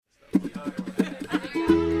Hey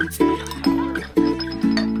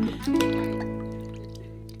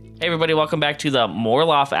everybody, welcome back to the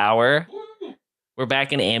Morelauf Hour. We're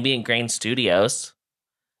back in Ambient Grain Studios.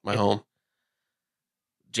 My home.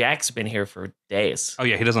 Jack's been here for days. Oh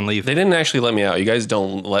yeah, he doesn't leave. They didn't actually let me out. You guys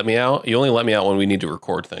don't let me out. You only let me out when we need to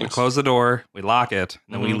record We things. close the door, we lock it,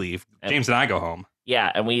 and then we Mhm. leave. James and I go home.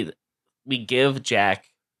 Yeah, and we give Jack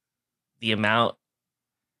the amount.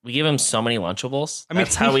 We give him so many Lunchables. I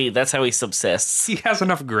mean, that's how he subsists. He has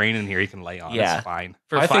enough grain in here he can lay on. Yeah. It's fine.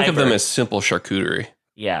 For I think of them fiber. as simple charcuterie.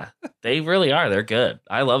 Yeah, they really are. They're good.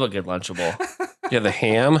 I love a good Lunchable. Yeah, the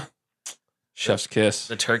ham, chef's kiss.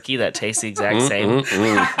 The turkey that tastes the exact same.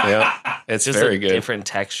 Yeah, it's Just very a good. different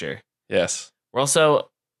texture. Yes. We're also,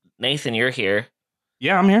 Nathan, you're here,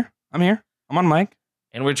 Yeah, I'm here. I'm on mic.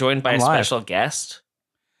 and we're joined by I'm a live. special guest.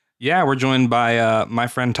 Yeah, we're joined by my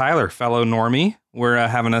friend Tyler, fellow normie. We're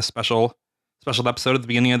having a special episode at the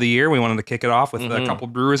beginning of the year. We wanted to kick it off with a Mhm. couple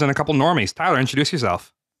brewers and a couple normies. Tyler, introduce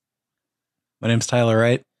yourself. My name's Tyler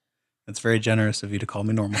Wright. It's very generous of you to call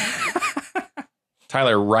me normal.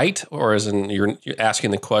 Tyler Wright, or as in you're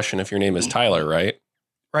asking the question if your name is Tyler, right?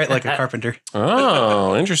 Right, like a carpenter.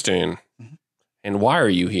 Oh, interesting. And why are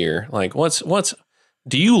you here? Like, what's?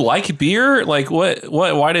 Do you like beer? Like,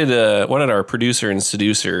 why did our producer and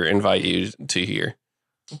seducer invite you to here?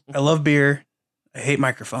 I love beer. I hate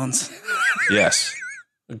microphones. Yes,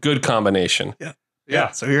 a good combination.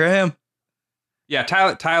 Yeah. So here I am. Yeah,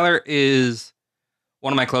 Tyler is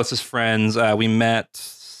one of my closest friends. We met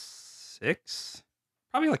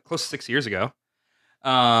close to 6 years ago.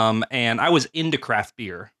 And I was into craft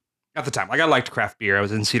beer at the time. Like, I liked craft beer. I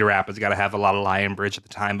was in Cedar Rapids, got to have a lot of Lion Bridge at the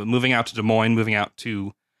time. But moving out to Des Moines, moving out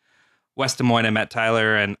to West Des Moines, I met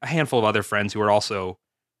Tyler and a handful of other friends who were also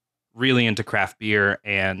really into craft beer.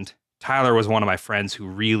 And Tyler was one of my friends who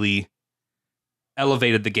really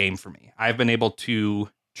elevated the game for me. I've been able to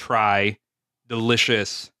try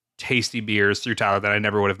delicious, tasty beers through Tyler that I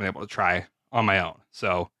never would have been able to try on my own.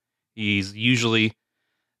 So he's usually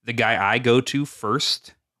the guy I go to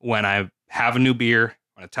first when I have a new beer,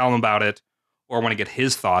 when I tell him about it, or when I get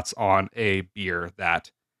his thoughts on a beer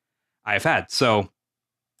that I've had. So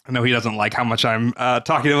I know he doesn't like how much I'm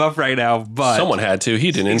talking him up right now, but Someone had to.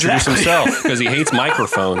 He didn't introduce Exactly. himself because he hates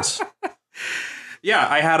microphones. yeah,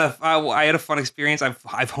 I had a fun experience. I've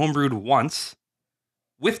homebrewed once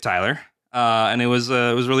with Tyler, and it was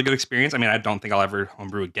a really good experience. I mean, I don't think I'll ever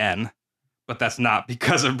homebrew again, but that's not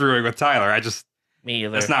because of brewing with Tyler. Me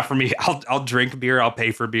either. That's not for me. I'll drink beer, I'll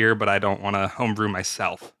pay for beer, but I don't want to homebrew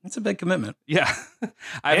myself. It's a big commitment. Yeah,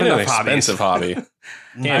 I have And an enough hobbies. expensive hobby.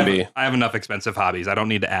 Can be. I have enough expensive hobbies. I don't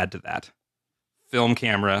need to add to that. Film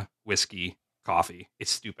camera, whiskey, coffee.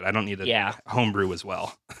 It's stupid. I don't need to Yeah. homebrew as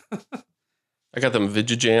well. I got them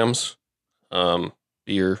Vigijams,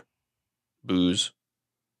 beer, booze,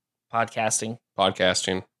 Podcasting,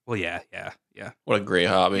 podcasting. Well, yeah. What a great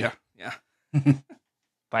hobby. Yeah.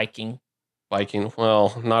 biking, Biking.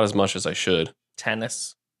 Well, not as much as I should.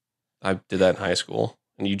 tennis. I did that in high school,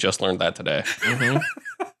 and you just learned that today.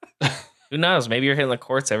 Who knows? Maybe you're hitting the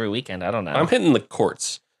courts every weekend. I don't know. I'm hitting the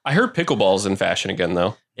courts. I heard pickleball's in fashion again,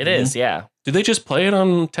 though. It is, yeah. Do they just play it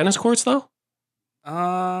on tennis courts, though?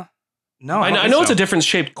 No, I know it's a different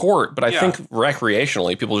shaped court, but I Yeah. think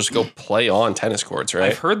recreationally, people just go play on tennis courts,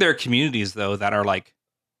 right? I've heard there are communities though that are like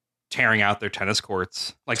tearing out their tennis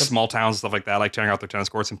courts, like small towns, stuff like that, like tearing out their tennis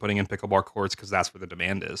courts and putting in pickleball courts because that's where the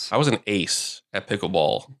demand is. I was an ace at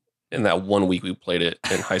pickleball in that 1 week we played it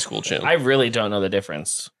in high school gym. I really don't know the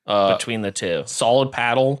difference between the two. Solid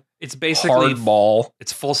paddle, It's basically hard ball.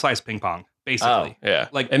 It's full size ping pong, basically. Yeah,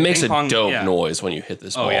 Like it makes ping a pong, dope yeah. noise when you hit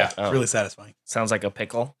this Oh, ball. yeah. It's really satisfying. Sounds like a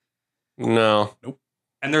pickle. No.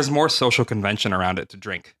 And there's more social convention around it to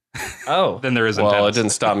drink Oh, than there is in Well, it tennis. didn't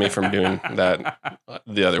stop me from doing that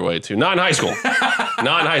the other way too. Not in high school.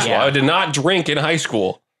 Not in high school. Yeah. I did not drink in high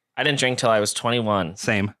school. I didn't drink till I was 21.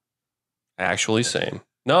 Same. Actually, same.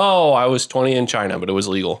 No, I was 20 in China, but it was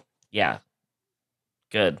legal. Yeah.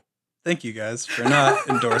 Good. Thank you guys for not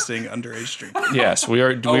endorsing underage drinking. Yes, we are.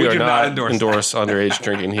 we we are do not not endorse endorse underage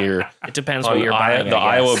drinking here It depends on what you're buying. the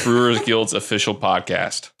I guess. Iowa Brewers Guild's official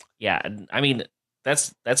podcast. Yeah, and I mean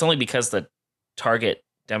that's only because the target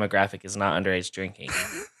demographic is not underage drinking.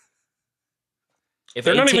 If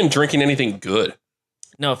They're not 18 even drinking anything good.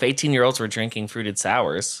 No, if 18-year-olds were drinking fruited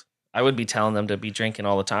sours, I would be telling them to be drinking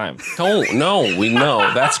all the time. Don't. No, we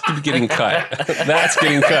know that's getting cut. That's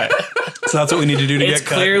getting cut. So that's what we need to do to It's get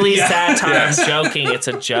cut. clearly satire. Yes. I'm joking. It's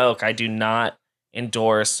a joke. I do not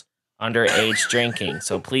endorse underage drinking.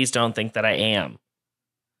 So please don't think that I am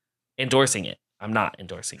endorsing it. I'm not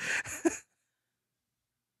endorsing it.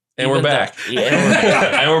 And we're back.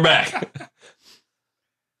 And we're back.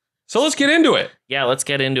 So let's get into it. Yeah, let's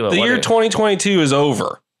get into it. The year 2022 is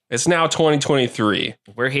over. It's now 2023.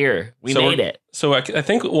 We're here. We made it. So I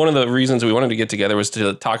think one of the reasons we wanted to get together was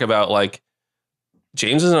to talk about like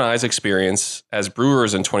James's and I's experience as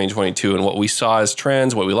brewers in 2022 and what we saw as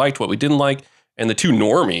trends, what we liked, what we didn't like, and the two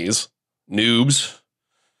normies, noobs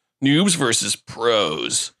versus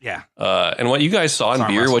pros. Yeah. And what you guys saw in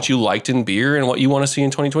beer, what you liked in beer, and what you want to see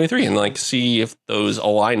in 2023, and like see if those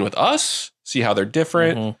align with us, see how they're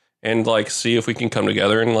different, and like see if we can come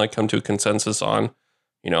together and like come to a consensus on,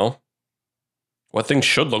 you know, what things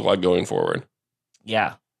should look like going forward.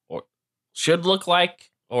 Yeah. Or should look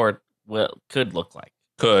like, or could look like.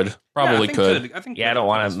 Could. Probably could. I think I don't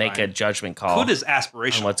want to make a judgment call. Could is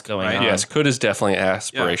aspirational. On what's going on. Yes, could is definitely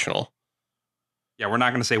aspirational. Yeah, we're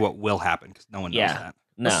not going to say what will happen because no one knows that.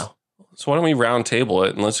 No. So why don't we round table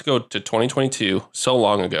it and let's go to 2022, so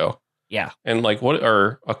long ago. Yeah. And like, what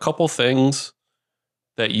are a couple things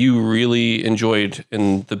that you really enjoyed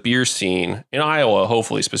in the beer scene in Iowa,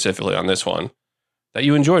 hopefully specifically on this one, that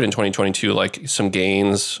you enjoyed in 2022, like some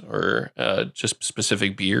gains or just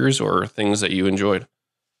specific beers or things that you enjoyed?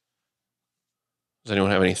 Does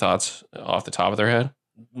anyone have any thoughts off the top of their head?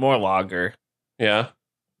 More lager. Yeah.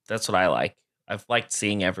 That's what I like. I've liked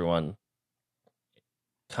seeing everyone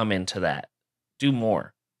come into that. Do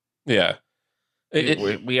more. Yeah.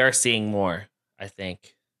 We are seeing more, I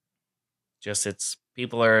think. Just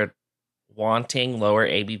people are wanting lower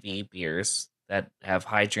ABV beers that have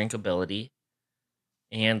high drinkability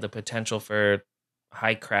and the potential for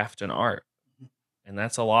high craft and art. And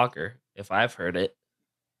that's a lager, if I've heard it.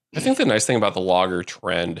 I think the nice thing about the lager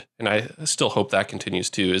trend, and I still hope that continues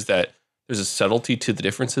too, is that there's a subtlety to the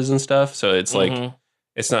differences and stuff. So it's like,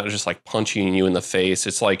 it's not just like punching you in the face.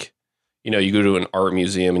 It's like, you know, you go to an art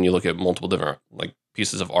museum and you look at multiple different like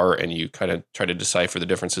pieces of art and you kind of try to decipher the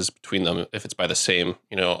differences between them if it's by the same,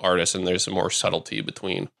 you know, artist, and there's more subtlety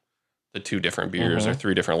between the two different beers or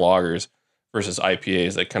three different lagers versus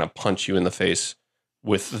IPAs that kind of punch you in the face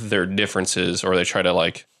with their differences, or they try to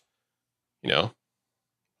like, you know,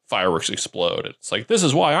 fireworks explode. It's like, this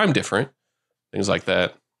is why I'm different. Things like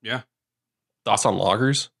that. Yeah. Thoughts on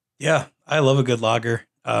lagers? Yeah, I love a good lager.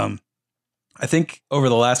 I think over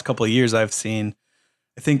the last couple of years, I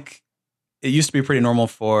think it used to be pretty normal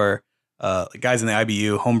for guys in the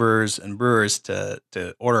IBU, homebrewers and brewers to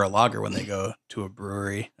order a lager when they go to a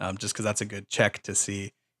brewery, just because that's a good check to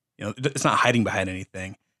see. You know, it's not hiding behind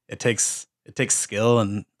anything. It takes skill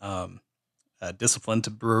and discipline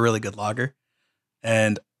to brew a really good lager,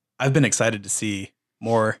 and I've been excited to see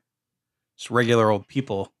more just regular old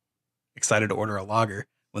people excited to order a lager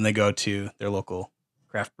when they go to their local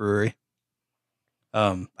craft brewery.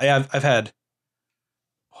 I've had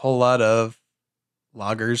a whole lot of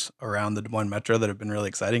lagers around the Des Moines Metro that have been really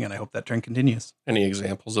exciting, and I hope that trend continues. Any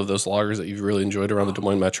examples of those lagers that you've really enjoyed around the Des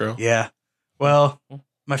Moines Metro? Yeah. Well,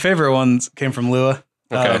 my favorite ones came from Lua.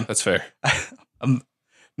 Okay, that's fair. I'm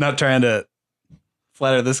not trying to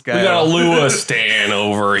flatter this guy. We got a Lua stand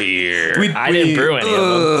over here. I didn't brew any of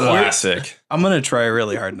them. Classic. I'm going to try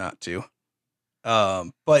really hard not to.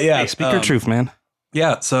 But yeah. Hey, speak your truth, man.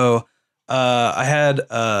 Yeah. So I had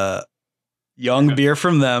a young beer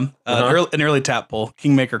from them, an early tap pull,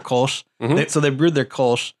 Kingmaker Kolsch. So they brewed their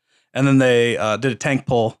Kolsch, and then they did a tank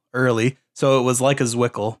pull early. So it was like a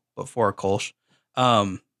Zwickel, but for a Kolsch.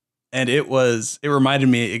 And it reminded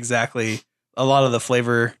me exactly, a lot of the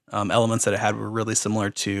flavor elements that it had were really similar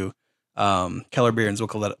to Keller beer and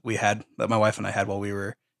Zwickel that my wife and I had while we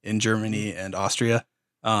were in Germany and Austria.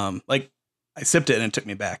 Like I sipped it and it took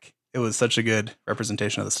me back. It was such a good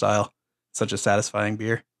representation of the style, such a satisfying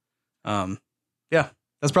beer. Yeah,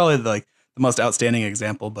 that's probably the most outstanding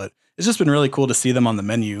example, but it's just been really cool to see them on the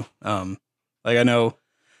menu. Like I know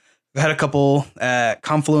I've had a couple at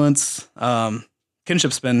Confluence.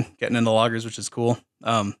 Kinship's been getting into lagers, which is cool.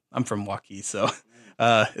 I'm from Waukee, so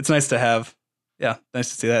it's nice to have. Yeah, nice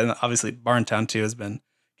to see that. And obviously, Barntown too has been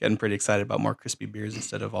getting pretty excited about more crispy beers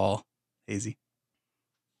instead of all hazy.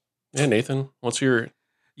 Yeah, Nathan, what's your?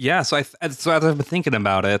 Yeah, so as I've been thinking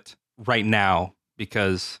about it right now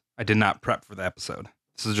because I did not prep for the episode.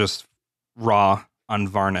 This is just raw,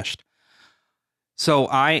 unvarnished. So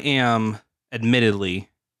I am admittedly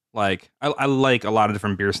like I like a lot of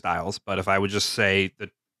different beer styles, but if I would just say the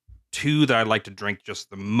two that I like to drink just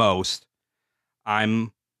the most,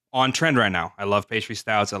 I'm on trend right now. I love pastry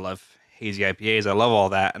stouts. I love hazy IPAs. I love all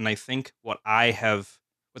that. And I think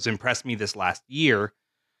what's impressed me this last year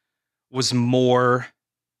was more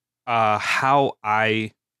how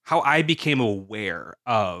I became aware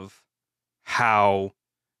of how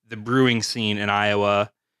the brewing scene in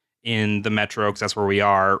Iowa in the metro, because that's where we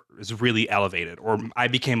are, is really elevated. Or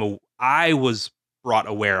I was brought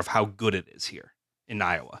aware of how good it is here in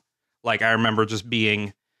Iowa. Like, I remember just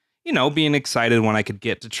being excited when I could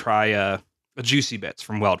get to try a Juicy Bits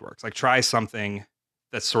from Weldworks. Like, try something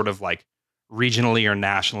that's sort of like regionally or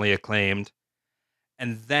nationally acclaimed.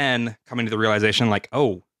 And then coming to the realization, like,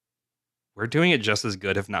 oh, we're doing it just as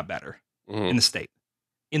good, if not better, in the state,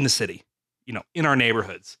 in the city, in our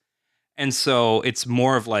neighborhoods. And so it's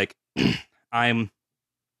more of like,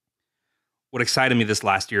 what excited me this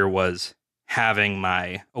last year was having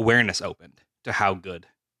my awareness opened to how good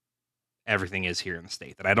everything is here in the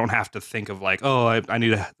state, that I don't have to think of like, oh, I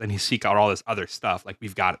need to seek out all this other stuff. Like,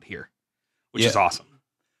 we've got it here, which is awesome.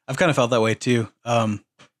 I've kind of felt that way too.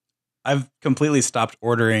 I've completely stopped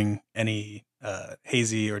ordering any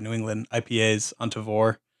hazy or New England IPAs on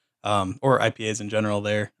Tavor, or IPAs in general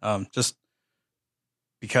there, just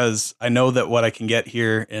because I know that what I can get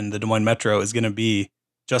here in the Des Moines Metro is going to be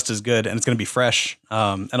just as good, and it's going to be fresh,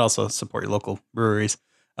 and also support your local breweries.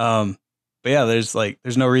 But yeah, there's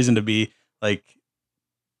no reason to be like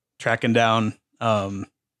tracking down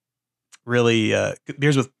really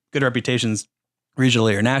beers with good reputations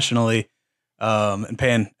regionally or nationally, and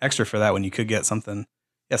paying extra for that when you could get something.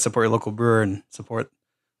 Yeah, support your local brewer and support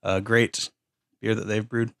a great beer that they've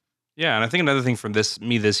brewed. Yeah, and I think another thing from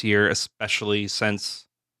this year, especially since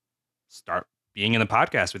start being in the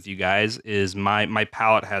podcast with you guys, is my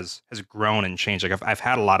palate has grown and changed. Like, I've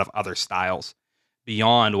had a lot of other styles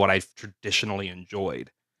beyond what I've traditionally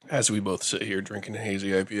enjoyed. As we both sit here drinking a hazy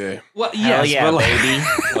IPA. Well, yes, yeah, baby.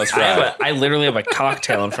 That's right. I literally have a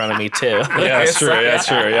cocktail in front of me too. Yeah, that's true. That's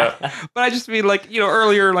true. Yeah. But I just mean, like,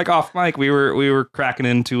 earlier, like off mic, we were cracking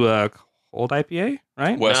into a cold IPA,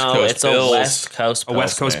 right? West Coast Pills. A West Coast Pills.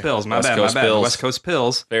 West Coast Pills. My bad. West Coast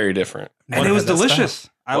Pills. Very different. And it was delicious.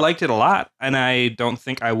 I liked it a lot, and I don't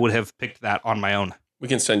think I would have picked that on my own. We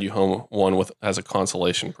can send you home one as a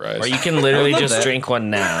consolation prize. Or you can literally just drink one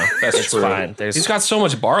now. It's true. Fine. He's got so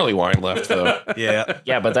much barley wine left, though.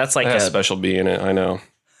 Yeah, but that's like a special B in it. I know.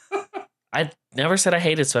 I never said I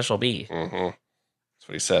hated Special B. Mm-hmm. That's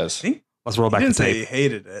what he says. Let's roll back the the tape. tape. He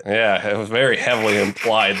hated it. Yeah, it was very heavily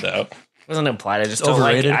implied, though. It wasn't implied. I just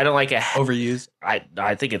Overrated? don't like. I don't like it. Overused.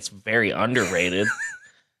 I think it's very underrated,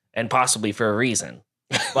 and possibly for a reason.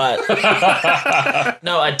 But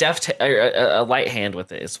no, a light hand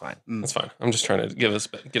with it is fine. That's fine. I'm just trying to get us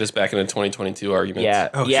back into 2022 arguments.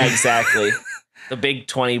 Yeah, exactly. The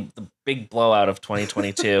big blowout of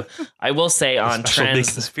 2022. I will say on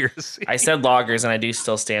trends, conspiracy. I said lagers, and I do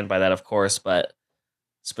still stand by that, of course. But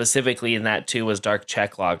specifically in that too was Dark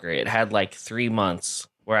Czech Lager. It had like 3 months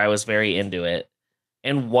where I was very into it.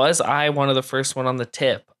 And was I one of the first one on the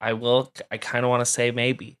tip? I kind of want to say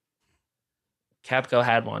maybe. Capco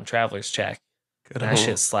had one, Traveler's Check. That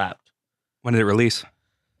shit slapped. When did it release?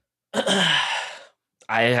 I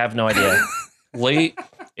have no idea. Late.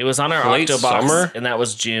 It was on our late Octobox, summer? and that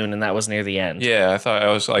was June, and that was near the end. Yeah, I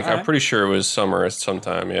was like, All I'm right. pretty sure it was summer at some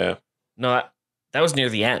time. Yeah. No, that was near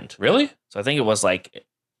the end. Really? So I think it was like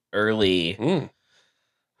early.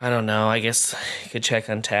 I don't know. I guess you could check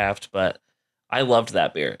Untapped, but I loved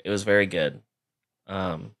that beer. It was very good.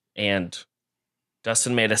 And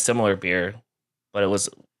Dustin made a similar beer, but it was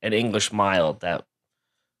an English mild that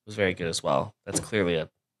was very good as well. That's clearly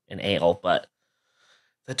an ale, but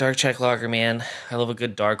the Dark Czech Lager, man, I love a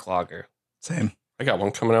good dark lager. Same. I got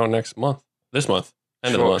one coming out this month.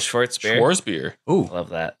 End of the month. Schwarzbier. Ooh. I love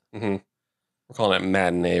that. Mm-hmm. We're calling it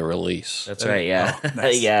matinee release. That's right. Yeah. Oh,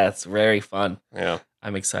 nice. Yeah. It's very fun. Yeah.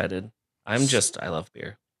 I'm excited. I love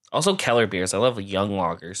beer. Also Keller beers. I love young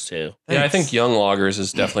lagers too. Yeah, I think young lagers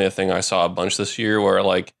is definitely a thing I saw a bunch this year where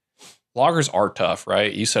like lagers are tough,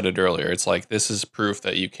 right? You said it earlier. It's like this is proof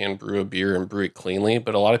that you can brew a beer and brew it cleanly.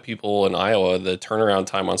 But a lot of people in Iowa, the turnaround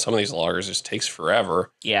time on some of these lagers just takes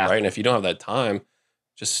forever. Yeah. Right. And if you don't have that time,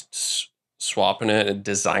 just swapping it and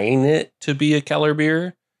designing it to be a Keller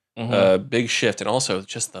beer, big shift. And also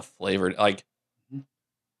just the flavor. Like,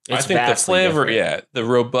 It's I think the flavor, different. the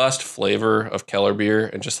robust flavor of Keller beer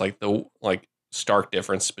and just like the stark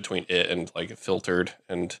difference between it and like filtered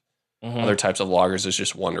and other types of lagers is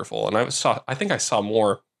just wonderful. And I think I saw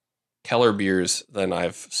more Keller beers than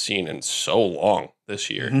I've seen in so long this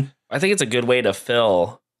year. I think it's a good way to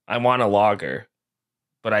fill. I want a lager,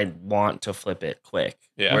 but I want to flip it quick.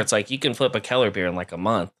 Yeah. Where it's like you can flip a Keller beer in like a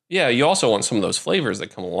month. Yeah, you also want some of those flavors that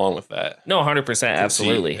come along with that. No, 100%,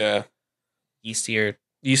 absolutely. Yeah. Yeastier,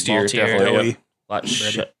 Yeastier, maltier, definitely.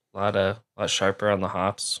 Yeah. lot sharper on the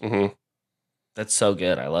hops. Mm-hmm. That's so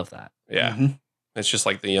good. I love that. Yeah. Mm-hmm. It's just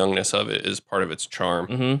like the youngness of it is part of its charm.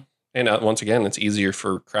 Mm-hmm. And once again, it's easier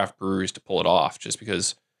for craft breweries to pull it off just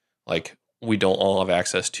because like we don't all have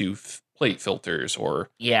access to plate filters or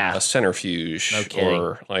Yeah. a centrifuge No kidding.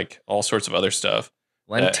 or like all sorts of other stuff.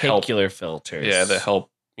 Lenticular filters. Yeah, that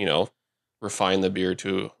help, refine the beer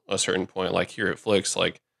to a certain point. Like here at Flicks,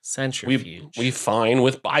 like Centrifuge. we fine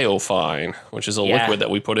with biofine, which is a liquid that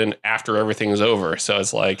we put in after everything's over. So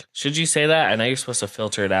it's like, should you say that? I know you're supposed to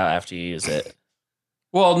filter it out after you use it.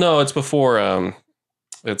 well, no, it's before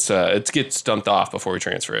it gets dumped off before we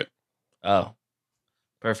transfer it. Oh,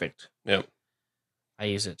 perfect. Yep. I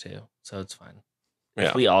use it too, so it's fine. Yeah.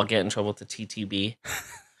 If we all get in trouble with the TTB,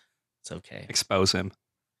 it's okay. Expose him.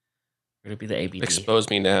 Would it be the ABD? Expose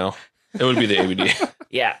me now. It would be the ABD.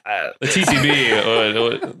 Yeah. The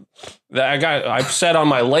TTB. I've said on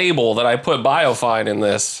my label that I put biofine in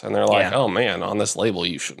this, and they're like, "Oh man, on this label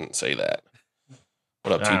you shouldn't say that."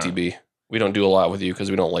 What up, TTB? We don't do a lot with you because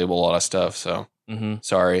we don't label a lot of stuff. So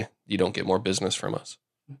sorry, you don't get more business from us.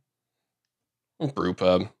 Brew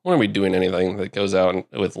pub. When are we doing anything that goes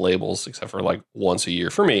out with labels except for like once a year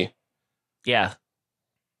for me? Yeah.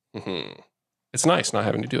 It's nice not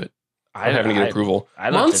having to do it. Not having to get approval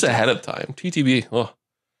months ahead of time. TTB.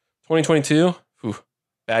 2022.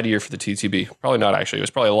 Bad year for the TTB. Probably not actually. It was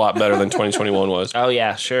probably a lot better than 2021 was. Oh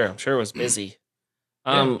yeah, sure. I'm sure it was busy.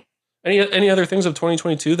 Any other things of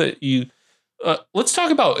 2022 that you? Let's talk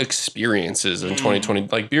about experiences in 2020,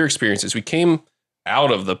 like beer experiences. We came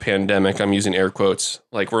out of the pandemic. I'm using air quotes.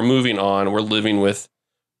 Like we're moving on. We're living with,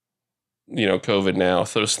 COVID now.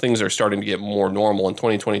 So those things are starting to get more normal. And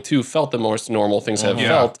 2022 felt the most normal things have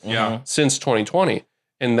felt since 2020.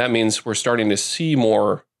 And that means we're starting to see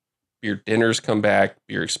more beer dinners come back,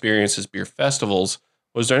 beer experiences, beer festivals.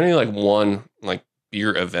 Was there any like one like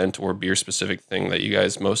beer event or beer specific thing that you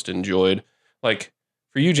guys most enjoyed? Like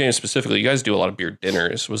for you, James, specifically, you guys do a lot of beer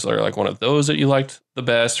dinners. Was there like one of those that you liked the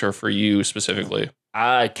best, or for you specifically?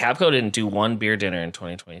 Capco didn't do one beer dinner in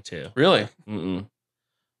 2022. Really?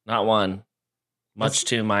 Not one. Much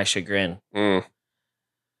to my chagrin. I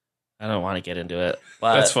don't want to get into it,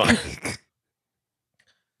 but that's fine.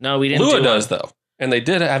 No, we didn't. Lua does though, and they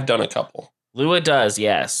did have done a couple. Lua does,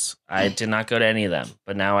 yes. I did not go to any of them,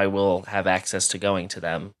 but now I will have access to going to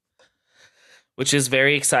them, which is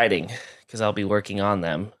very exciting because I'll be working on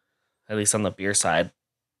them, at least on the beer side.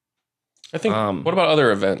 I think. What about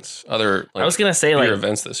other events? I was gonna say beer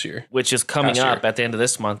events this year, which is coming up at the end of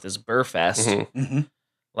this month, is Burfest.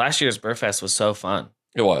 Last year's Burfest was so fun.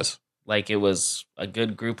 It was. Like it was a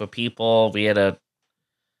good group of people. We had a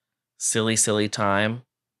silly time.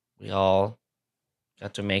 We all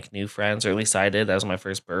got to make new friends, or at least I did. That was my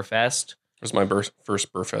first Burfest. It was my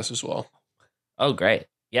first Burfest as well. Oh, great.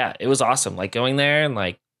 Yeah, it was awesome. Like going there and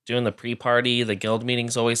like doing the pre-party. The guild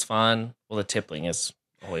meeting's always fun. Well, the tippling is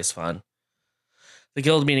always fun. The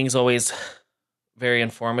guild meeting's always very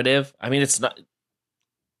informative. I mean, it's not...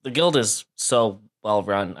 The guild is so well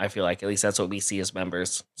run, I feel like. At least that's what we see as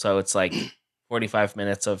members. So it's like 45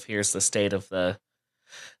 minutes of here's the state of the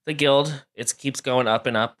guild. It keeps going up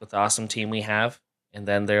and up with the awesome team we have. And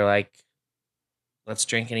then they're like, let's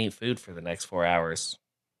drink and eat food for the next 4 hours.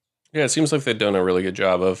 Yeah, it seems like they've done a really good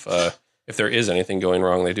job of, if there is anything going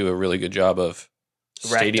wrong, they do a really good job of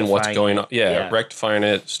stating what's going on. Yeah, rectifying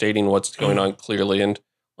it, stating what's going on clearly, and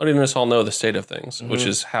letting us all know the state of things, which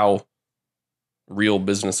is how real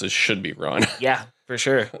businesses should be run. Yeah, for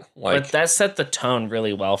sure. But that set the tone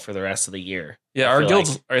really well for the rest of the year. Yeah, our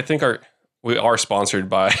guilds, I think we are sponsored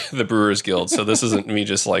by the Brewers Guild, so this isn't me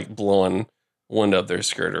just like blowing wind up their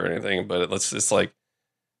skirt or anything, but it's like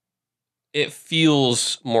it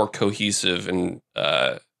feels more cohesive and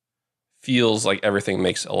feels like everything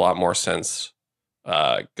makes a lot more sense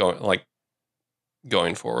going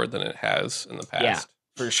forward than it has in the past. Yeah,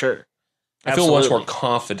 for sure. I feel much more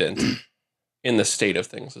confident in the state of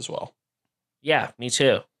things as well. Yeah, me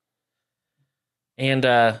too. And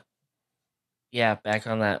yeah, back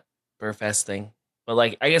on that Burfest thing. But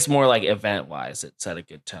like I guess more like event wise, it set a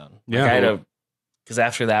good tone. Yeah. Because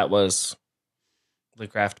after that was the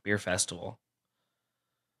craft beer festival.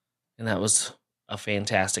 And that was a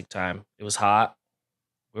fantastic time. It was hot.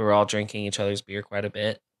 We were all drinking each other's beer quite a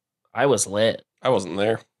bit. I was lit. I wasn't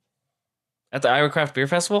there. At the Iowa Craft Beer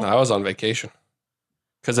Festival? No, I was on vacation.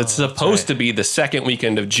 Because it's supposed to be the second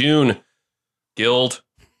weekend of June, Guild.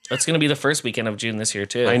 It's going to be the first weekend of June this year,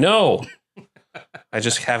 too. I know.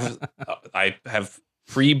 I have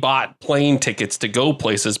pre-bought plane tickets to go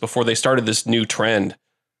places before they started this new trend.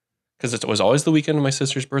 Because it was always the weekend of my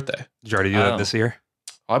sister's birthday. Did you already do that this year?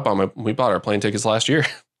 We bought our plane tickets last year.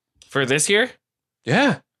 For this year?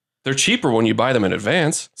 Yeah. They're cheaper when you buy them in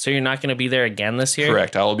advance. So you're not going to be there again this year?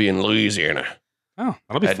 Correct. I will be in Louisiana. Oh,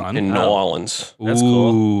 that'll be fun. In New Orleans. That's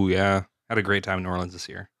cool. Ooh, yeah. Had a great time in New Orleans this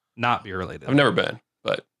year. not beer related. I've never been,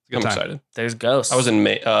 but I'm excited. There's ghosts. I was in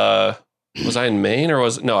Maine. Was I in Maine I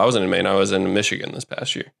wasn't in Maine. I was in Michigan this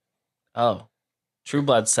past year. Oh, True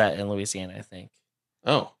Blood set in Louisiana, I think.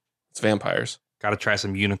 Oh, it's vampires. Got to try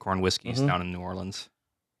some unicorn whiskeys down in New Orleans.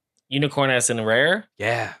 Unicorn as in rare?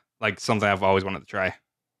 Yeah, like something I've always wanted to try.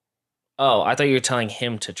 Oh, I thought you were telling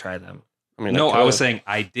him to try them. I mean, no, I was saying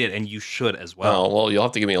I did, and you should as well. Oh, well, you'll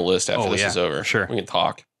have to give me a list after this is over. Sure. We can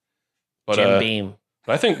talk. But, Jim Beam.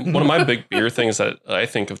 But I think one of my big beer things that I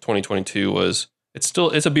think of 2022 was it's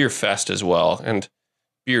a beer fest as well. And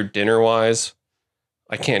beer dinner wise,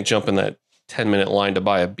 I can't jump in that 10-minute line to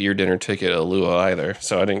buy a beer dinner ticket at Lua either.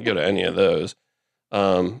 So I didn't go to any of those.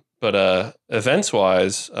 But events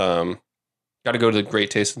wise, got to go to the Great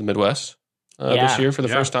Taste of the Midwest this year for the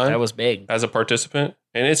first time. That was big as a participant.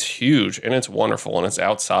 And it's huge and it's wonderful and it's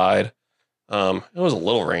outside. It was a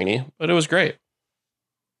little rainy, but it was great.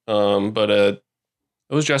 It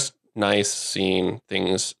was just nice seeing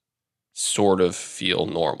things sort of feel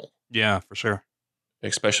normal. Yeah, for sure.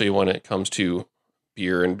 Especially when it comes to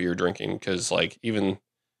beer and beer drinking. Because like even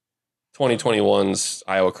 2021's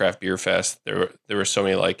Iowa Craft Beer Fest, there were so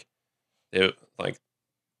many like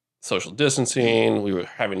social distancing. We were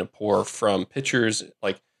having to pour from pitchers.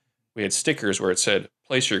 Like we had stickers where it said,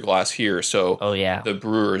 place your glass here. So the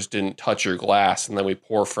brewers didn't touch your glass. And then we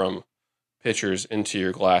pour from pitchers into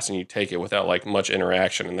your glass and you take it without like much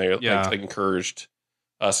interaction. And they like encouraged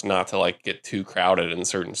us not to like get too crowded in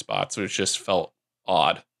certain spots, which just felt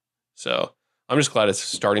odd. So I'm just glad it's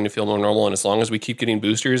starting to feel more normal. And as long as we keep getting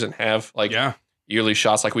boosters and have like yearly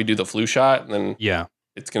shots like we do the flu shot, then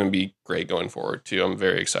it's going to be great going forward too. I'm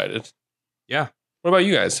very excited. Yeah. What about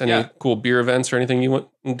you guys? Any cool beer events or anything you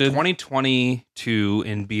did? 2022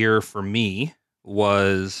 in beer for me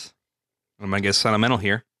was, I'm going to get sentimental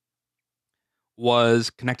here,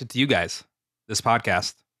 was connected to you guys, this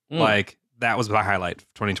podcast. Like that was my highlight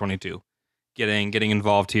of 2022. Getting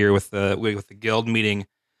involved here with the guild, meeting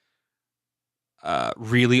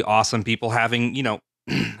really awesome people, having, you know,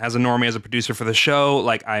 as a normie, as a producer for the show,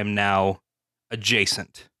 like I am now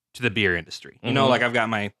adjacent to the beer industry. You know, like I've got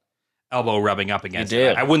my elbow rubbing up against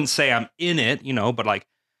it. I wouldn't say I'm in it, you know, but like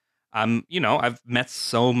I'm, you know, I've met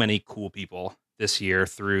so many cool people this year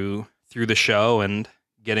through the show and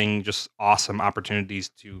getting just awesome opportunities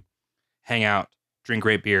to hang out, drink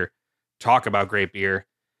great beer, talk about great beer.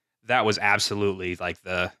 That was absolutely like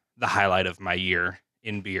the highlight of my year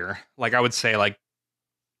in beer. Like I would say like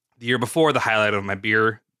the year before, the highlight of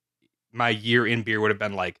my year in beer would have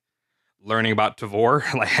been like learning about Tavor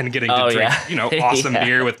and getting to drink, you know, awesome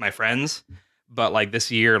beer with my friends. But like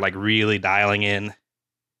this year, like really dialing in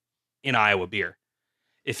Iowa beer.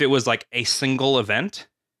 If it was like a single event,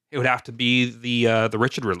 it would have to be the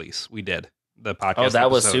Richard release we did, the podcast. Oh,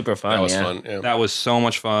 that was episode. super fun. That was fun. Yeah. That was so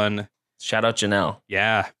much fun. Shout out Janelle.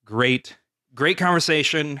 Yeah, great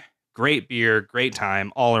conversation, great beer, great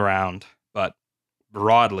time all around. But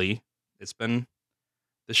broadly, it's been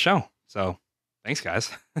the show. So thanks,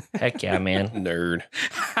 guys. Heck yeah, man. Nerd.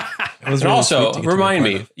 It was And really also, sweet to get to be remind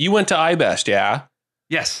part me, of. you went to iBest, yeah?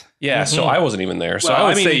 Yes. Yeah, so I wasn't even there. So Well, I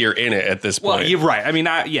would I mean- say you're in it at this point. Well, you're right. I mean,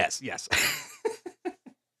 yes.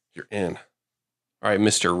 You're in. All right,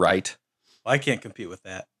 Mr. Wright. I can't compete with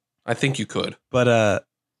that. I think you could. But I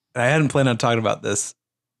hadn't planned on talking about this.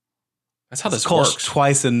 That's how this Kolsch works.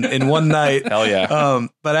 twice in one night. Hell yeah.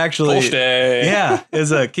 But actually, Kolsch Day. yeah, it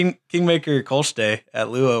was a Kingmaker Kolsch Day at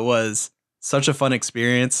Lua. Was such a fun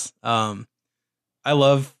experience. I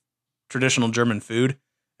love traditional German food,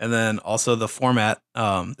 and then also the format.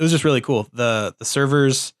 It was just really cool. The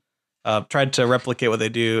servers tried to replicate what they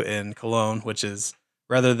do in Cologne, which is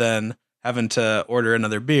rather than having to order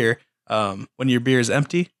another beer, when your beer is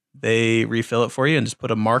empty, they refill it for you and just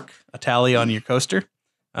put a tally on your coaster.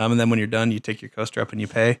 And then when you're done, you take your coaster up and you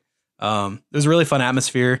pay. It was a really fun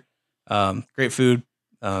atmosphere, great food,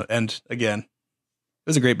 and again, it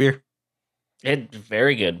was a great beer.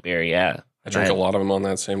 Very good beer, yeah. I drank a lot of them on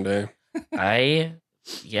that same day. I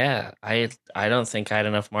don't think I had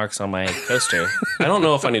enough marks on my coaster. I don't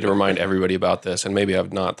know if I need to remind everybody about this, and maybe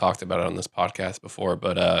I've not talked about it on this podcast before,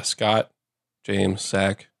 but Scott, James,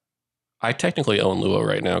 Zach, I technically own Lua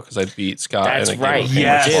right now because I beat Scott. That's in a game right. of You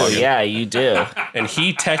Hammer's do. Bargain. Yeah, you do. And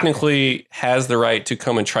he technically has the right to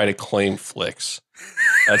come and try to claim flicks.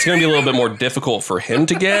 It's going to be a little bit more difficult for him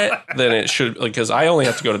to get than it should, because I only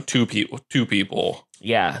have to go to two people.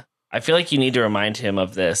 Yeah. I feel like you need to remind him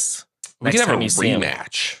of this. We next can have time a you see him.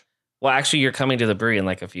 rematch. Well, actually, you're coming to the brewery in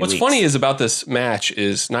like a few What's weeks. funny is about this match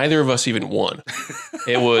is neither of us even won.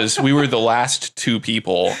 We were the last two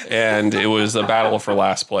people, and it was a battle for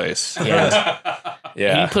last place. Yeah.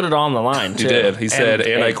 Yeah. He put it all on the line, too. He did. He said,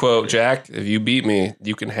 and I quote, Jack, if you beat me,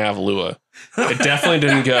 you can have Lua. It definitely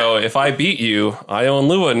didn't go, if I beat you, I own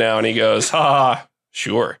Lua now. And he goes, ha,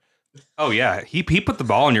 sure. Oh, yeah. He put the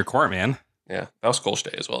ball in your court, man. Yeah. That was Kolsch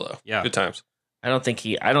Day as well, though. Yeah. Good times. I don't think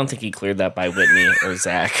he cleared that by Whitney or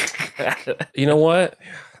Zach. You know what?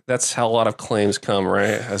 That's how a lot of claims come, right?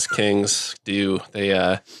 As kings do. They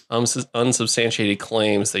unsubstantiated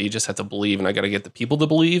claims that you just have to believe, and I got to get the people to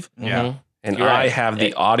believe. Yeah. And You're right. I have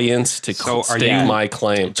the audience to stake my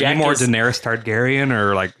claim. Are you more Daenerys Targaryen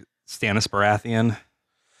or like Stannis Baratheon?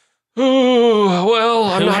 Ooh, well,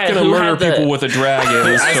 I'm not going to murder people with a dragon.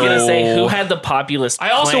 I was going to say, who had the populist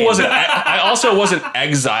I also wasn't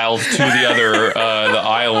exiled to the other the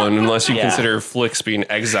island, unless you consider Flicks being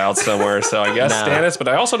exiled somewhere. So I guess Stannis, but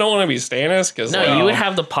I also don't want to be Stannis because you would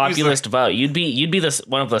have the populist vote. You'd be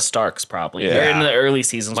one of the Starks probably. Yeah. You're in the early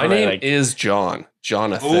seasons. My name is Jonathan.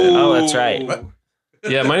 Ooh. Oh, that's right.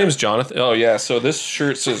 Yeah, my name's Jonathan. Oh, yeah. So this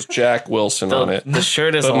shirt says Jack Wilson on it. The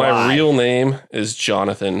shirt is but a my lie. real name is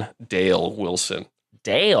Jonathan Dale Wilson.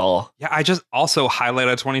 Dale? Yeah, I just also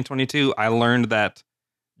highlighted 2022. I learned that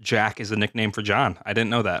Jack is a nickname for John. I didn't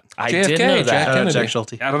know that. I did know that. Jack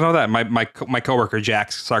Schulte. I don't know that. My coworker, Jack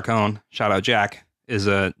Sarcone, shout out Jack, is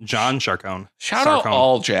John Sarcone. Shout out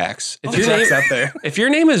all Jacks. If your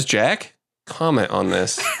name is Jack, comment on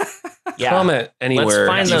this. Comment anywhere. Let's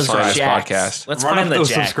find those this Jacks. podcast. Let's run find up those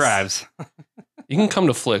Jacks. subscribes. You can come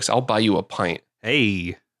to Flicks. I'll buy you a pint.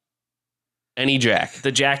 Hey. Any Jack.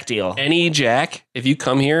 The Jack deal. Any Jack. If you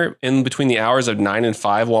come here in between the hours of 9 and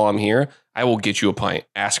 5 while I'm here, I will get you a pint.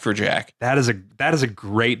 Ask for Jack. That is a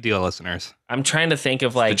great deal, listeners. I'm trying to think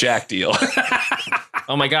of The Jack deal.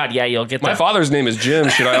 Oh my God, yeah, you'll get My father's name is Jim.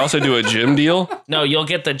 Should I also do a Jim deal? No, you'll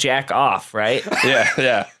get the Jack off, right?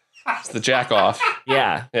 Yeah. It's the Jack off.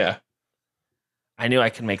 Yeah. Yeah. I knew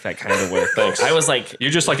I could make that kind of work. Thanks. I was like,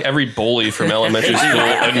 You're just like every bully from elementary school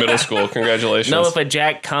and middle school. Congratulations. no, if a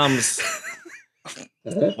Jack comes,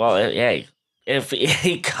 well, hey, if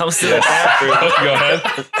he comes to the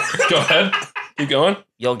bathroom, Go ahead. Keep going.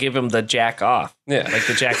 you'll give him the Jack off. Yeah. Like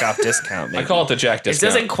the Jack off discount. Maybe. I call it the Jack discount.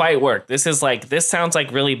 It doesn't quite work. This sounds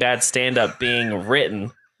like really bad stand-up being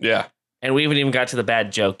written, Yeah. and we haven't even got to the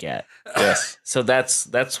bad joke yet. Yes. So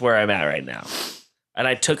that's where I'm at right now. And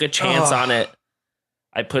I took a chance on it.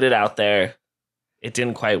 I put it out there. It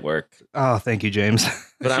didn't quite work. Oh, thank you, James.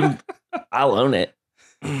 But I'll own it.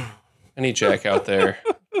 Any Jack out there,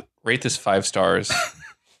 rate this 5 stars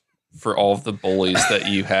for all of the bullies that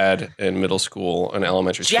you had in middle school and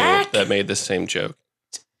elementary school that made the same joke.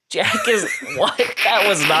 Jack is what? That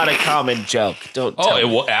was not a common joke. Don't. Oh,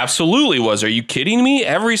 it absolutely was. Are you kidding me?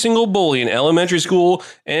 Every single bully in elementary school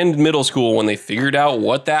and middle school, when they figured out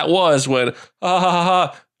what that was, went,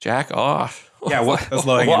 Jack off. Yeah, what? That's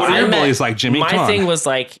low What are your bullies like, Jimmy? My thing was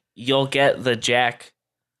like, you'll get the Jack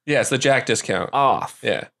Yeah, it's the Jack discount. off,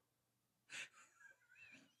 Yeah.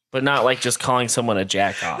 but not like just calling someone a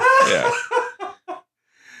Jack off. Yeah.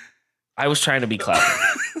 I was trying to be clever.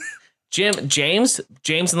 James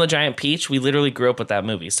and the Giant Peach. We literally grew up with that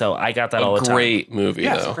movie, so I got that all the time. Great movie,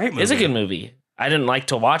 Yeah, though. it's a great movie. It's a good movie. I didn't like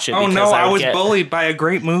to watch it. Oh because no, I would was get, bullied by a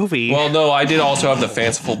great movie. Well, no, I did also have the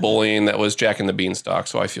fanciful bullying that was Jack and the Beanstalk,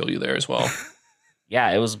 so I feel you there as well. Yeah,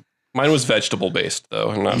 it was. Mine was vegetable based, though,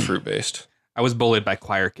 and not fruit based. I was bullied by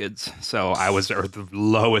choir kids, so I was at the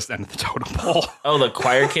lowest end of the totem pole. Oh, the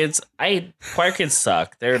choir kids. Choir kids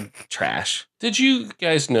suck. They're trash. Did you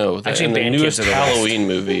guys know that Actually, in the band newest kids are the best. Halloween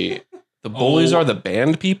movie, the bullies are the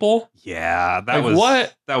band people? Yeah, that Like, was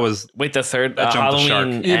what? That was Wait, the third That jumped the shark.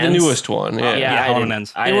 Halloween. Yeah, the Ends? newest one. Yeah. Yeah, I Halloween didn't,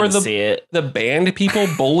 Ends. I They were didn't see it. The band people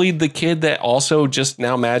bullied the kid that also just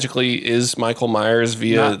now magically is Michael Myers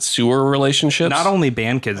via sewer relationships. not only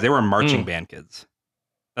band kids; they were marching band kids.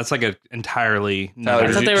 That's like an entirely. Tyler,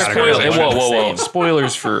 I thought they were spoilers. categorized Whoa, the whoa, whoa! same.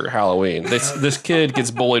 Spoilers for Halloween. This kid gets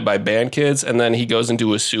bullied by band kids, and then he goes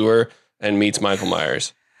into a sewer and meets Michael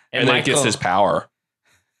Myers, and then gets his power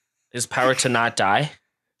His power to not die.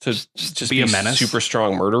 to just be be a menace. super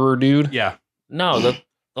strong murderer, dude. Yeah, No, the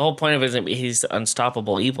whole point of it is he's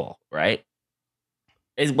unstoppable evil, right?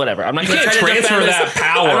 It's whatever. I'm not You going to can't try to transfer defend that this.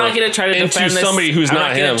 power I'm not going to try to into defend this. somebody who's I'm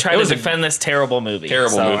not gonna him. Try It to was a defend this terrible movie.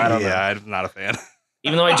 terrible movie. I don't know. I'm not a fan.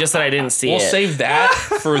 Even though I just said I didn't see We'll it. save that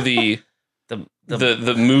for the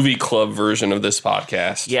the movie club version of this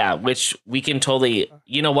podcast. Yeah, which we can totally.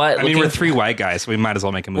 You know what? I mean, we're 3 white guys, so we might as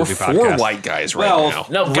well make a movie We're podcast. 4 white guys right now.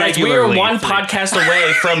 No, guys, we are Regularly one 3. podcast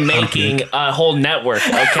away from making a whole network.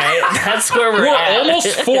 Okay, that's where we're at.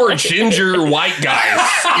 Almost 4 ginger white guys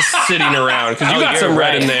sitting around because you got some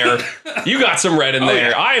red in there. You got some red in there.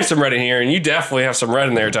 Yeah. I have some red in here, and you definitely have some red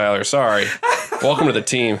in there, Tyler. Sorry. Welcome to the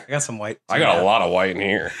team. I got some white. I got a lot of white in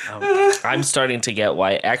here. I'm starting to get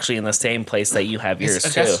white, actually, in the same place that you have yours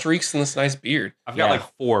I've too. got streaks in this nice beard. I've got like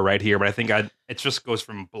 4 right here, but I think it just goes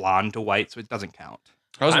from blonde to white, so it doesn't count.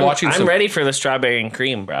 I was watching I'm some. ready for the strawberry and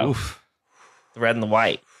cream, bro. Oof, The red and the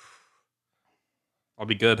white. I'll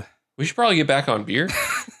be good. We should probably get back on beer.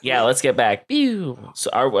 Yeah, let's get back. Pew. So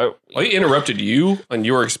I interrupted you on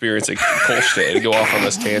your experience at Kolsch Day to go off on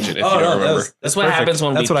this tangent. If you don't remember, that's what happens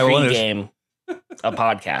when That's we what I wanted. pre-game a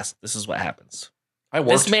podcast. This is what happens. I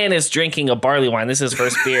worked. This man is drinking a barley wine. This is his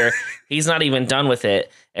first beer. He's not even done with it,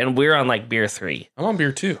 and we're on like beer 3. I'm on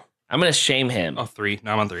beer too. I'm gonna shame him. Oh, 3.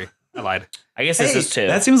 No, I'm on 3. I lied. I guess this is 2.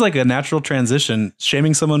 That seems like a natural transition,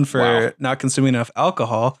 shaming someone for Wow. not consuming enough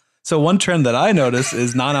alcohol. So one trend that I noticed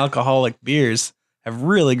is non-alcoholic beers have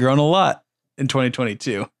really grown a lot in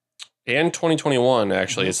 2022. And 2021,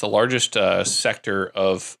 actually, it's the largest sector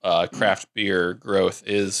of craft beer growth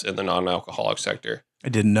is in the non-alcoholic sector. I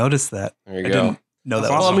didn't notice that. There you I go. didn't know that.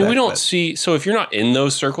 That's was Well, awesome. I mean, we fact, don't but- see. So if you're not in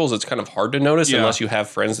those circles, it's kind of hard to notice Yeah. unless you have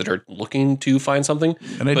friends that are looking to find something.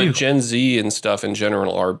 And I But do. Gen Z and stuff in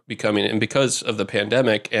general are becoming, and because of the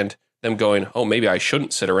pandemic and them going, oh, maybe I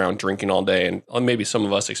shouldn't sit around drinking all day, and maybe some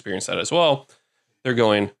of us experience that as well. They're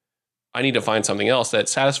going, I need to find something else that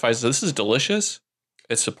satisfies. This is delicious.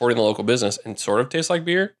 It's supporting the local business and sort of tastes like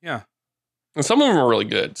beer. Yeah. And some of them are really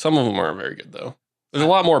good. Some of them aren't very good though. There's a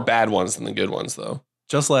lot more bad ones than the good ones though.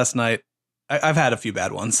 Just last night, I've had a few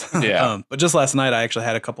bad ones. Yeah. But just last night, I actually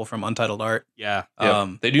had a couple from Untitled Art. Yeah.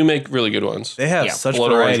 Yeah, they do make really good ones. They have Yeah, such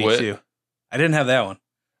Blood Orange variety Wit. too. I didn't have that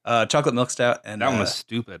one. Chocolate milk stout and That one was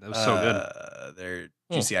stupid. That was so good. Their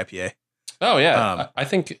juicy IPA. Oh yeah, Um, I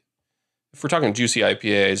think if we're talking juicy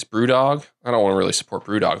IPAs, BrewDog. I don't want to really support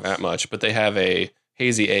BrewDog that much, but they have a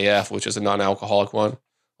Hazy AF, which is a non-alcoholic one,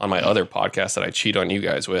 on my other podcast that I cheat on you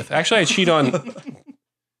guys with. Actually, I cheat on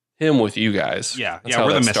him with you guys. Yeah. That's Yeah, how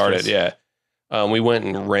we're the that started. misters. Yeah, we went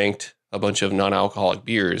and ranked a bunch of non-alcoholic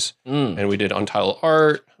beers, Mm. and we did Untitled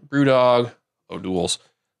Art, BrewDog, O'Doul's.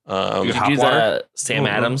 You Did you Hop do water? the Sam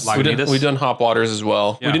Adams? Lagunitas? We done hop waters as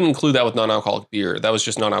well. Yeah. We didn't include that with non-alcoholic beer. That was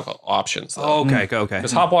just non-alcoholic options. Though. Oh, okay. Okay.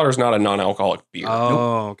 Because hop water is not a non-alcoholic beer.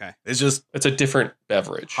 Oh, okay. It's just It's a different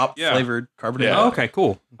beverage. hop Yeah. flavored carbonated. Yeah. Oh, okay.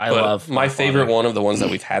 Cool. I But love my hop favorite water. one of the ones that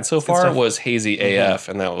we've had so far stuff. was Hazy AF,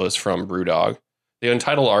 and that was from BrewDog. The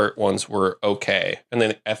Untitled Art ones were okay, and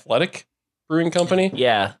then Athletic Brewing Company,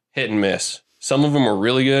 Yeah. hit and miss. Some of them were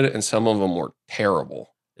really good, and some of them were terrible.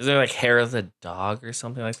 Is there like Hair of the Dog or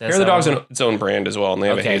something like that? Hair of the Dog's its own brand as well, and they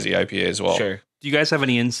have a Okay. Hazy IPA as well. Sure. Do you guys have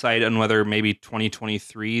any insight on whether maybe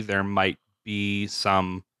 2023 there might be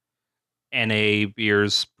some NA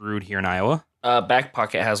beers brewed here in Iowa? Back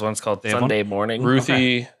Pocket has one. It's called They have Sunday Morning.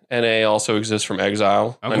 Ruthie NA also exists from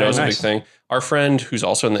Exile. I Okay, know it's a big nice. thing. Our friend who's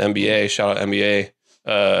also in the NBA, shout out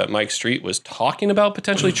NBA, Mike Street, was talking about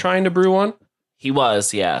potentially trying to brew one. He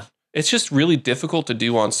was, yeah. It's just really difficult to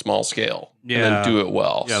do on small scale and Yeah. then do it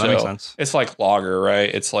well. Yeah, that makes sense. It's like lager, right?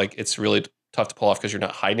 It's really tough to pull off because you're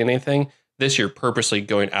not hiding anything. This you're purposely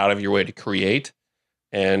going out of your way to create,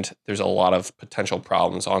 and there's a lot of potential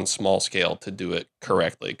problems on small scale to do it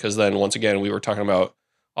correctly. Because then once again, we were talking about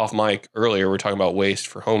off mic earlier. We're talking about waste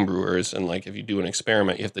for home brewers, and like if you do an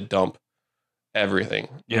experiment, you have to dump everything.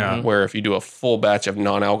 Yeah. Mhm. Where if you do a full batch of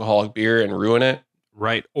non-alcoholic beer and ruin it,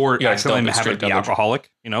 Right. Or Yeah, accidentally dump it have straight it be down the drain.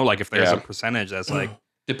 alcoholic. You know, like if there's Yeah. a percentage that's like,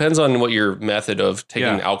 depends on what your method of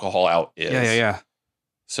taking Yeah. alcohol out is. yeah.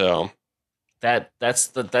 So That's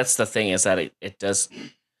the thing is that it does.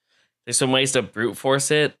 There's some ways to brute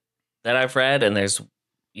force it that I've read, and there's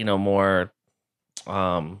more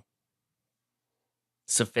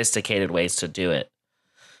sophisticated ways to do it.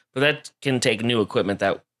 But that can take new equipment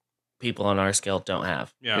that people on our scale don't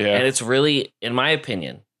have. Yeah. Yeah. And it's really, in my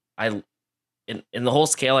opinion, in the whole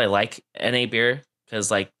scale, I like NA beer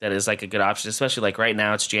because like that is like a good option, especially like right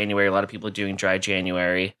now it's January. A lot of people are doing dry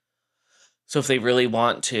January. So if they really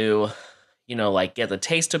want to, like get the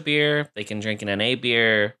taste of beer, they can drink an NA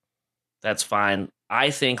beer. That's fine. I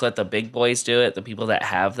think let the big boys do it. The people that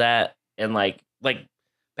have that and like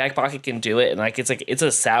Back Pocket can do it. And like, it's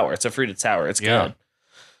a sour, it's a fruited sour. It's Yeah. good.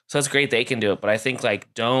 So that's great. They can do it. But I think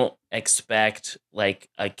like, don't expect like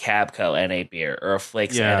a Cabco NA beer or a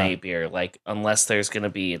Flakes Yeah. NA beer. Like unless there's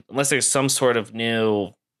some sort of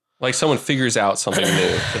new, like someone figures out something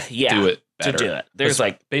new to Yeah. do it better. to do it. There's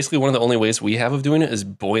basically one of the only ways we have of doing it is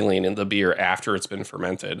boiling in the beer after it's been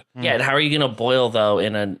fermented. Yeah, and how are you going to boil though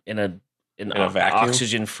in a vacuum?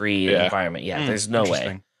 oxygen-free environment? Yeah, there's no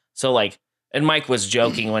way. So and Mike was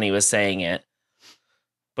joking when he was saying it,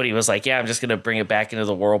 but he was like, "Yeah, I'm just going to bring it back into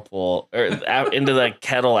the whirlpool or into the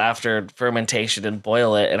kettle after fermentation and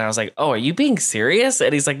boil it." And I was like, "Oh, are you being serious?"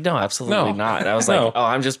 And he's like, "No, absolutely not." And I was like, "Oh,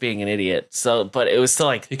 I'm just being an idiot." So, but it was still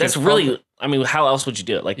like, that's really. I mean, how else would you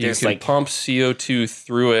do it? Like, there's pump CO2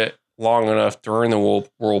 through it long enough during the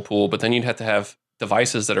whirlpool, but then you'd have to have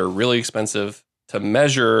devices that are really expensive to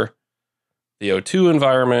measure the O2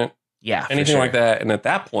 environment. Yeah, anything like that. And at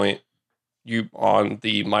that point, you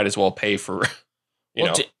might as well pay for, you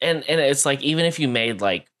know. And it's like, even if you made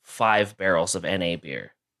 5 barrels of NA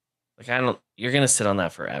beer, you're gonna sit on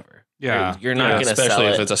that forever. Yeah, you're not gonna especially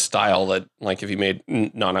sell if it's a style that, like, if you made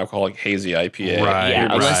non-alcoholic hazy IPA, right?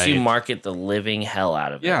 Yeah, unless you market the living hell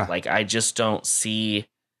out of it. Yeah, I just don't see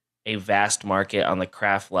a vast market on the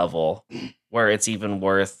craft level where it's even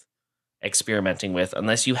worth experimenting with,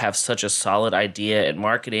 unless you have such a solid idea and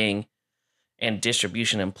marketing and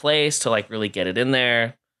distribution in place to really get it in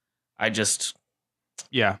there.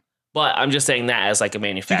 But I'm just saying that as a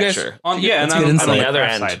manufacturer. On the other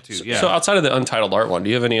end too. Yeah. So outside of the Untitled Art one, do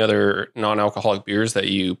you have any other non-alcoholic beers that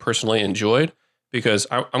you personally enjoyed? Because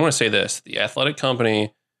I'm going to say this: the Athletic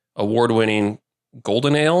Company award-winning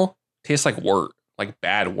Golden Ale tastes like wort, like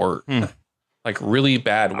bad wort, like really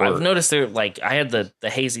bad wort. I've noticed I had the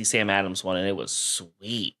hazy Sam Adams one, and it was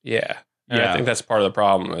sweet. Yeah. And I think that's part of the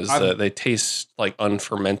problem is that they taste like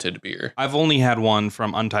unfermented beer. I've only had one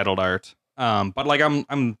from Untitled Art. But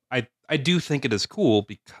I do think it is cool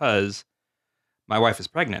because my wife is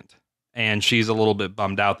pregnant and she's a little bit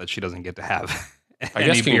bummed out that she doesn't get to have. I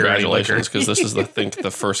guess congratulations, because this is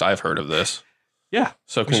the first I've heard of this. Yeah,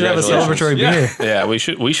 so we should have a celebratory beer. Yeah, we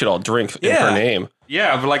should all drink in her name.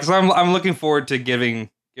 Yeah, but so I'm looking forward to giving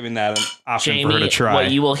that an option Jamie, for her to try. What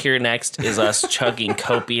you will hear next is us chugging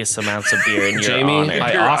copious amounts of beer in your Jamie, honor.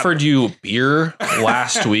 I offered you beer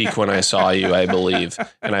last week when I saw you, I believe,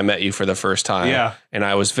 and I met you for the first time. Yeah. And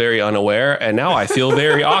I was very unaware, and now I feel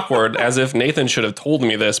very awkward, as if Nathan should have told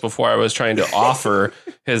me this before I was trying to offer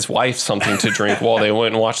his wife something to drink while they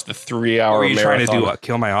went and watched the 3-hour Were you marathon. trying to do what?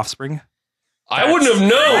 Kill my offspring? I wouldn't have known.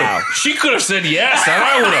 Wow. She could have said yes, and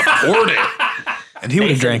I would have poured it. And he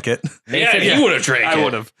would have drank it. Nathan, he would have drank it. I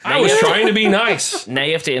would have. I was trying to be nice. Now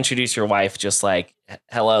you have to introduce your wife just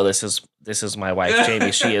hello, this is my wife,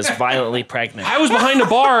 Jamie. She is violently pregnant. I was behind a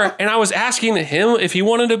bar, and I was asking him if he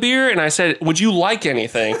wanted a beer, and I said, would you like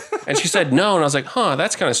anything? And she said no, and I was like,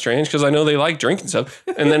 that's kind of strange, because I know they like drinking stuff.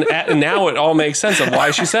 And then now it all makes sense of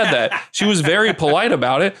why she said that. She was very polite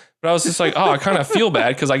about it, but I was just like, I kind of feel bad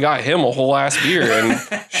because I got him a whole ass beer and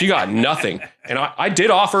she got nothing. And I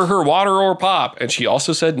did offer her water or pop, and she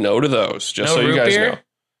also said no to those, just so you guys know.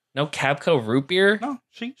 No Cabco root beer? No,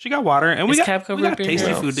 she got water, and we got Cabco root beer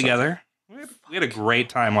tasty food together. We had a great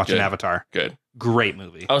time watching Avatar. Good. Great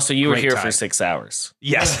movie. Oh, so you were here for 6 hours?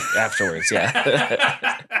 Yes. Afterwards,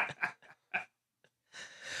 yeah.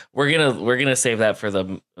 We're gonna save that for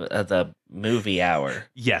the movie hour.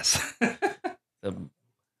 Yes. The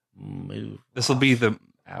move. This will be the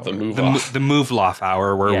Morelauf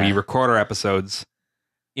hour, where we record our episodes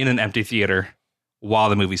in an empty theater while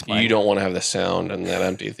the movie's playing. You don't want to have the sound in that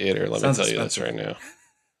empty theater. Let me tell you this right now.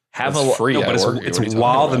 It's free. No, but it's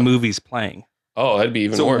while the movie's playing. Oh, that'd be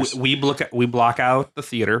even worse. We block out the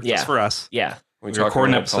theater just for us. Yeah. We record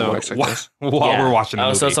an episode while we're watching the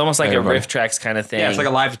movie. So it's almost like a riff tracks kind of thing. Yeah, it's like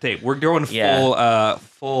a live tape. We're doing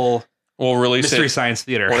full we'll release Mystery Science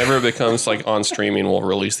Theater. Whenever it becomes on streaming, we'll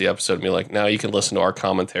release the episode and be like, now you can listen to our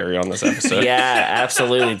commentary on this episode. Yeah,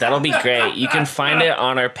 absolutely. That'll be great. You can find it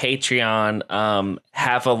on our Patreon,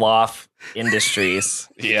 Morelauf Industries.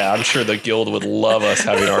 Yeah, I'm sure the guild would love us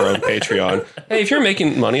having our own Patreon. Hey, if you're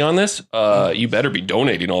making money on this, you better be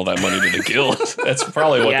donating all that money to the guild. That's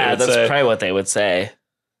probably what they would say. Yeah, that's probably what they would say.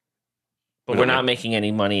 But we're not making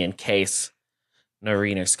any money in case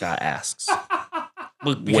Noreen or Scott asks.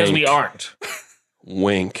 Because we aren't.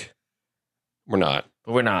 Wink. We're not.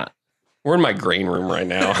 But we're not. We're in my grain room right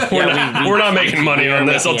now. We're not making money on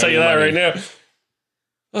this. I'll tell you that right now.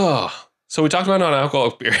 Oh, so we talked about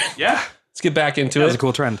non-alcoholic beer. Yeah. Let's get back into it. That's a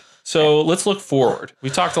cool trend. So let's look forward. We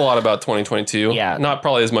talked a lot about 2022. Yeah. Not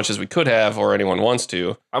probably as much as we could have or anyone wants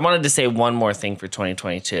to. I wanted to say one more thing for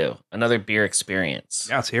 2022. Another beer experience.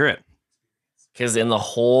 Yeah, let's hear it. Because in the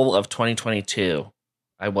whole of 2022,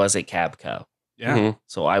 I was at Cabco. Yeah.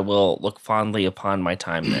 So I will look fondly upon my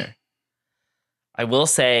time there. I will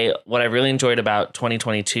say what I really enjoyed about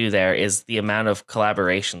 2022 there is the amount of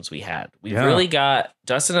collaborations we had. We really got,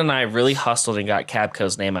 Dustin and I really hustled and got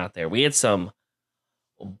Cabco's name out there. We had some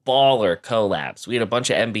baller collabs. We had a bunch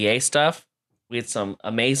of NBA stuff. We had some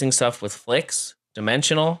amazing stuff with Flicks,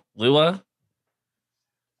 Dimensional, Lua,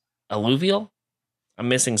 Alluvial. I'm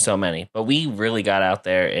missing so many, but we really got out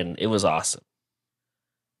there and it was awesome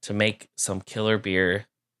to make some killer beer.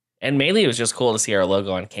 And mainly it was just cool to see our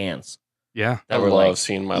logo on cans. Yeah. I love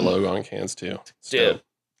seeing my logo on cans too. Dude,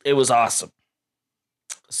 it was awesome.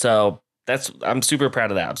 So I'm super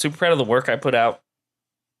proud of that. I'm super proud of the work I put out.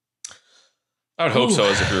 I would hope so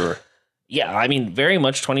as a brewer. Yeah, I mean, very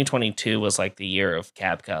much 2022 was like the year of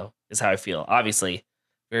Cabco, is how I feel. Obviously,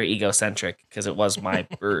 very egocentric because it was my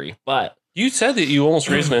brewery. But you said that you almost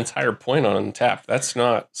raised an entire point on Untapped. That's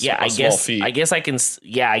not a small feat. I guess I can.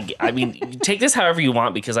 Yeah, I mean, take this however you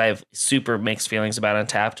want because I have super mixed feelings about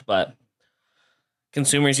Untapped, but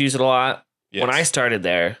consumers use it a lot. Yes. When I started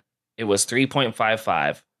there, it was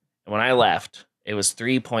 3.55. And when I left, it was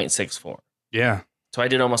 3.64. Yeah. So I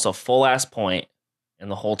did almost a full ass point in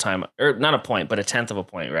the whole time, or not a point, but a tenth of a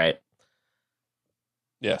point, right?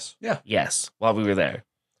 Yes. Yeah. Yes. While we were there.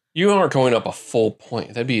 You aren't going up a full point.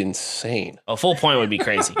 That'd be insane. A full point would be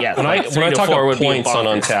crazy. Yeah. when I talk about points on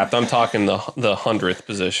Untapped, I'm talking the 100th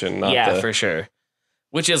position. Not for sure.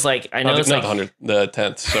 Which is like, I know it's not like, the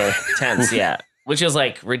 10th. Sorry. 10th, yeah. Which is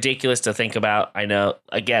like ridiculous to think about. I know,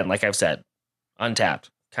 again, like I've said, Untapped,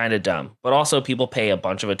 kind of dumb, but also people pay a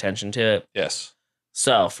bunch of attention to it. Yes.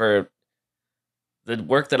 So for the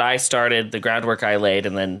work that I started, the groundwork I laid,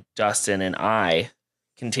 and then Dustin and I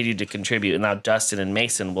continued to contribute. And now Dustin and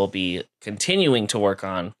Mason will be continuing to work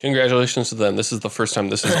on. Congratulations to them. This is the first time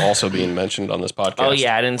this is also being mentioned on this podcast. Oh,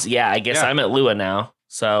 yeah. I guess I'm at Lua now.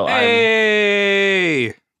 So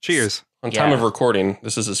hey! Cheers. On time of recording,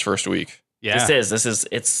 this is his first week. Yeah. It's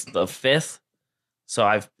the 5th. So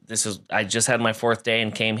I just had my 4th day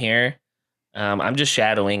and came here. I'm just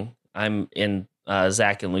shadowing. I'm in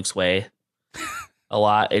Zach and Luke's way a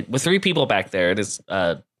lot. With 3 people back there, it is.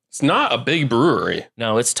 It's not a big brewery.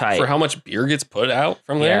 No, it's tight. For how much beer gets put out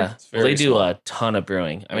from there? Yeah, they do a ton of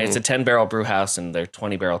brewing. I mean, it's a 10-barrel brew house, and they're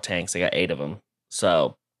 20-barrel tanks. They got 8 of them.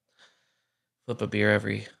 So flip a beer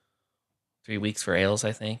every 3 weeks for ales,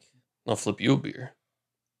 I think. I'll flip you a beer.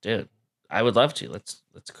 Dude, I would love to. Let's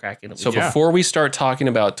crack into it. So before we start talking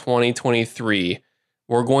about 2023,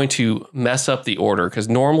 we're going to mess up the order because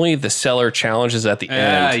normally the cellar challenge is at the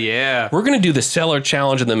end. Yeah. We're going to do the cellar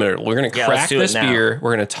challenge in the middle. We're going to crack this beer.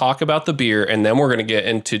 We're going to talk about the beer, and then we're going to get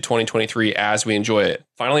into 2023 as we enjoy it.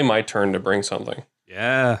 Finally, my turn to bring something.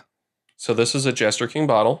 Yeah. So this is a Jester King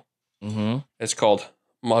bottle. Mm-hmm. It's called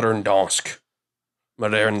Modern Dansk.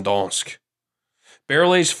 Modern Dansk.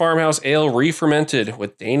 Barrel-aged farmhouse ale re-fermented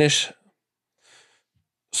with Danish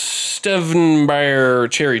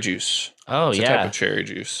Stevnbeer cherry juice. Oh, it's a type of cherry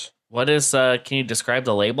juice. What is, can you describe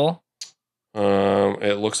the label?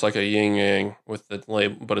 It looks like a yin yang with the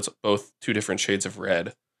label, but it's both 2 different shades of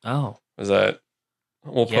red. Oh. Is that,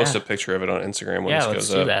 we'll post a picture of it on Instagram when this goes up. Yeah, let's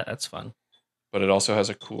do that. That's fun. But it also has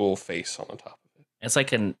a cool face on the top of it. It's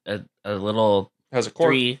like a little it has a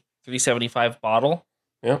cork. 375 bottle.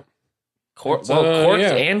 Yep. Corked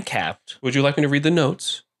and capped. Would you like me to read the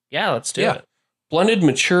notes? Yeah, let's do it. Blended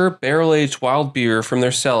mature barrel-aged wild beer from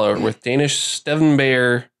their cellar with Danish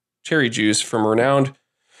Stevnbeer cherry juice from renowned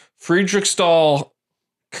Frederiksdal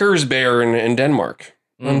Kursbæren in Denmark.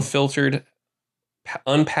 Unfiltered,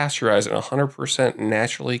 unpasteurized, and 100%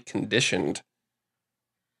 naturally conditioned.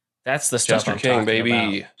 That's the stuff Jester I'm King, talking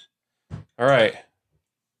baby. about. All right.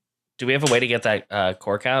 Do we have a way to get that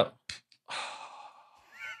cork out?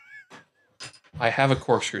 I have a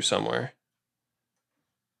corkscrew somewhere.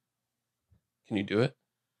 Can you do it?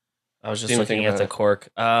 I was just looking at the cork.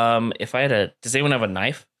 If I had does anyone have a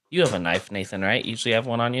knife? You have a knife, Nathan, right? You usually have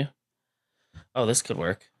one on you. Oh, this could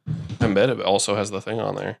work. I bet it also has the thing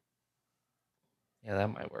on there. Yeah, that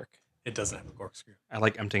might work. It doesn't have a corkscrew. I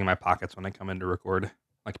like emptying my pockets when I come in to record,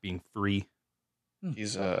 like being free.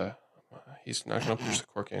 He's not going to push the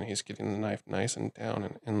cork in. He's getting the knife nice and down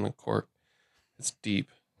and in the cork. It's deep.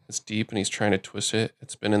 It's deep, and he's trying to twist it.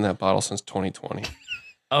 It's been in that bottle since 2020.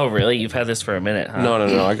 Oh, really? You've had this for a minute, huh?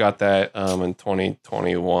 No. I got that in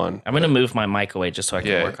 2021. I'm going to move my mic away just so I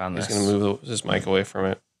can work on this. He's going to move his mic away from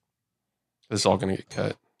it. This is all going to get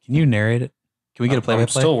cut. Can you narrate it? Can we get a play-by-play? I'm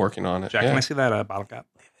still working on it. Jack, can I see that bottle cap?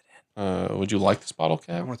 Would you like this bottle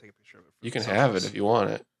cap? I want to take a picture of it. You can have it if you want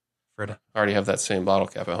it. I already have that same bottle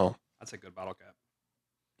cap at home. That's a good bottle cap.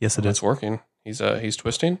 Yes, it is. It's working. He's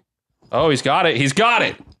twisting. Oh, he's got it. He's got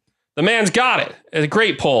it. The man's got it. It's a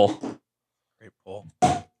great pull. Great pull.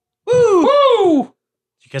 Woo! Woo!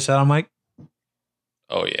 Did you catch that on mic?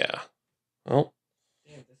 Oh yeah. Well,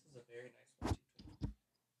 Damn, this is a very nice one.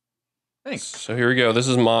 Thanks. so here we go. This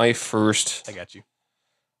is my first. I got you.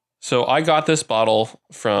 So I got this bottle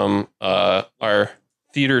from our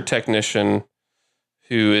theater technician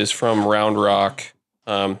who is from Round Rock.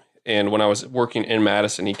 And when I was working in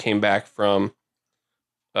Madison, he came back from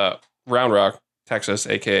Round Rock, Texas,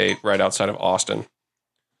 aka right outside of Austin.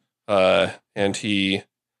 And he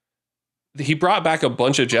brought back a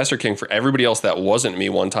bunch of Jester King for everybody else that wasn't me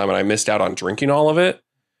one time, and I missed out on drinking all of it.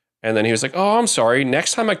 And then he was like, "Oh, I'm sorry.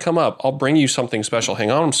 Next time I come up, I'll bring you something special.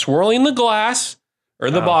 Hang on, I'm swirling the glass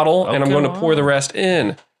or the bottle, and I'm going to pour the rest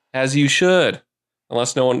in, as you should.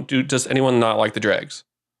 Unless does anyone not like the dregs?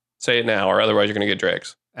 Say it now, or otherwise you're going to get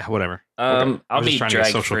dregs. Whatever. I'll I'm be just trying to get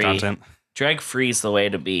drag social free. content. Drag free is the way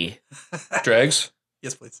to be. Dregs?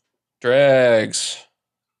 Yes, please. Dregs.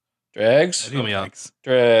 Dregs? Fill me up. Thanks.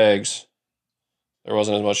 Dregs. There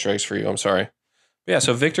wasn't as much dregs for you. I'm sorry. But yeah,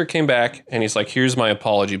 so Victor came back, and he's like, here's my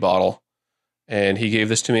apology bottle. And he gave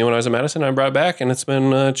this to me when I was in Madison. I brought it back, and it's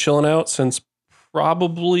been chilling out since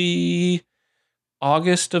probably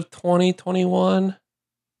August of 2021.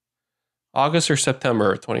 August or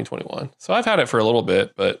September of 2021. So I've had it for a little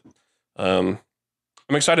bit, but I'm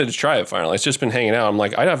excited to try it finally. It's just been hanging out. I'm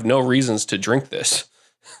like, I have no reasons to drink this.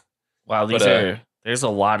 Wow, there's a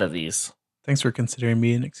lot of these. Thanks for considering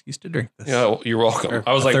me an excuse to drink this. Yeah, you're welcome. Or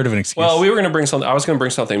I was a like, third of an excuse. well, we were going to bring something. I was going to bring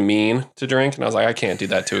something mean to drink, and I was like, I can't do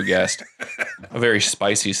that to a guest. A very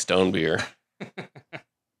spicy stone beer.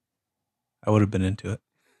 I would have been into it.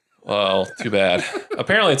 Well, too bad.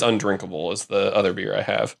 Apparently, it's undrinkable. Is the other beer I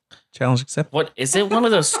have? Challenge accepted. What is it? One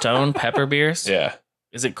of those stone pepper beers? Yeah,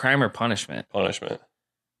 Is it crime or punishment? punishment.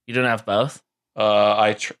 You don't have both?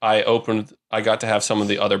 I got to have some of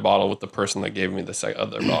the other bottle with the person that gave me the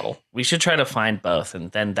other bottle. We should try to find both,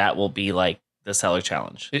 and then that will be like the seller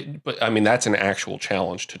challenge. But I mean, that's an actual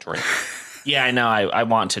challenge to drink. Yeah, I know. I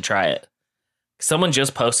want to try it. Someone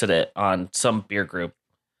just posted it on some beer group,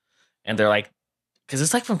 and they're like, because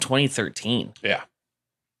it's like from 2013. Yeah.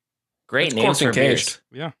 Great It's names corked for and caged.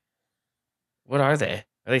 beers. Yeah. What are they?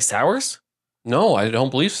 Are they sours? No, I don't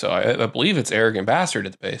believe so. I believe it's Arrogant Bastard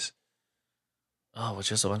at the base. Oh, with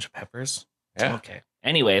just a bunch of peppers? Yeah. Okay.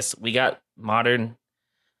 Anyways, we got Modern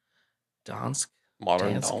Donsk.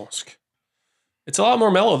 Modern Dansk. Donsk. It's a lot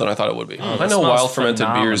more mellow than I thought it would be. Oh, I that know smells wild fermented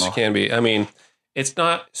beers phenomenal. can be. I mean, it's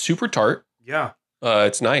not super tart. Yeah.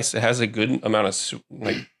 It's nice. It has a good amount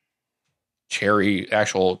of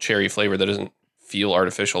actual cherry flavor that doesn't feel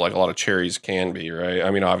artificial like a lot of cherries can be, right?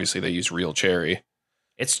 I mean, obviously they use real cherry.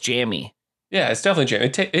 It's jammy. Yeah, it's definitely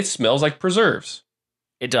jammy. It smells like preserves.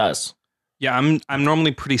 It does. Yeah, I'm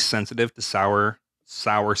normally pretty sensitive to sour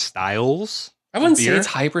styles. I wouldn't Beer? say it's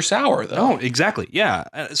hyper sour though. No, exactly. Yeah.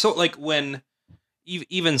 So like when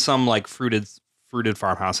even some like fruited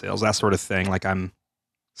farmhouse ales, that sort of thing, like I'm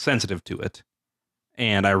sensitive to it,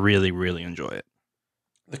 and I really really enjoy it.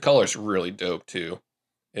 The color's really dope too.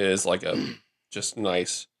 It is like a just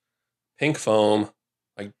nice pink foam,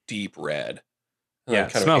 like deep red. And Yeah, then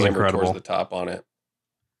it kind smells of amber incredible. towards the top on it.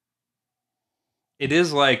 It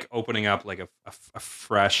is like opening up like a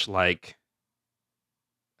fresh like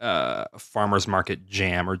farmer's market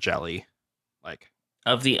jam or jelly. Like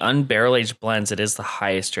Of the unbarrel aged blends, it is the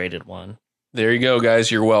highest rated one. There you go,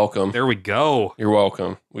 guys. You're welcome. there we go. You're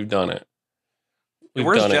welcome. We've done it. We've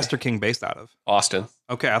Where's done Jester King based out of? Austin.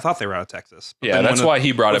 Okay, I thought they were out of Texas. But Yeah, then that's when why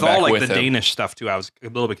he brought it with all back like with the him. Danish stuff too, I was a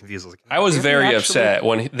little bit confused. I was "Is he very actually-" upset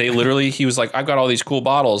when he was like, I've got all these cool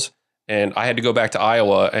bottles. And I had to go back to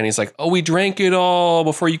Iowa. And he's like, oh, we drank it all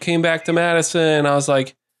before you came back to Madison. I was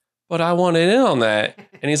like, but I wanted in on that.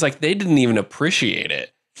 And he's like, they didn't even appreciate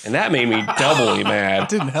it. And that made me doubly It mad.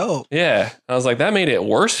 didn't help. Yeah. I was like, that made it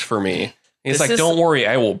worse for me. He's This like, is- don't worry,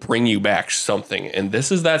 I will bring you back something. And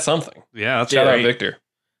this is that something. Yeah, that's Shout out great. Victor.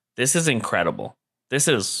 This is incredible.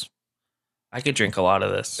 I could drink a lot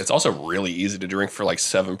of this. It's also really easy to drink for like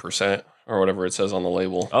 7% or whatever it says on the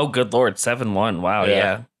label. Oh, good Lord. 7-1. Wow. Yeah.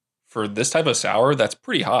 Yeah. For this type of sour, that's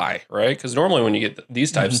pretty high, right? Because normally when you get these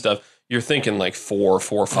types of stuff, you're thinking like 4,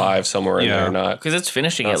 5, somewhere in Yeah. there, not Because it's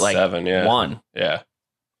finishing not at like 7. Yeah, 1. yeah.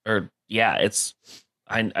 Or, yeah, it's.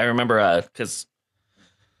 I remember because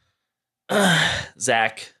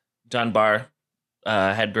Zach Dunbar,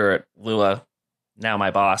 head brewer at Lua, now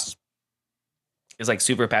my boss, is like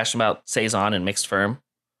super passionate about Saison and mixed firm.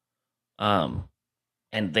 And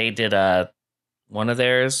they did one of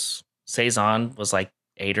theirs. Saison was like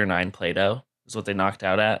 8 or 9 Play-Doh is what they knocked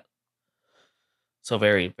out at. So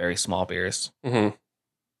very, very small beers. Mm-hmm.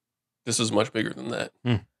 This is much bigger than that.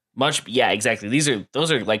 Yeah, exactly.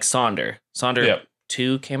 Those are like Sonder Yep.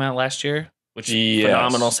 2 came out last year, which Yes.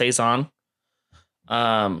 phenomenal saison.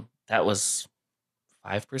 That was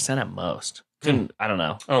 5% at most. I don't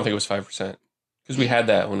know. I don't think it was 5% because we had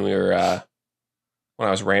that when we were when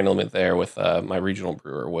I was randomly there with my regional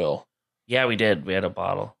brewer Will. Yeah, we did. We had a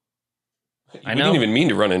bottle. We I know. didn't even mean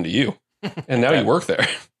to run into you, and now you work there.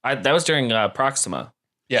 That was during Proxima.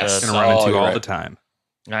 Yes, Gonna run into you're all right. the time.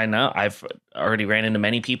 I know. I've already ran into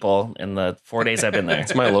many people in the 4 days I've been there.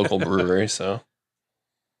 It's my local brewery, so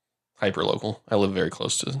hyper local. I live very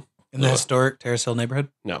close to. In the historic Terrace Hill neighborhood?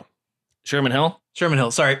 No, Sherman Hill? Sherman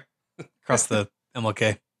Hill, sorry. Across the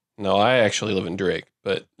MLK. no, I actually live in Drake,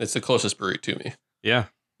 but it's the closest brewery to me, Yeah.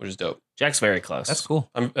 which is dope. Jack's very close. That's cool.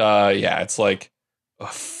 Yeah, it's like a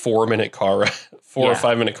 4-minute car ride, 4 or Yeah.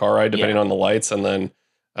 5 minute car ride, depending Yeah. on the lights, and then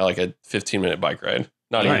like a 15-minute bike ride.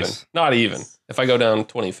 Not Nice. Not even. If I go down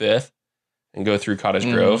 25th and go through Cottage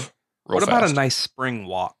Mhm. Grove, real What about fast. a nice spring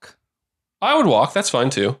walk? I would walk. That's fine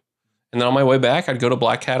too. And then on my way back, I'd go to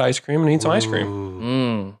Black Cat Ice Cream and eat some ice cream.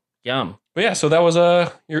 Ooh. Yum. But yeah, so that was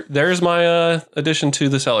there's my addition to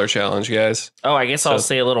the cellar challenge, guys. Oh, I guess I'll So-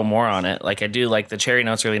 say a little more on it. Like I do like the cherry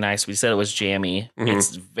notes really nice. We said it was jammy. Mhm.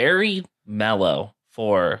 It's very mellow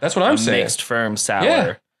for That's what I'm a saying. mixed firm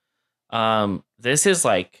sour. This is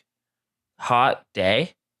like hot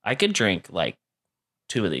day. I could drink like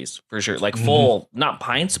 2 of these for sure. Like full, not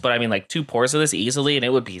pints, but I mean like 2 pours of this easily, and it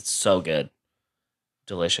would be so good.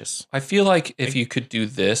 Delicious. I feel like if you could do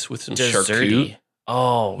this with some charcuterie, Desserty.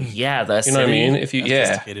 Oh, yeah. The you know what I acidity. mean? If you That's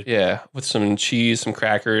sophisticated. yeah, with some cheese, some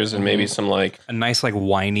crackers, and maybe some like A nice like a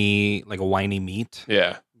whiny meat.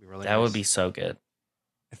 yeah. Be really That would nice. be so good.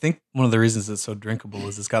 I think one of the reasons it's so drinkable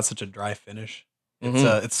is it's got such a dry finish. It's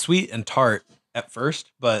Mhm. it's sweet and tart at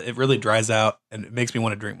first, but it really dries out and it makes me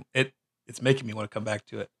want to drink it. It's making me want to come back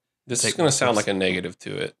to it. This is Take going more to sound sips. like a negative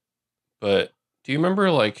to it, but do you remember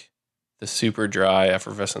like the super dry,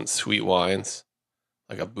 effervescent sweet wines,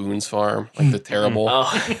 like a Boone's Farm, like the terrible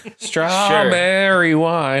Oh, strawberry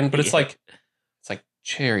wine? But it's Yeah. like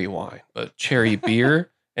cherry wine, but cherry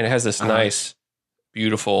beer, and it has this nice,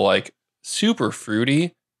 beautiful, like super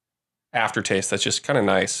fruity aftertaste that's just kind of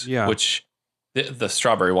nice. Yeah. Which the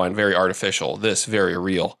strawberry wine very artificial. This very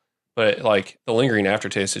real, but like the lingering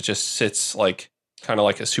aftertaste, it just sits like kind of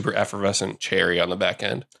like a super effervescent cherry on the back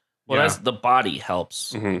end. Well, Yeah. that's the body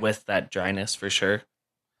helps Mhm. with that dryness for sure.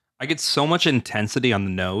 I get so much intensity on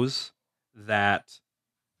the nose that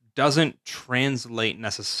doesn't translate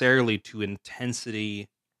necessarily to intensity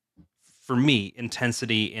for me,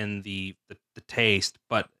 intensity in the taste,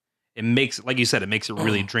 but it makes, like you said, it makes it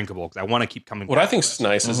really drinkable because I want to keep coming What back I think to is it.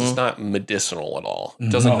 nice is it's Mhm. not medicinal at all. It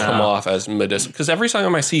Mhm. doesn't No. come off as medicinal because every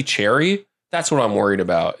time I see cherry, that's what I'm worried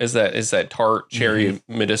about. Is that tart cherry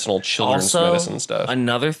medicinal children's Also, medicine stuff?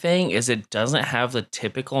 Another thing is it doesn't have the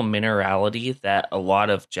typical minerality that a lot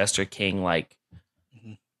of Jester King like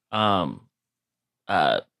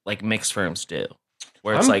mixed firms do.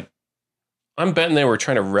 Where it's I'm- like I'm betting they were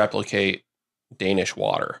trying to replicate Danish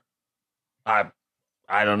water, I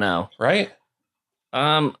don't know. right?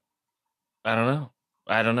 I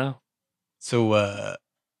don't know. So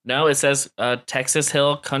No, it says Texas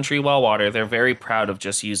Hill Country Well Water. They're very proud of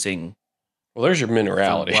just using Well, there's your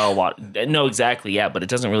minerality. well water. No, exactly, yeah, but it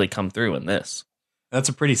doesn't really come through in this. that's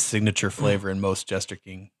a pretty signature flavor in most Jester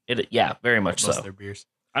King, Yeah, very much most so. of their beers.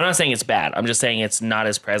 I'm not saying it's bad. I'm just saying it's not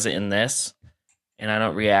as present in this, and I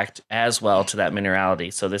don't react as well to that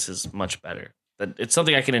minerality. So this is much better. But it's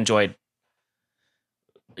something I can enjoy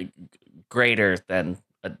greater than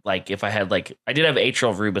like if I had like I did have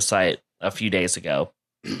atrial rubicite a few days ago,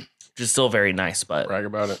 which is still very nice. But Brag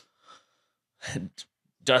about it.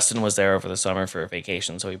 Dustin was there over the summer for a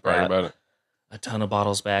vacation, so he Brag brought about it. a ton of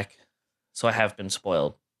bottles back. So I have been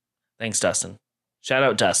spoiled. Thanks, Dustin. Shout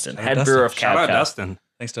out Dustin, Shout out head Dustin. brewer of Shout out Cab Cup. Dustin.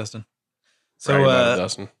 Thanks, Dustin. Brag So about it,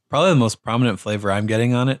 Dustin. probably the most prominent flavor I'm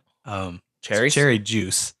getting on it, Cherries? cherry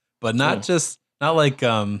juice, but not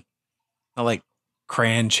like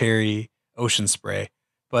cran cherry ocean spray,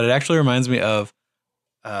 but it actually reminds me of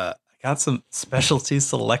I got some specialty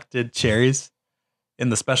selected cherries in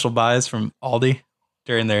the special buys from Aldi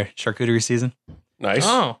during their charcuterie season, Nice.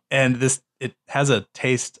 Oh, and it has a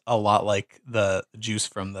taste a lot like the juice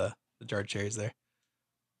from the jarred cherries there.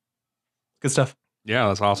 Good stuff. Yeah,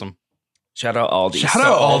 that's awesome. shout out Aldi. Shout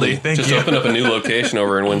out Aldi. Thank Just you. opened up a new location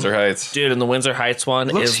over in Windsor Heights. Dude, and the Windsor Heights one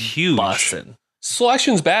It looks is huge. bussin'.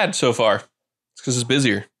 Selection's bad so far. It's because it's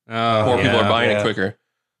busier. Oh, More people yeah. are buying yeah. it quicker.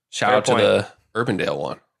 Shout Fair out point. to the Urbandale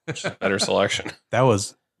one, which is better selection. That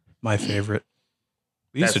was my favorite.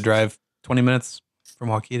 We used to That's- drive 20 minutes from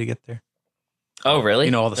Waukee to get there. Oh, really?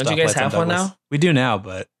 You know all the Don't you guys stoplights on have one Douglas. now? We do now,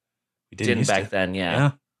 but we didn't, Didn't used back to. then, yeah. Yeah.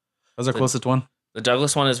 That was our The- closest one. The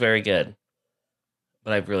Douglas one is very good,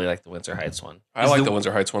 but I really like the Windsor Heights one. I like the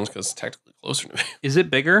Windsor Heights ones because it's technically closer to me. Is it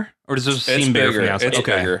bigger, or does it just seem bigger from the outside? It's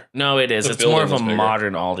bigger. No, it is. The It's more of a building is bigger.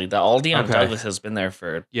 modern Aldi. The Aldi on Okay. Douglas has been there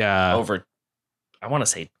for Yeah. over, I want to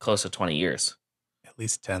say, close to 20 years. At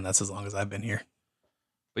least 10. That's as long as I've been here.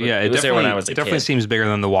 But yeah, It was there when I was a it definitely kid. seems bigger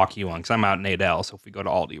than the Waukee one because I'm out in Adel. So if we go to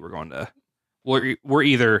Aldi, we're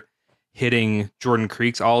either hitting Jordan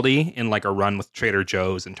Creek's Aldi in like a run with Trader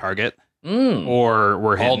Joe's and Target, or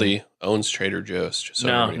we're hitting Aldi owns Trader Joe's. Just so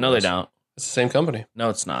No, everybody they knows. don't. It's the same company. No,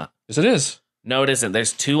 it's not. Yes, it is. No, it isn't.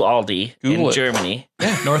 There's 2 Aldi Google in it. Germany.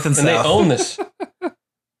 North and And they south. own this.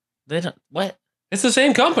 They don't. What? It's the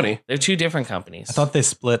same company. They're 2 different companies. I thought they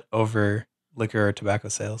split over liquor or tobacco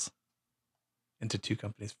sales into 2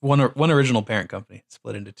 companies. One original parent company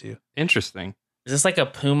split into 2. Interesting. Is this like a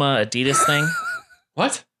Puma Adidas thing?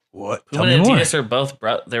 What? What? Puma and Adidas are both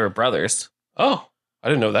they were brothers. Oh, I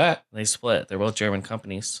didn't know that. They split. They're both German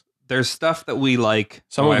companies. There's stuff that we like.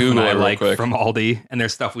 Someone my wife and Google I it real like quick. from Aldi, and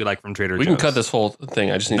there's stuff we like from Trader We Joe's. can cut this whole thing.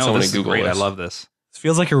 I just need No, someone this to is Google great. this. I love this. This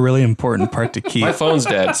feels like a really important part to keep. My phone's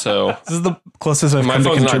dead, so This is the closest I've my come to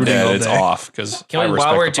phone's not contributing all dead. day. It's off because Can we,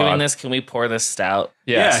 while we're doing this, can we pour this stout?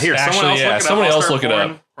 yes. Yeah, here, Actually, someone else look it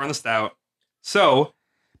up. Pouring the stout. So,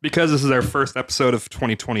 because this is our first episode of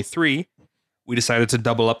 2023, we decided to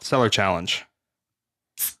double up the cellar challenge.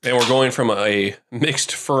 And we're going from a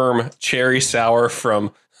mixed firm cherry sour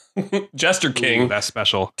from Jester King Ooh, that's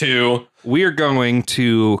special. to We are going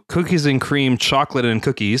to cookies and cream chocolate and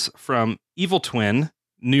cookies from Evil Twin,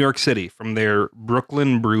 New York City, from their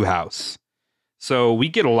Brooklyn brew house. So we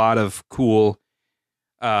get a lot of cool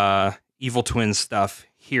Evil Twin stuff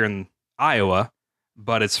here in Iowa,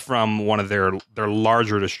 but it's from one of their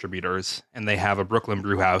larger distributors, and they have a Brooklyn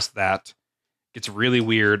brew house that gets really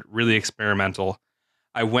weird, really experimental.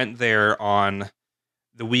 I went there on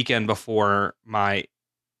the weekend before my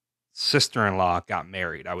sister-in-law got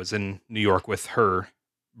married. I was in New York with her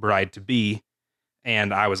bride-to-be,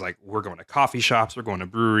 and I was like, we're going to coffee shops, we're going to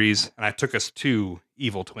breweries, and I took us to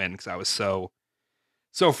Evil Twin because I was so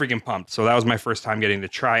freaking pumped. So that was my first time getting to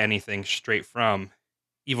try anything straight from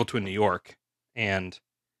Evil Twin, New York, and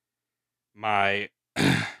my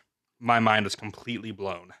my mind was completely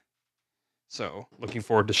blown. So looking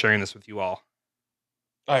forward to sharing this with you all.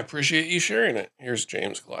 I appreciate you sharing it. Here's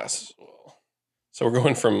James' glass as well. So we're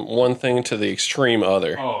going from one thing to the extreme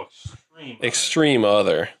other. Oh, Extreme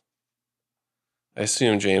other. I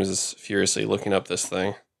assume James is furiously looking up this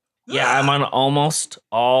thing. Yeah, I'm on almost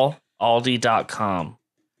all Aldi.com.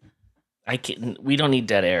 We don't need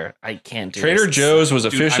dead air. I can't do Trader this. Joe's was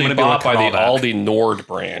Dude, officially I'm gonna be able bought to by cut the all that. Aldi Nord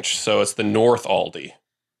branch, so it's the North Aldi.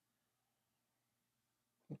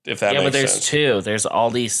 If that Yeah, makes but there's sense. 2. There's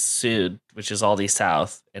Aldi Sud, which is Aldi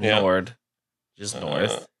South, and Yeah. Nord, which is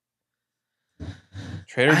North.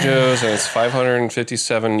 Trader Joe's and its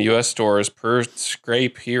 557 U.S. stores per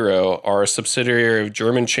Scrape Hero are a subsidiary of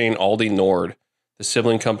German chain Aldi Nord, the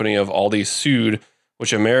sibling company of Aldi Sud,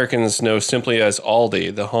 which Americans know simply as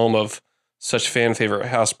Aldi, the home of such fan favorite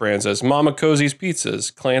house brands as Mama Cozy's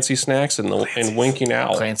Pizzas, Clancy Snacks, and Winking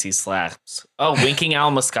Owl. Clancy slaps. Oh, Winking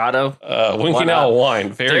Owl Moscato. Winking What Owl up?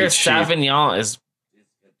 wine, very Their cheap. Sauvignon is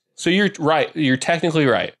So you're right. You're technically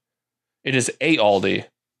right. It is a Aldi,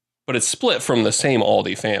 but it's split from the same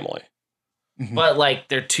Aldi family. But like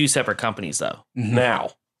they're 2 separate companies though. Now,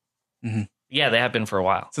 Yeah, they have been for a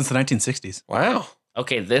while. Since the 1960s. wow.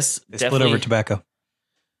 Okay, this They definitely split over tobacco.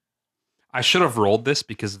 I should have rolled this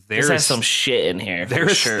because this there's has some shit in here. there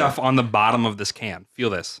for is sure. stuff on the bottom of this can. Feel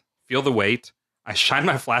this. Feel the weight. I shine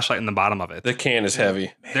my flashlight in the bottom of it. The can is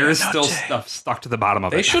heavy. There is still stuff stuck to the bottom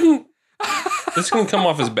of They it. shouldn't. This can come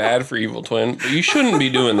off as bad for Evil Twin, but you shouldn't be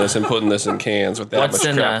doing this and putting this in cans with that What's much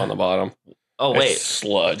in crap a- on the bottom. Oh It's wait,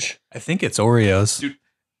 sludge. I think it's Oreos. Dude,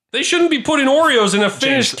 They shouldn't be putting Oreos in a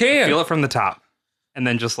finished James, can. Feel it from the top, and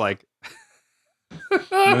then just like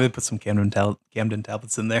Maybe they put some Camden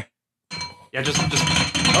tablets in there. yeah, just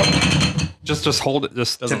hold it.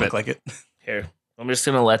 Just Doesn't tip look it. like it. here. I'm just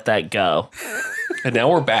gonna let that go. And now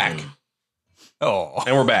we're back. Oh,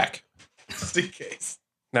 And we're back. just in case.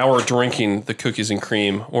 Now we're drinking the cookies and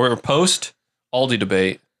cream. We're post Aldi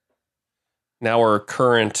debate. Now we're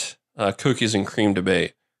current cookies and cream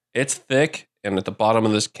debate. It's thick, and at the bottom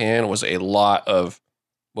of this can was a lot of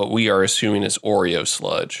what we are assuming is Oreo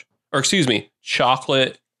sludge. Or excuse me,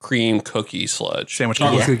 chocolate cream cookie sludge. Sandwich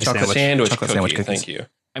Chocolate cookie. cookie Chocolate Sandwich chocolate cookie. sandwich cookies. Thank you.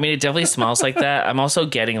 I mean, it definitely smells like that. I'm also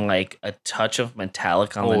getting like a touch of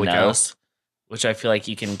metallic on Holy the cow. nose, which I feel like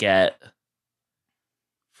you can get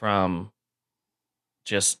from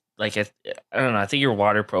just like I don't know. I think your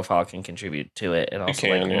water profile can contribute to it, and also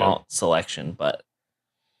can, like yeah. malt selection. But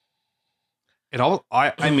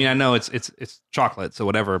I mean, I know it's chocolate, so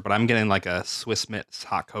whatever, but I'm getting like a Swiss Miss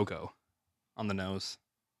hot cocoa on the nose.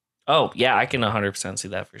 Oh, yeah, I can 100% see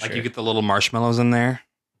that for Like sure. you get the little marshmallows in there.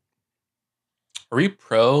 Are you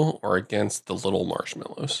pro or against the little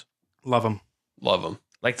marshmallows? Love them. Love them.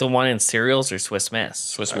 Like the one in cereals or Swiss Miss?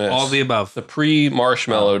 Swiss Miss. All the above. The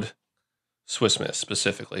pre-marshmallowed Swiss Miss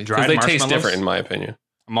specifically. Because Dried they taste marshmallows? different in my opinion.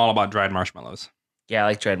 I'm all about dried marshmallows. Yeah, I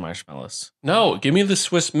like dried marshmallows. No, give me the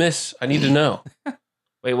Swiss Miss. I need to know.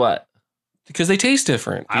 Wait, what? Because they taste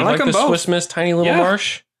different. Do I you like like them the both. Swiss Miss tiny little Yeah.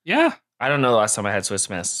 marsh? Yeah. I don't know the last time I had Swiss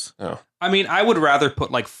Miss. Oh. I mean, I would rather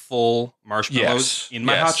put like full marshmallows Yes, in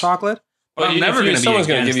my yes. hot chocolate. But I'm if never going to be someone's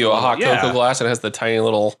going to against give you a the hot little- cocoa glass that has the tiny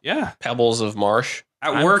little Yeah. pebbles of marsh.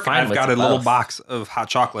 At I'm work, fine I've with got the a little both. box of hot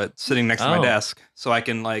chocolate sitting next to my Oh. desk, so I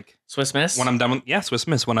can like Swiss Miss? when I'm done with Swiss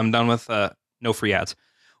Miss. When I'm done with no free ads.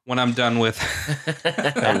 When I'm done with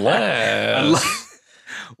Unless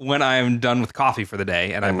when I'm done with coffee for the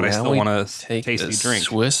day, but I now still we want a take tasty the drink.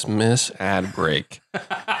 Swiss Miss ad break.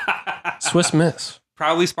 Swiss Miss.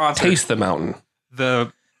 Proudly sponsored. Taste the mountain.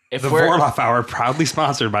 The if the we're Vorlauf Hour, proudly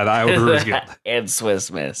sponsored by the Iowa Brewers Guild. and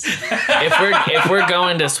Swiss Miss. if we're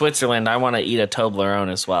going to Switzerland, I want to eat a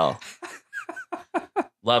Toblerone as well.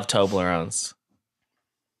 Love Toblerones.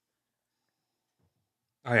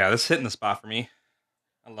 Oh yeah, this is hitting the spot for me.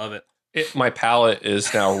 I love it. My palate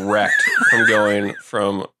is now wrecked from going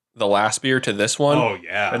from the last beer to this one. Oh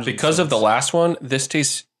yeah, And because of the last one, this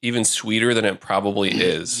tastes even sweeter than it probably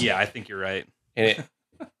is. yeah, I think you're right. And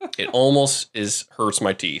it almost hurts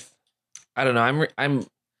my teeth. I don't know.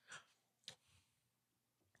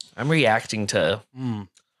 I'm reacting to. Mm.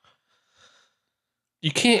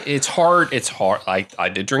 You can't. It's hard. It's hard. I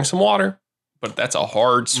did drink some water, but that's a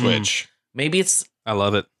hard switch. Maybe it's I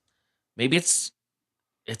love it. it's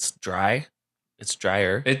dry. It's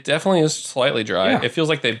drier. It definitely is slightly dry. Yeah. It feels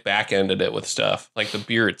like they back ended it with stuff. Like the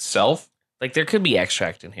beer itself, Like there could be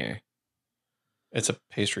extract in here. it's a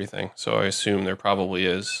pastry thing. So I assume there probably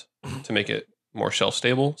is to make it more shelf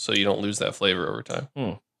stable so you don't lose that flavor over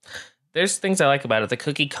time. There's things I like about it. The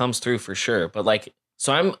cookie comes through for sure, but like,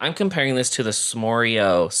 so I'm comparing this to the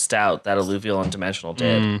S'morio stout that Alluvial and Dimensional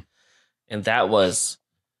did, Mm. and that was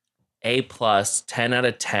A+, 10 out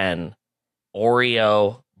of 10,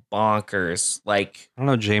 Oreo, bonkers. Like, I don't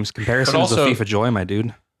know, James. Comparison But is a also- thief of joy, my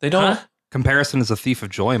dude. They don't. Huh? Comparison is a thief of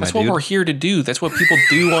joy, my That's what dude. we're here to do. That's what people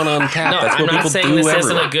do on Untapped. no, That's I'm what not people saying do this everywhere.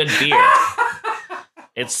 isn't a good beer.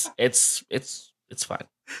 It's fine.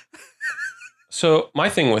 So my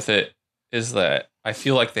thing with it is that I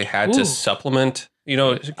feel like they had Ooh. to supplement, I'm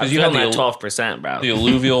because you had feeling that the 12%, bro.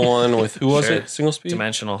 alluvial one with who was Sure. it? Single speed?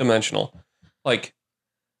 Dimensional. Like,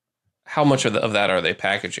 how much of that are they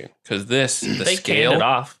packaging? Because the They scale, canned it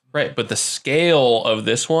off. right? But the scale of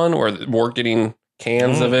this one, where we're getting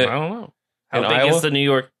cans of it. I don't know. How in big Iowa? is the New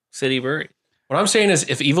York City brewery? What I'm saying is,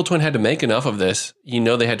 if Evil Twin had to make enough of this,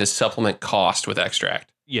 they had to supplement cost with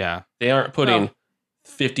extract. Yeah. They aren't putting Well,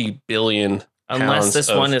 50 billion. Unless pounds this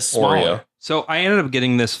of one is smaller. Oreo. So I ended up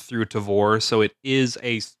getting this through Tavor. So it is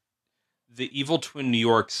the Evil Twin New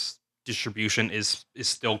York's distribution is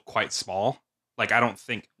still quite small. Like I don't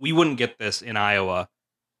think we wouldn't get this in Iowa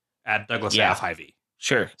at Douglas Yeah. Ave Hy-Vee.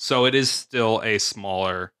 Sure. So it is still a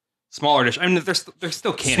smaller dish. I mean, they're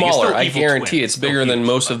still canning. Smaller. It's still I Evil guarantee Twin. it's still bigger than huge,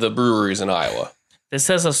 most but- of the breweries in Iowa. This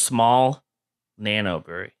says a small nano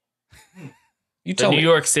brewery. You The tell New me.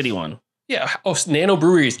 York City one. Yeah. Oh, nano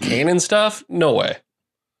breweries canning stuff? No way.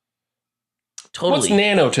 Totally. What's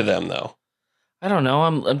nano to them though? I don't know.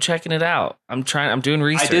 I'm checking it out. I'm doing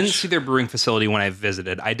research. I didn't see their brewing facility when I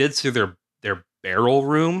visited. I did see their barrel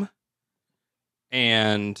room,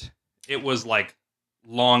 and it was like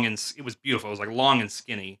long and it was beautiful. It was like long and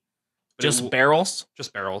skinny. But just barrels.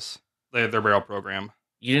 just barrels. Their barrel program.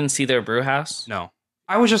 You didn't see their brew house? No,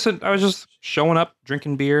 I was just showing up,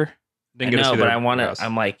 drinking beer. I Didn't get to know, see but their I want brew to. house.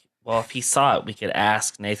 I'm like, well, if he saw it, we could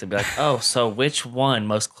ask Nathan. Be like, oh, so which one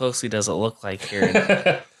most closely does it look like here?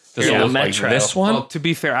 Does Yeah, it look Metro. like this one? Well, to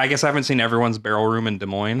be fair, I guess I haven't seen everyone's barrel room in Des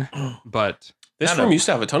Moines, but This No, room no. used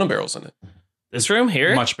to have a ton of barrels in it. This room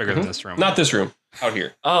here? much bigger Mhm. than this room. Not this room. Out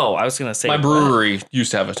here. Oh, I was gonna say My what? brewery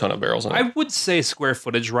used to have a ton of barrels in it. I would say square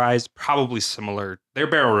footage rise probably similar. Their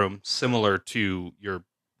barrel room similar to your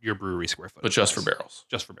brewery square footage, but just for rise. barrels.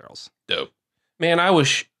 Just for barrels. Dope. Man, I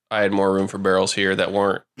wish I had more room for barrels here that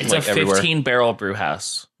weren't It's like a 15 everywhere. barrel brew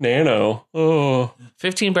house. Nano. Oh.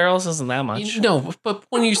 15 barrels isn't that much. No, but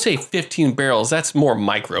when you say 15 barrels, that's more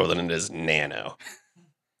micro than it is nano.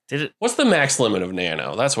 Did it? What's the max limit of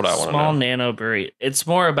nano? That's what I want to Small know. nano brewery. It's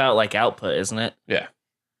more about like output, isn't it? Yeah.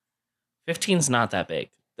 15's not that big.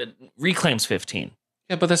 It reclaims 15.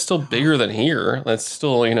 Yeah, but that's still bigger than here. That's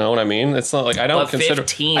still, you know what I mean? It's not like I don't consider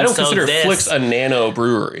 15, I don't so consider this- Flicks a nano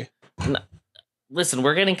brewery. Listen,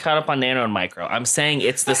 we're getting caught up on nano and micro. I'm saying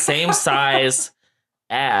it's the same size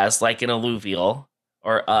as like an alluvial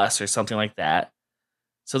or us or something like that.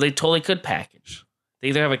 So they totally could package. They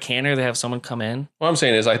either have a canner or they have someone come in. What I'm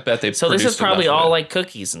saying is I bet they So this is produced probably enough of all it. like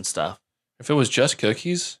cookies and stuff. If it was just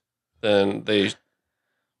cookies, then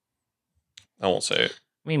I won't say it.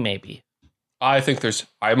 I mean, maybe.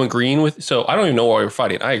 I'm agreeing with, so I don't even know why we're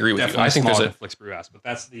fighting. I agree with Definitely you. I think smaller there's than Flicks Brew House, but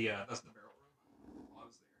that's the barrel room.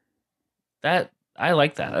 That I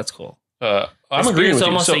like that. That's cool. I'm This agreeing beer's with you.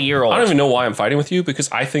 almost So a year old. I don't even know why I'm fighting with you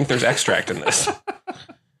because I think there's extract in this.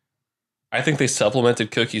 I think they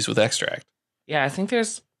supplemented cookies with extract. Yeah, I think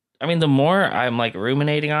the more I'm like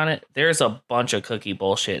ruminating on it, there's a bunch of cookie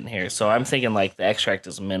bullshit in here. So I'm thinking like the extract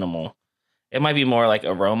is minimal. It might be more like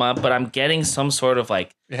aroma, but I'm getting some sort of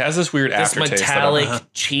like It has this weird this aftertaste. metallic,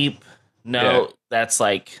 cheap note that's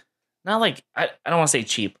like, not like, I don't want to say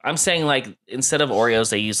cheap. I'm saying like instead of Oreos,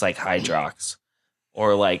 they use like Hydrox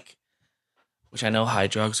or like, which I know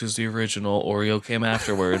Hydrox is the original. Oreo came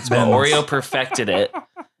afterwards, but Oreo perfected it.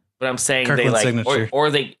 But I'm saying Kirkland they like, signature.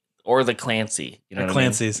 or the Clancy. You know what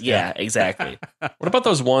Clancy's, I mean? Yeah, exactly. What about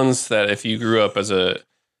those ones that if you grew up as a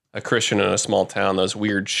Christian in a small town, those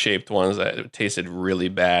weird shaped ones that tasted really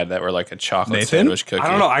bad that were like a chocolate Nathan? sandwich cookie? I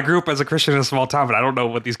don't know. I grew up as a Christian in a small town, but I don't know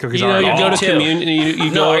what these cookies You are. know, at you all. go to too. communion, you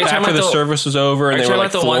No, go are you talking after about the service was over, are and you they were talking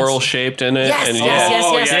like about the ones- floral shaped in it. Yes, and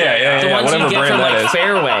yes. The ones whatever you get brand from that like is.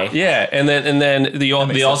 Fairway. Yeah, and then they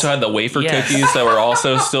also had the wafer Yes. cookies that were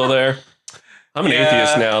also still there. I'm an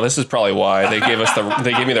atheist now. This is probably why they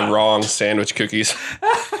gave me the wrong sandwich cookies.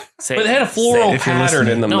 Say- But they had a floral If you're pattern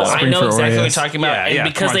in listening. them. No, though. I Spring know for exactly what you're Oreos. talking about. Yeah, and yeah,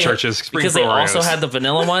 because come on, they churches, spring because for they also Oreos. had the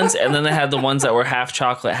vanilla ones, and then they had the ones that were half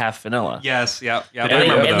chocolate, half vanilla. Yes, yeah. And, I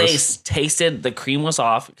remember and they those. tasted the cream was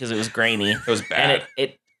off because it was grainy. It was bad.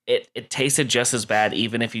 And it tasted just as bad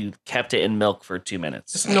even if you kept it in milk for 2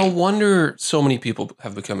 minutes. No wonder so many people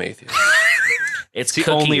have become atheists. It's the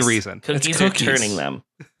cookies. only reason. Cookies, It's are cookies. turning them.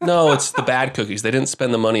 No, it's the bad cookies. They didn't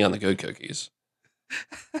spend the money on the good cookies.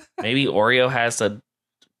 Maybe Oreo has a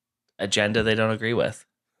agenda they don't agree with.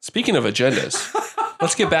 Speaking of agendas,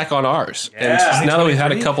 let's get back on ours. Yeah. And now that we've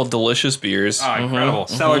had a couple delicious beers, Oh, incredible. Mhm,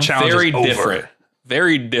 Cellar mhm. challenge very is over. different,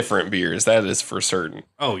 very different beers. That is for certain.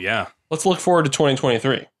 Oh, yeah. Let's look forward to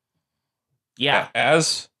 2023. Yeah.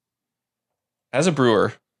 As a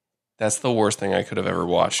brewer, that's the worst thing I could have ever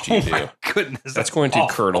watched you Oh, do. my goodness. That's going to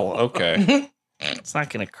awful. curdle. Okay. It's not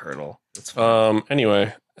going to curdle. It's fine.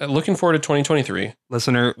 Anyway, looking forward to 2023.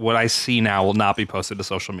 Listener, what I see now will not be posted to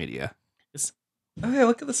social media. Oh yeah,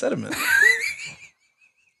 look at the sediment.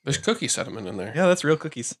 There's cookie sediment in there. Yeah, that's real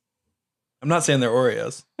cookies. I'm not saying they're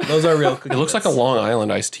Oreos. Those are real cookies. It looks like a Long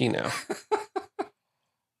Island iced tea now.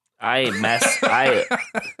 I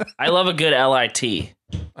love a good LIT.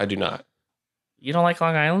 I do not. You don't like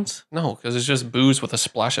Long Island's? No, because it's just booze with a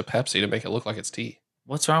splash of Pepsi to make it look like it's tea.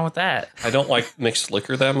 What's wrong with that? I don't like mixed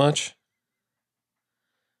liquor that much.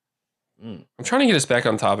 Mm. I'm trying to get us back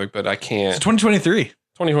on topic, but I It's can't. 2023.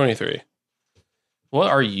 2023. What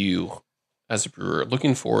are you, as a brewer,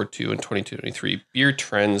 looking forward to in 2023, beer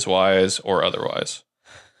trends wise or otherwise?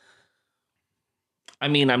 I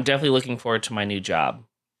mean, I'm definitely looking forward to my new job,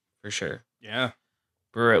 for sure. Yeah.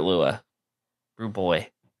 Brewer at Lua. Brew boy.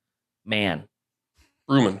 Man.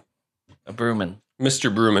 Brewman. A brewman.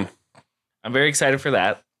 Mr. Brewman. I'm very excited for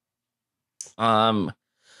that.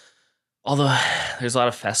 Although there's a lot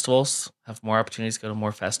of festivals, have more opportunities to go to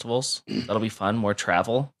more festivals. That'll be fun, more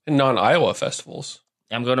travel. And non-Iowa festivals.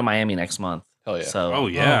 I'm going to Miami next month. Hell yeah. So Oh,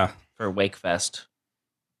 yeah. for Wakefest.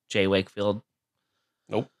 Jay Wakefield.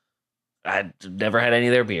 Nope. I'd never had any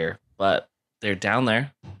of their beer, but they're down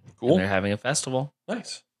there. Cool. And they're having a festival.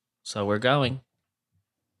 Nice. So we're going.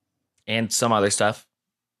 And some other stuff.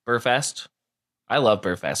 Burfest. I love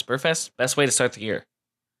Burfest. Burfest, best way to start the year.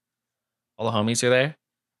 All the homies are there.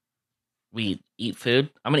 We eat food.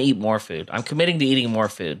 I'm going to eat more food. I'm committing to eating more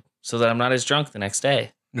food so that I'm not as drunk the next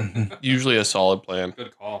day. Usually a solid plan.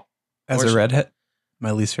 Good call. As a redhead,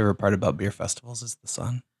 my least favorite part about beer festivals is the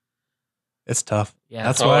sun. It's tough. Yeah.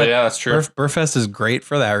 That's Oh, why yeah, that's true. Burfest is great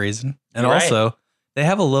for that reason. And You're right. also, they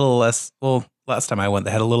have a little less, well, last time I went,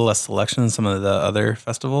 they had a little less selection than some of the other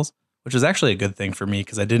festivals, which was actually a good thing for me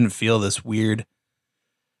because I didn't feel this weird,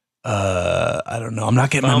 I don't know, I'm not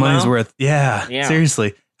getting my FOMO? money's worth. Yeah, Yeah.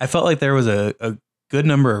 seriously. I felt like there was a good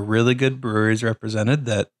number of really good breweries represented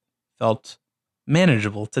that felt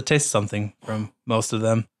manageable to taste something from most of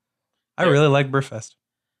them. I Yeah. really like Burfest.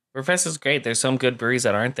 Burfest is great. There's some good breweries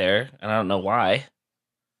that aren't there, and I don't know why.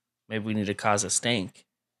 Maybe we need to cause a stink.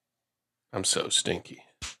 I'm so stinky.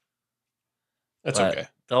 That's But okay.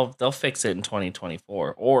 They'll fix it in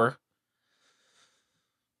 2024, or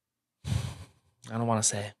I don't want to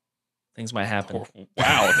say. Things might happen.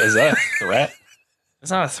 Wow, is that a threat?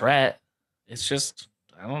 It's not a threat. It's just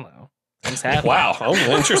I don't know. Things happen. Wow, oh,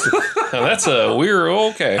 interesting. Now that's a weird.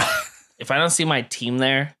 Okay. If I don't see my team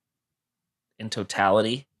there in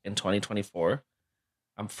totality in 2024,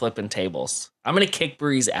 I'm flipping tables. I'm gonna kick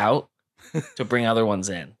breweries out to bring other ones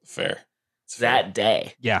in. Fair. It's that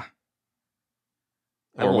day. Yeah.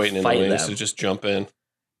 I We're will waiting in the fight wings them. to just jump in.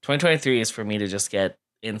 2023 is for me to just get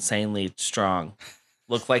insanely strong.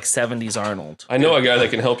 Look like 70s Arnold. I know a guy that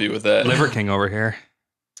can help you with that. Liver King over here.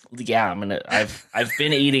 Yeah, I've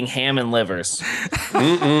been eating ham and livers.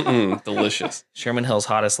 Delicious. Sherman Hill's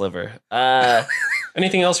hottest liver.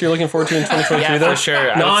 Anything else you're looking forward to in 2023 Yeah, though? for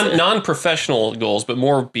sure. Non-professional goals, but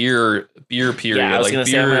more beer period. Yeah, I was gonna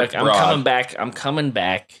say I'm broad. coming back. I'm coming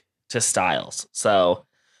back to styles. So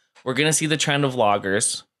we're gonna see the trend of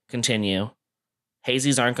lagers continue.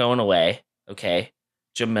 Hazies aren't going away. Okay,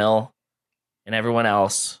 Jamil and everyone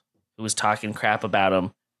else who was talking crap about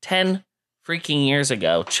them 10 freaking years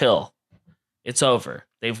ago. Chill. It's over.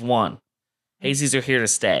 They've won. Hazies are here to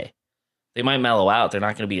stay. They might mellow out. They're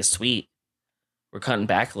not going to be as sweet. We're cutting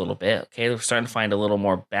back a little bit. Okay, we're starting to find a little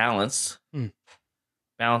more balance.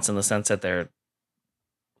 Balance in the sense that they're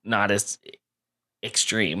not as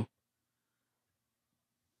extreme.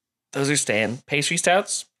 Those are staying. Pastry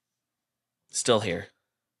stouts, still here.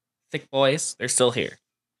 Thick boys, they're still here.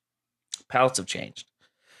 Palates have changed.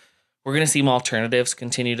 We're going to see more alternatives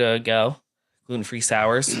continue to go. Gluten-free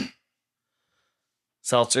sours.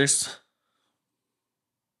 Seltzers.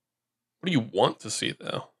 What do you want to see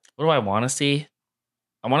though? What do I want to see?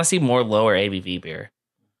 I want to see more lower ABV beer.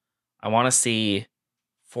 I want to see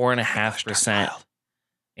 4.5%.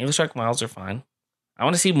 English Dark Milds are fine. I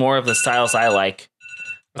want to see more of the styles I like.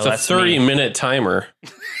 It's a 30-minute timer.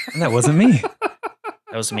 That wasn't me.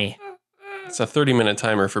 That was me. It's a 30-minute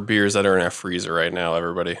timer for beers that are in our freezer right now,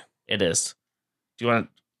 everybody. It is. Do you want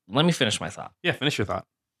to... Let me finish my thought. Yeah, finish your thought.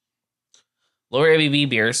 Lower ABV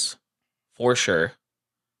beers, for sure.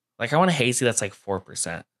 Like, I want a hazy that's like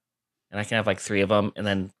 4%. And I can have like 3 of them and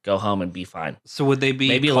then go home and be fine. So would they be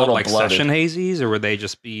Maybe a called little like bloated. session hazies, or would they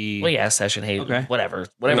just be? Well, yeah, session hazy. Okay. Whatever. I'm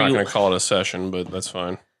Whatever not you going to call it a session, but that's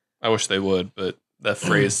fine. I wish they would, but that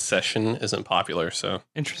phrase session isn't popular, so.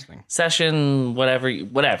 Interesting. Session,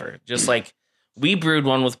 whatever. Just like we brewed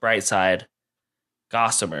one with Brightside,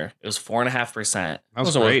 Gossamer. It was 4.5%. That It was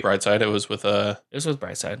wasn't great. with Brightside, it was with It was with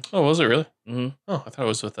Brightside. Oh, was it really? Mm-hmm. Oh, I thought it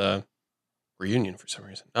was with Reunion for some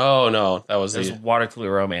reason. Oh, no, that was It was the Water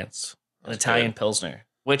Cooler Romance, an That's Italian good. Pilsner.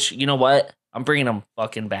 Which, you know what? I'm bringing them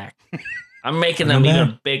fucking back. I'm making them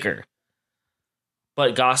even bigger.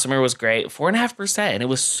 But Gossamer was great, 4.5%, and it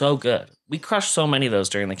was so good. We crushed so many of those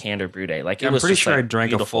during the Candor Brew Day. Like, it I'm was pretty just, sure like, I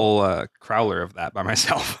drank beautiful. a full crowler of that by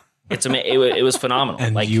myself. It was phenomenal.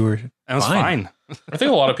 And like, you were That was fine. I think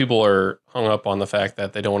a lot of people are hung up on the fact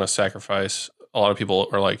that they don't want to sacrifice. A lot of people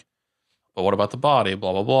are like, but what about the body?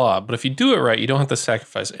 Blah, blah, blah. But if you do it right, you don't have to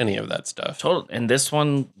sacrifice any of that stuff. total. And this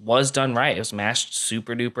one was done right. It was mashed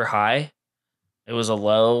super duper high. It was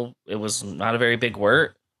it was not a very big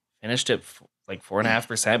wort. Finished it like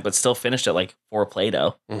 4.5%, but still finished it like 4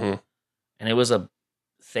 Play-Doh. Mm-hmm. And it was a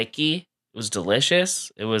thickie. It was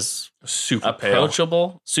delicious. It was Super pale.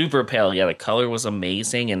 approachable, super pale. Yeah, the color was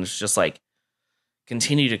amazing, and it's just like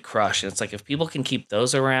continue to crush. And it's like if people can keep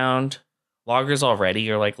those around, lagers already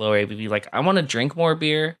are like lower ABV. Like I want to drink more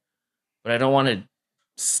beer, but I don't want to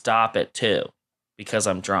stop at 2 because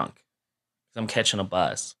I'm drunk. I'm catching a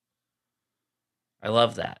buzz. I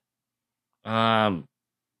love that. I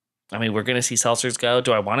mean, we're gonna see seltzers go.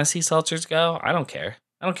 Do I want to see seltzers go? I don't care.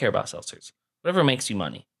 I don't care about seltzers. Whatever makes you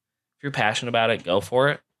money. If you're passionate about it, go for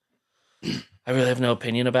it. I really have no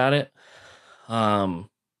opinion about it.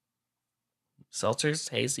 Seltzers,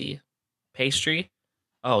 hazy, pastry.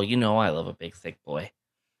 Oh, you know I love a big thick boy.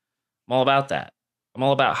 I'm all about that. I'm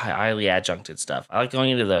all about highly adjuncted stuff. I like going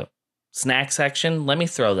into the snack section. Let me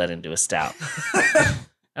throw that into a stout. I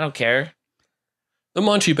don't care. The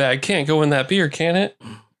munchie bag can't go in that beer, can it?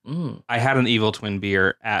 I had an Evil Twin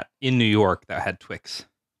beer in New York that had Twix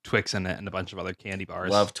in it and a bunch of other candy bars.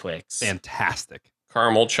 Love Twix. Fantastic.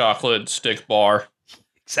 Caramel chocolate stick bar.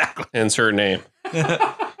 Exactly. Insert name.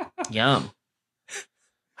 Yum.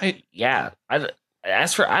 I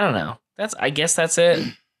don't know. I guess that's it.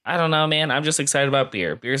 I don't know, man. I'm just excited about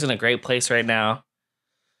beer. Beer's in a great place right now.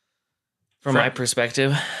 From my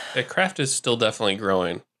perspective. Yeah, craft is still definitely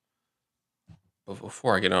growing. But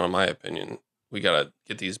before I get on my opinion, we got to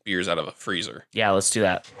get these beers out of a freezer. Yeah, let's do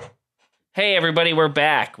that. Hey, everybody, we're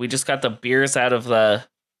back. We just got the beers out of the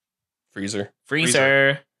Freezer.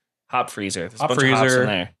 Hop freezer. There's Hop a bunch of hops freezer. in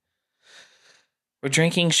there. We're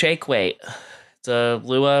drinking Shake Weight. It's a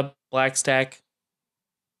Lua Black Stack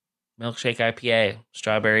milkshake IPA.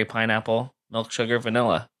 Strawberry, pineapple, milk, sugar,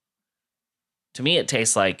 vanilla. To me, it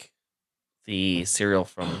tastes like the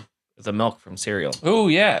milk from cereal. Oh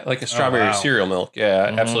yeah, like a strawberry cereal milk.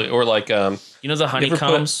 Yeah, absolutely. Or like You know the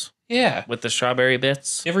honeycombs? Yeah. With the strawberry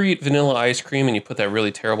bits? You ever eat vanilla ice cream and you put that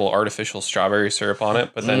really terrible artificial strawberry syrup on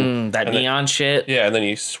it, but then neon shit. Yeah, and then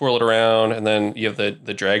you swirl it around, and then you have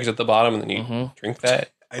the dregs at the bottom, and then you drink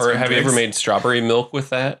that. Or have you ever made strawberry milk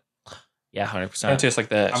with that? Yeah, 100%. It tastes like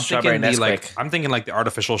that. I'm thinking like the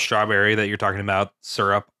artificial strawberry that you're talking about,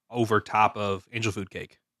 syrup over top of angel food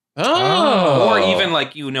cake. Oh. Or even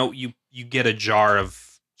like you get a jar of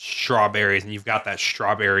strawberries and you've got that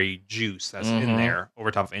strawberry juice that's in there over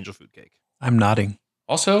top of angel food cake. I'm nodding.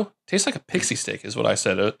 Also, tastes like a pixie stick is what I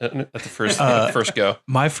said at the first go.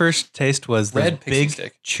 My first taste was the big,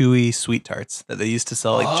 chewy sweet tarts that they used to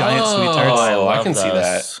sell, like giant sweet tarts. Oh, I can see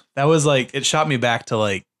that. That was like, it shot me back to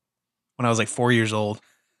like when I was like 4 years old.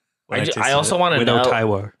 I also want to know.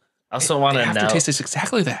 Taiwan. I also want to know. Aftertaste is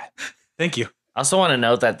exactly that. Thank you. I also want to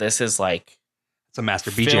note that this is like it's a master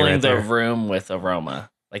BJ filling right the there. room with aroma.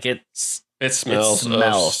 Like it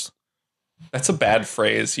smells. That's a bad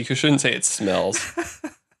phrase. You shouldn't say it smells.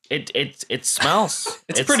 It smells.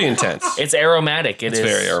 It's pretty intense. It's aromatic. It's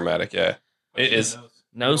very aromatic. Yeah, it is.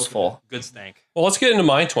 Noseful. Good stank. Well, let's get into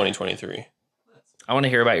my 2023. I want to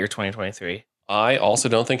hear about your 2023. I also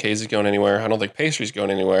don't think haze is going anywhere. I don't think pastry's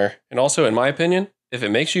going anywhere. And also, in my opinion, if it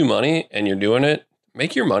makes you money and you're doing it,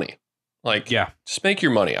 make your money. Just make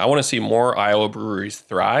your money. I want to see more Iowa breweries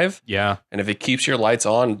thrive. Yeah. And if it keeps your lights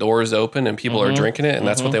on, doors open, and people are drinking it, and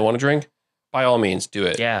that's what they want to drink, by all means, do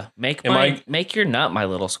it. Yeah. Make your nut, my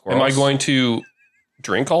little squirrel. Am I going to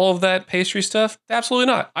drink all of that pastry stuff? Absolutely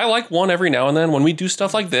not. I like one every now and then when we do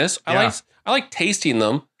stuff like this. I like tasting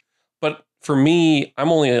them, but for me,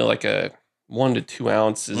 I'm only like a 1 to 2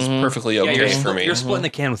 ounces perfectly okay for me. You're splitting the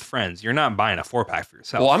can with friends. You're not buying a 4-pack for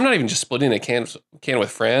yourself. Well, I'm not even just splitting a can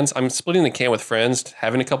with friends. I'm splitting the can with friends,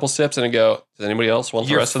 having a couple sips, and I go, does anybody else want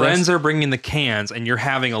the rest of this? Your friends are bringing the cans, and you're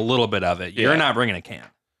having a little bit of it. You're not bringing a can.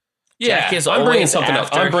 Jack is I'm bringing something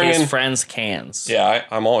after else. I'm bringing his friends' cans. Yeah,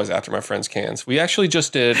 I'm always after my friends' cans. We actually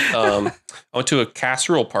just did. I went to a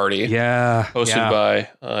casserole party. Hosted by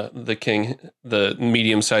the king, the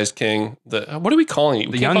medium-sized king. What are we calling you?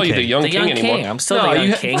 We can't call you the young king anymore. I'm still the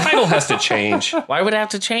young king. The title has to change. Why would it have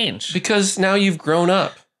to change? Because now you've grown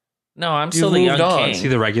up. No, I'm still the young king. Is he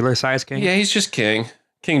the regular size king? Yeah, he's just king.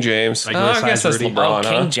 King James. I guess that's LeBron.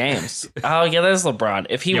 King James. Oh, yeah, that's LeBron.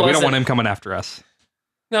 If he we don't want him coming after us.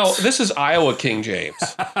 No, this is Iowa King James.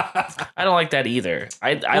 I don't like that either.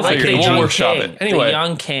 I We'll like the we'll young workshop king. it. Anyway. The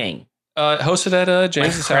young king. Hosted at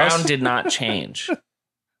James's My house. crown did not change.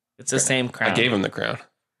 It's the same crown. I gave him the crown.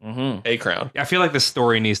 A crown. I feel like this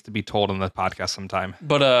story needs to be told on the podcast sometime.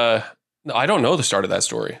 But no, I don't know the start of that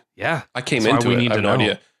story. Yeah. I came into it. I have no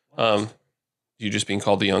idea. You just being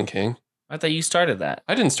called the young king? I thought you started that.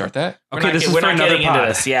 I didn't start that. Okay, this is for another getting into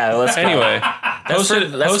this. Yeah, let's Anyway,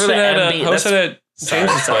 hosted at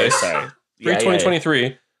James's place. Sorry.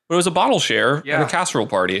 2023. But it was a bottle share and a casserole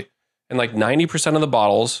party. And like 90% of the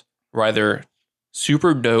bottles were either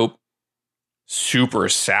super dope, super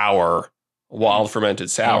sour, wild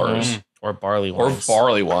fermented sours, or barley wines.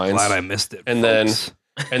 Glad I missed it. And folks.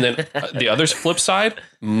 then the other flip side,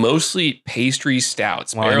 mostly pastry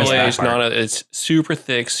stouts. Well, Barrel aged, it's super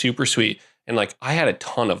thick, super sweet. And like I had a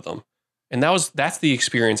ton of them. And that's the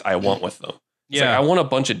experience I want with them. It's like, I want a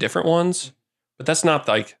bunch of different ones, but that's not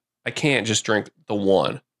like I can't just drink the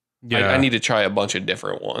one. Yeah. I need to try a bunch of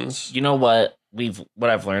different ones. You know what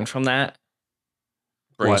I've learned from that?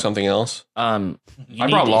 Bring something else. I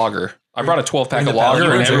brought lager. I brought a 12-pack of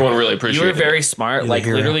lager, and everyone really appreciated it. You were very smart. Like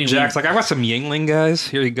literally, Jack's like, I got some Yingling, guys.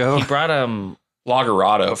 Here you go. He brought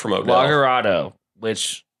Lagerado from Odell. Lagerado,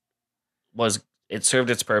 which it served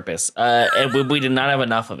its purpose. And we did not have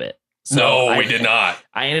enough of it. So we did not.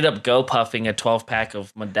 I ended up puffing a 12-pack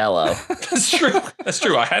of Modelo. That's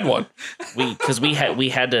true. I had one. Because we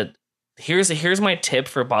had to. Here's my tip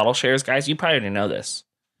for bottle shares, guys. You probably didn't know this.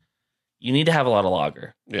 You need to have a lot of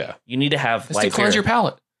lager. Yeah. You need to have to cleanse your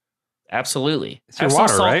palate. Absolutely. It's your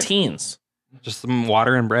water, right? Saltines. Just some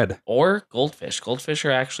water and bread. Or goldfish. Goldfish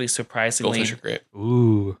are actually surprisingly Goldfish are great.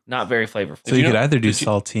 Ooh. Not very flavorful. So you could either do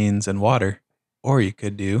saltines and water, or you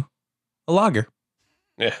could do a lager.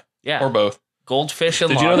 Yeah. Yeah. Or both. Goldfish and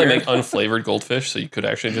Did lager. you know they make unflavored goldfish, so you could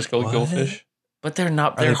actually just go with goldfish? But they're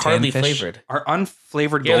not. Are They're they hardly panfish? flavored. Are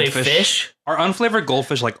unflavored Yeah, they goldfish fish. Are unflavored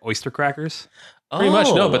goldfish like oyster crackers? Pretty much,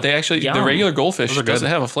 no, Oh, but they actually, the yum. regular goldfish Those are doesn't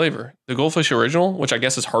good. have a flavor. The goldfish original, which I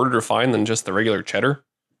guess is harder to find than just the regular cheddar,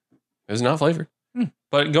 is not flavored.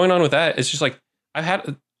 But going on with that, it's just like,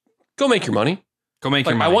 go make your money. Go make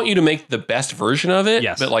Like, your money. I want you to make the best version of it.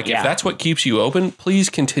 Yes. But like, Yeah. if that's what keeps you open, please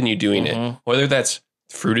continue doing it. Whether that's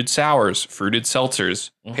fruited sours, fruited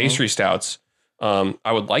seltzers, pastry stouts.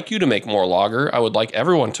 I would like you to make more lager. I would like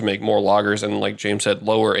everyone to make more lagers and, like James said,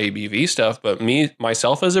 lower ABV stuff. But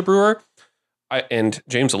myself as a brewer, and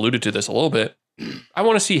James alluded to this a little bit, I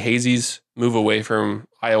want to see hazies move away from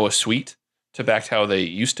Iowa Sweet to back to how they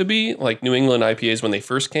used to be. Like New England IPAs, when they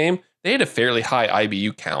first came, they had a fairly high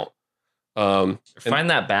IBU count. Find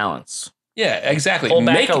that balance. Yeah, exactly. Pull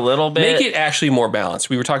back a little bit. Make it actually more balanced.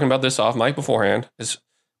 We were talking about this off mic beforehand. Is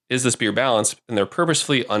this beer balanced? And they're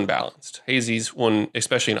purposefully unbalanced. Hazies,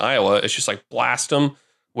 especially in Iowa, it's just like blast them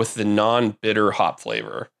with the non-bitter hop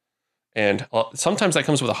flavor. And sometimes that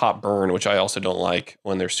comes with a hop burn, which I also don't like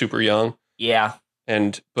when they're super young. Yeah.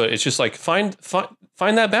 But it's just like find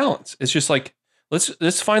that balance. It's just like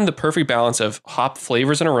let's find the perfect balance of hop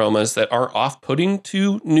flavors and aromas that aren't off-putting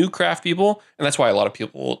to new craft people. And that's why a lot of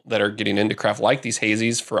people that are getting into craft like these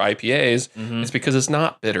hazies for IPAs. It's because it's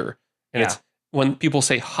not bitter. And it's when people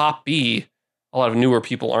say hoppy, a lot of newer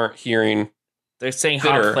people aren't hearing. They're saying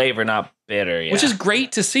bitter, hop flavor, not bitter. Yeah. which is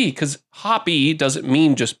great to see because hoppy doesn't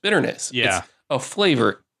mean just bitterness. Yeah. It's a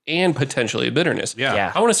flavor and potentially a bitterness.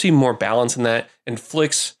 Yeah. I want to see more balance in that. And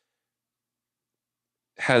Flicks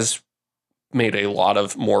has made a lot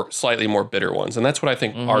of slightly more bitter ones. And that's what I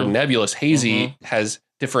think our nebulous hazy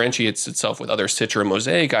differentiates itself with other Citra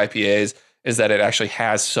Mosaic IPAs, is that it actually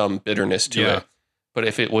has some bitterness to it. But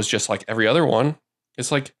if it was just like every other one,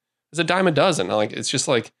 it's a dime a dozen. Like, it's just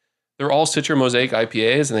like, they're all Citra Mosaic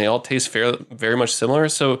IPAs and they all taste very much similar.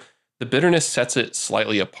 So the bitterness sets it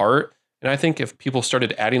slightly apart. And I think if people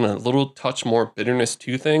started adding a little touch more bitterness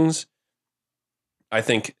to things, I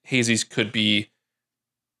think hazies could be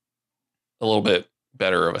a little bit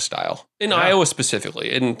better of a style. In Iowa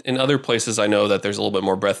specifically. In other places, I know that there's a little bit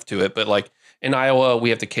more breadth to it. But like in Iowa, we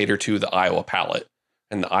have to cater to the Iowa palate.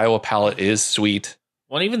 And the Iowa palate is sweet.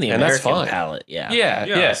 Well, even the And that's American fine. palate. Yeah.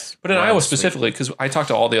 Yeah. But in Rather Iowa sweet. specifically, because I talked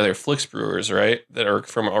to all the other Flicks brewers, right, that are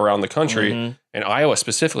from around the country. And Iowa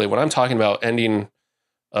specifically, when I'm talking about ending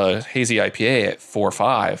a hazy IPA at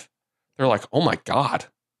 4.5, they're like, oh my God,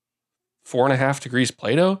 4.5 degrees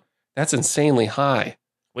Plato? That's insanely high.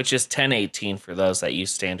 Which is 1018 for those that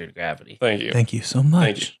use standard gravity. Thank you. Thank you so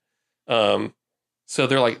much. Thank you. So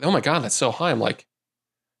they're like, oh my God, that's so high. I'm like,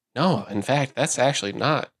 no, in fact, that's actually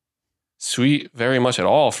not sweet very much at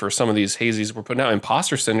all for some of these hazies we're putting out.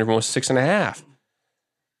 Imposter Syndrome was 6.5.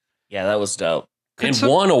 Yeah, that was dope. And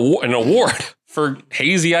won an award for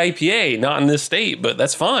hazy IPA, not in this state, but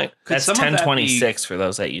that's fine. That's 1026 for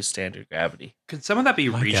those that use standard gravity. Could some of that be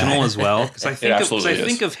My regional God. as well? Because I think absolutely is.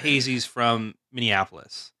 think of hazies from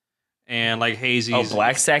Minneapolis, and like hazies. Oh,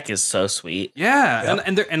 Black Stack is so sweet. Yeah, Yep.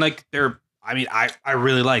 and they're. I mean, I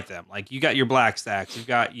really like them. Like, you got your Black Stacks, you've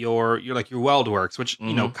got your Weldworks, which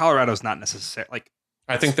you know, Colorado's not necessarily like.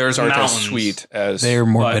 I think theirs aren't mountains. as sweet as They're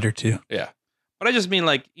more But- bitter too. But I just mean,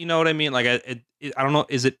 like, you know what I mean? Like, I don't know.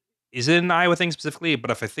 Is it an Iowa thing specifically? But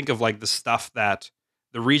if I think of like the stuff that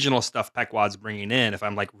the regional stuff Pequod's bringing in, if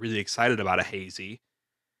I'm like really excited about a hazy,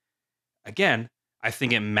 again, I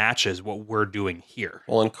think it matches what we're doing here.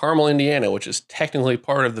 Well, in Carmel, Indiana, which is technically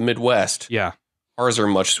part of the Midwest, Yeah. ours are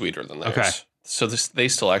much sweeter than theirs. Okay. So they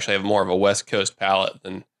still actually have more of a West Coast palate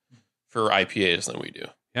than for IPAs than we do.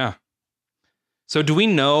 Yeah. So do we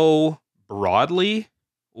know broadly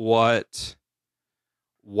what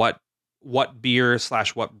beer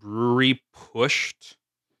 / what brewery pushed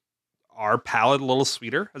our palate a little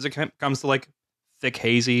sweeter as it comes to like thick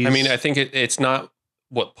hazies? I mean, I think it's not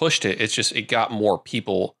what pushed it. It's just it got more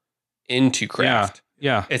people into craft.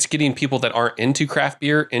 Yeah. It's getting people that aren't into craft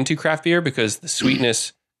beer because the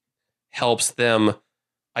sweetness helps them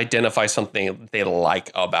identify something they like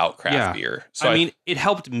about craft beer. So I mean, it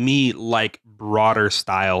helped me like broader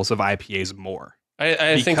styles of IPAs more.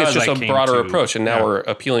 I think it's because just I a came broader to- approach, and now yeah. we're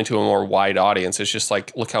appealing to a more wide audience. It's just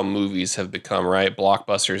like, look how movies have become, right?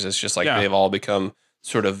 Blockbusters, it's just like they've all become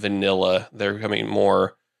sort of vanilla. They're becoming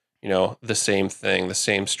more, the same thing, the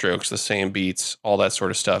same strokes, the same beats, all that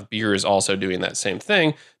sort of stuff. Beer is also doing that same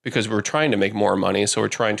thing because we're trying to make more money, so we're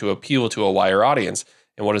trying to appeal to a wider audience.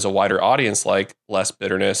 And what is a wider audience like? Less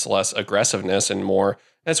bitterness, less aggressiveness, and more.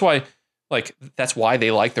 That's why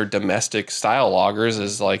they like their domestic style lagers,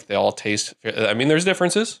 is like they all taste. I mean, there's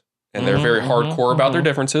differences, and they're very hardcore about their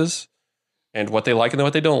differences. and what they like and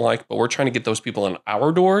what they don't like, but we're trying to get those people in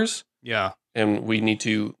our doors. Yeah. And we need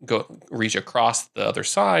to go reach across the other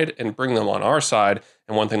side and bring them on our side.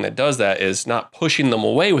 And one thing that does that is not pushing them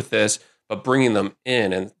away with this, but bringing them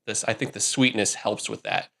in. And this, I think the sweetness helps with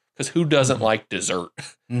that, because who doesn't like dessert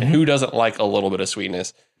and who doesn't like a little bit of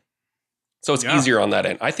sweetness? So it's easier on that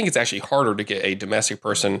end. I think it's actually harder to get a domestic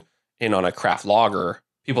person in on a craft lager.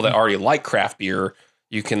 People that already like craft beer,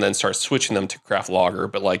 you can then start switching them to craft lager.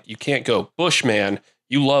 But like, you can't go, Bushman,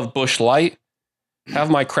 you love Bush Light? Have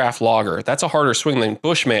my craft lager. That's a harder swing than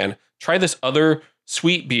Bushman. Try this other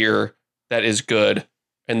sweet beer that is good,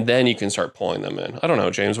 and then you can start pulling them in. I don't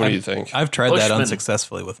know, James. What do you think? I've tried Bushman. that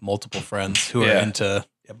unsuccessfully with multiple friends who are into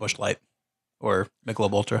Bush Light or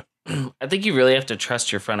Michelob Ultra. I think you really have to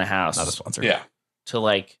trust your front of house. Not a sponsor. Yeah. To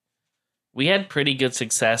like, we had pretty good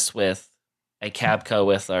success with a Cabco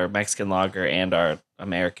with our Mexican lager and our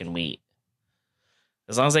American wheat.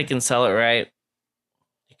 As long as they can sell it right,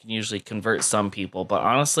 you can usually convert some people. But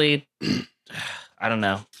honestly, I don't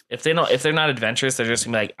know. If they're not adventurous, they're just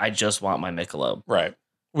gonna be like, I just want my Michelob. Right.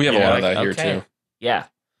 We have a lot of that here too. Yeah.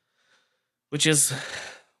 Which is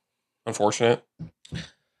unfortunate.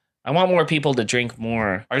 I want more people to drink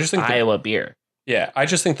more I just think Iowa beer. Yeah, I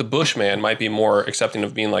just think the Bushman might be more accepting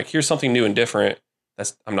of being like, here's something new and different.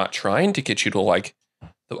 I'm not trying to get you to like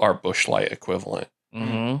our Bush Light equivalent.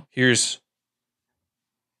 Mm-hmm. Here's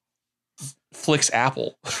Flicks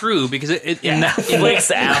Apple. True, because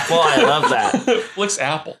Flicks Apple, I love that. Flicks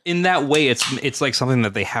Apple. In that way, it's like something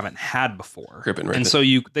that they haven't had before, Rip and so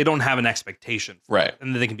they don't have an expectation, right?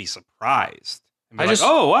 And they can be surprised. I just,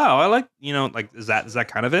 oh wow, I like, like is that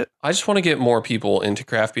kind of it? I just want to get more people into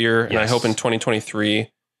craft beer, and I hope in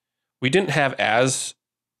 2023 we didn't have as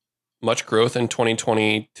much growth in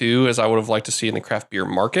 2022 as I would have liked to see in the craft beer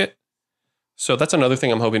market. So that's another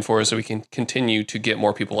thing I'm hoping for, is that we can continue to get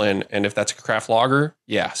more people in. And if that's a craft lager,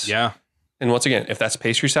 yes. Yeah. And once again, if that's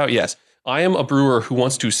pastry stout, yes. I am a brewer who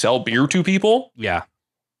wants to sell beer to people. Yeah.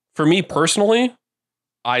 For me personally,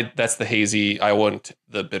 that's the hazy. I want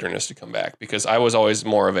the bitterness to come back, because I was always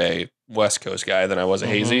more of a West Coast guy than I was a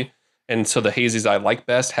hazy. And so the hazies I like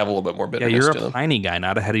best have a little bit more bitterness to them. You're a piney guy,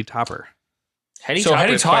 not a heady topper. Heady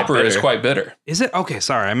Topper is quite bitter. Is it? Okay,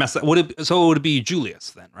 sorry, I messed up. Would it be Julius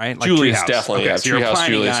then, right? Like Julius, Treehouse. definitely. Okay, Yeah, so you're a Treehouse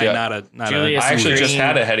piney Julius. guy, Yeah, not Julius. I actually just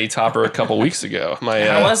had a Heady Topper a couple weeks ago.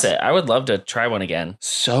 How was it? I would love to try one again.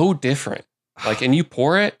 So different. Like, and you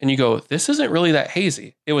pour it and you go, this isn't really that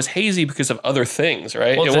hazy. It was hazy because of other things,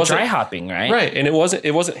 right? Well, it wasn't dry hopping, right? Right, and it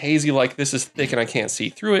wasn't hazy like this is thick and I can't see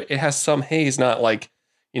through it. It has some haze, not like,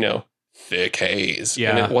 thick haze.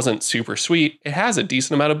 Yeah. And it wasn't super sweet. It has a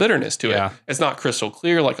decent amount of bitterness to it. It's not crystal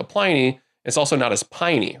clear like a Pliny. It's also not as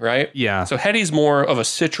piney, right? Yeah. So Heady's more of a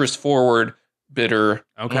citrus forward, bitter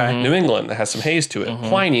New England that has some haze to it. Mm-hmm.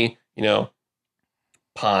 Pliny,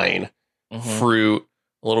 pine, fruit,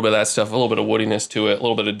 a little bit of that stuff, a little bit of woodiness to it, a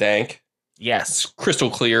little bit of dank. Yes. It's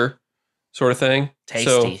crystal clear sort of thing.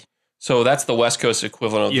 Tasty. So that's the West Coast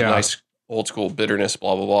equivalent of the nice old school bitterness,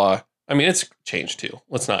 blah, blah, blah. I mean, it's changed too.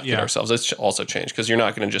 Let's not kid ourselves. It's also changed, because you're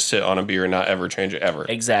not going to just sit on a beer and not ever change it ever.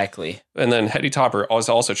 Exactly. And then Heady Topper has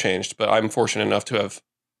also changed, but I'm fortunate enough to have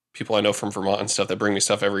people I know from Vermont and stuff that bring me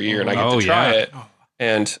stuff every year, and I get to try it.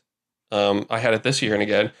 And I had it this year and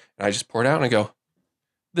again, and I just pour it out and I go,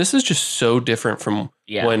 this is just so different from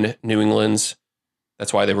when New England's,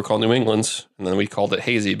 that's why they were called New England's, and then we called it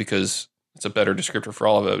hazy because it's a better descriptor for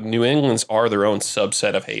all of it. New England's are their own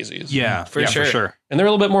subset of hazies. Yeah, for sure. And they're a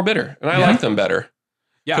little bit more bitter, and I like them better.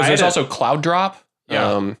 Yeah, because there's also Cloud Drop.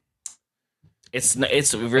 Yeah. It's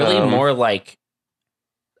really more like,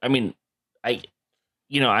 I mean,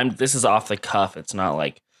 this is off the cuff. It's not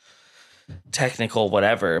like technical,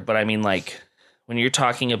 whatever. But I mean, like, when you're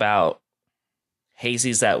talking about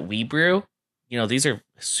hazies that we brew, these are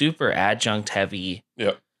super adjunct heavy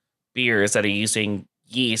beers that are using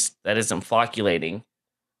yeast that isn't flocculating.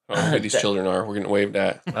 Oh, who these children are. We're going to wave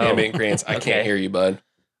that. Ambient grains. I can't hear you, bud.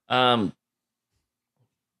 The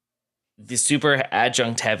super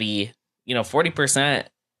adjunct heavy, 40%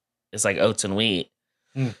 is like oats and wheat.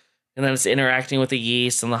 And then it's interacting with the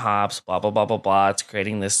yeast and the hops, blah, blah, blah, blah, blah. It's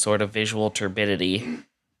creating this sort of visual turbidity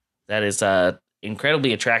that is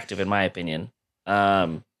incredibly attractive, in my opinion.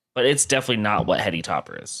 But it's definitely not what Heady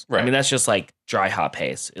Topper is. Right. I mean, that's just like dry hop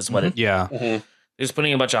haze is what it. Yeah. They're just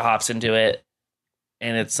putting a bunch of hops into it,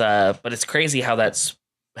 and it's but it's crazy how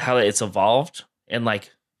it's evolved in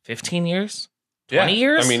like 15 years, 20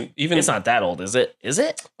 years. I mean, even it's not that old, is it? Is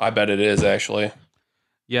it? I bet it is, actually.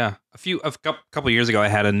 Yeah, a couple years ago, I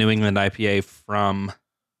had a New England IPA from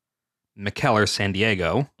McKellar, San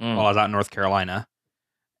Diego, while I was out in North Carolina,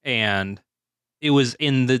 and it was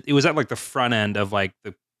at like the front end of like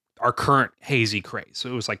our current hazy craze. So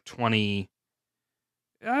it was like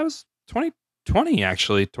 2020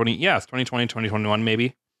 actually. It's 2020, 2021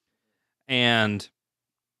 maybe. And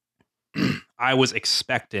I was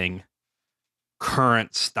expecting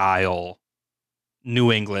current style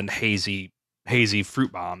New England hazy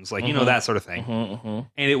fruit bombs, like, that sort of thing.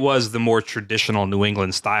 And it was the more traditional New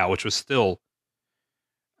England style, which was still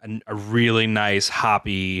a really nice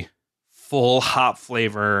hoppy, full hop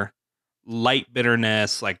flavor, light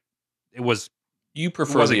bitterness. Like it was. You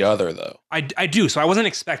prefer the other though. I do. So I wasn't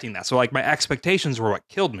expecting that. So like my expectations were what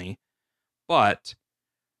killed me, but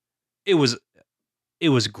it was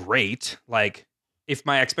great. Like if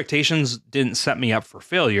my expectations didn't set me up for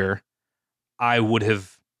failure, I would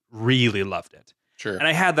have really loved it. Sure. And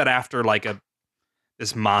I had that after like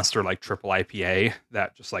this monster like triple IPA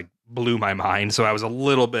that just like blew my mind. So I was a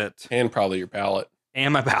little bit, and probably your palate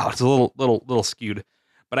and my palate's a little skewed.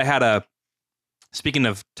 But I had speaking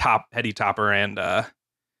of heady topper and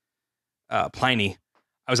Pliny,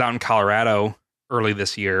 I was out in Colorado early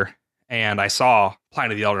this year and I saw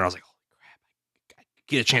Pliny the Elder and I was like, holy crap, I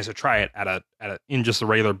get a chance to try it in just a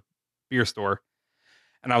regular beer store.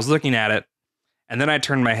 And I was looking at it, and then I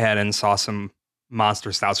turned my head and saw some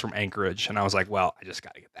monster stouts from Anchorage, and I was like, well, I just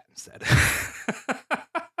got to get that instead.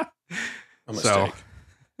 A mistake.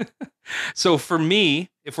 So for me,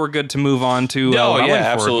 if we're good to move on to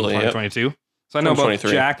absolutely 2022. So I know about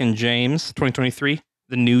Jack and James, 2023,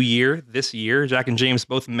 the new year, this year. Jack and James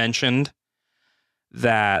both mentioned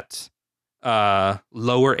that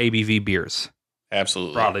lower ABV beers.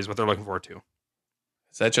 Absolutely. Broadly is what they're looking forward to.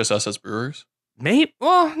 Is that just us as brewers? Maybe.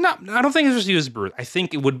 Well, no, I don't think it's just you as brewers. I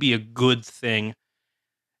think it would be a good thing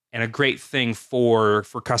and a great thing for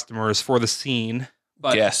customers, for the scene.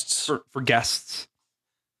 But guests. For guests.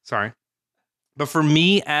 Sorry. But for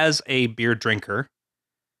me as a beer drinker,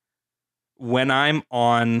 when I'm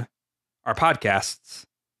on our podcasts,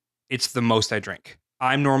 it's the most I drink.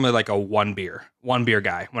 I'm normally like a one beer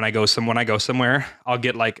guy. When I go somewhere, I'll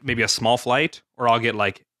get like maybe a small flight or I'll get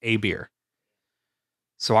like a beer.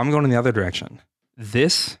 So I'm going in the other direction.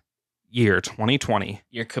 This year, 2020.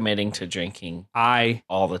 You're committing to drinking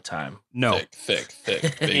all the time. No. Thick.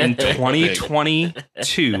 In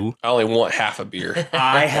 2022. I only want half a beer.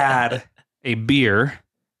 I had a beer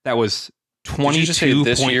that was 22. Did you just say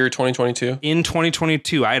this year, 2022? In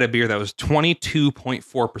 2022, I had a beer that was 22.4%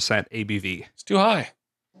 ABV. It's too high.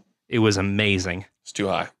 It was amazing. It's too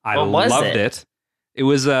high. I loved it. It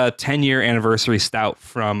was a 10-year anniversary stout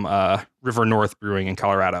from River North Brewing in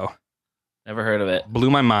Colorado. Never heard of it. Blew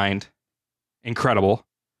my mind. Incredible.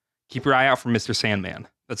 Keep your eye out for Mr. Sandman.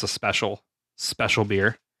 That's a special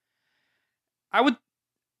beer. I would,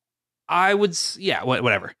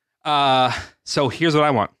 whatever. So here's what I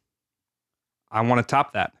want. I want to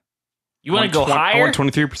top that. You want to go higher? I want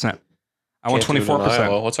 23%. I want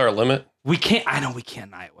 24%. What's our limit? We can't. I know we can't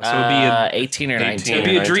in Iowa. So it'd be 18 or 19. It'd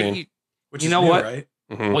be a drink. Which you know what? Right?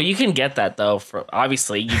 Mm-hmm. Well, you can get that though. For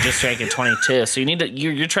obviously, you just drank a 22, so you need to.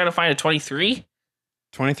 You're trying to find a 23,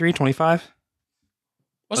 23, 25.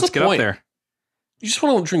 Let's get up there. You just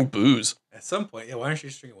want to drink booze. At some point, yeah. Why aren't you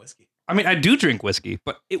just drinking whiskey? I mean, I do drink whiskey,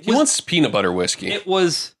 but He wants peanut butter whiskey. It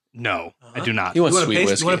was no. I do not. He wants sweet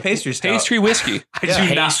whiskey. You want a pastry stout? Pastry whiskey. I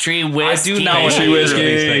do not. Pastry whiskey. I do not want Pastry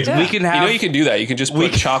whiskey. We can have. You can do that. You can just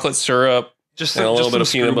put chocolate syrup, just and a little bit of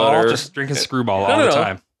peanut butter. Just drinking Screwball all the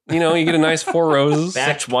time. You get a nice 4 Roses.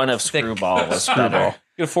 Batch 1 of Screwball was better.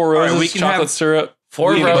 Get a 4 Roses. We can chocolate have syrup.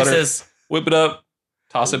 4 Roses. Whip it up.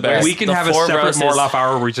 Toss it back. We can The have a 4 separate Roses. Morelauf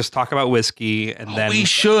hour where we just talk about whiskey, and then we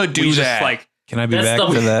should do we that. Just like Can I be That's back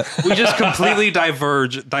the- for that? we just completely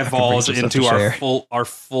divulge some stuff into to share. our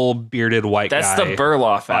full bearded white That's guy. the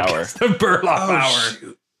Burloff hour. The Burloff hour.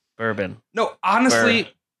 Shoot. Bourbon. No, honestly,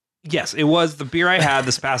 yes, it was the beer I had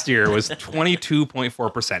this past year was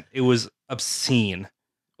 22.4%. It was obscene.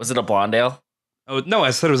 Was it a blonde ale? Oh no,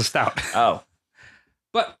 I said it was a stout. Oh,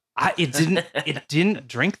 But it didn't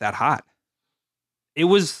drink that hot. It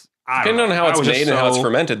was Depending on how it's made and how it's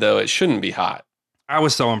fermented, though, it shouldn't be hot. I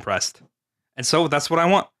was so impressed. And so that's what I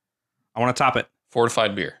want. I want to top it.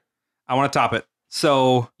 Fortified beer. I want to top it.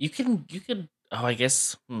 So you could. Oh, I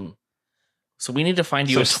guess. So we need to find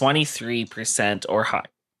you a 23% or high.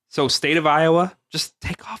 So state of Iowa, just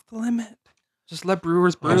take off the limit. Just let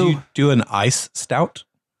brewers brew. Would you do an ice stout?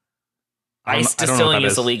 Ice I don't know what distilling that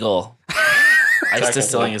is illegal. Ice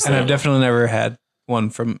distilling is And I've illegal. definitely never had one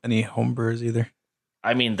from any home brewers either.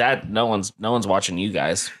 I mean that no one's watching you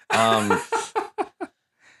guys.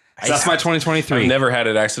 That's my 2023. I've never had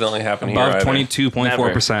it accidentally happen Above here.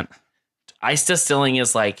 22.4%. Ice distilling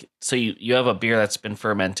is like, so you have a beer that's been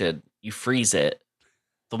fermented you freeze it.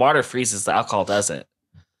 The water freezes, the alcohol doesn't.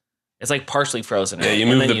 It's like partially frozen. Yeah, you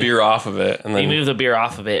move the beer off of it, and then you move the beer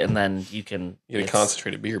off of it, and then you can get a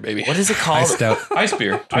concentrated beer, baby. What is it called? Iced out. Ice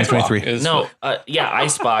beer. 2023. No,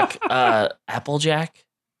 Eisbach. Applejack.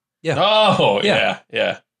 Yeah. Oh,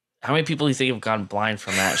 yeah. How many people do you think have gone blind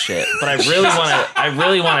from that shit? But I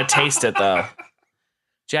really want to taste it though.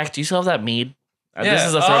 Jack, do you still have that mead? This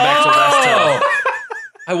is a throwback to West Hill.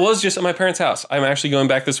 I was just at my parents' house. I'm actually going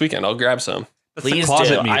back this weekend. I'll grab some. Please do.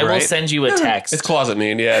 Mead, I will right? send you a text. It's closet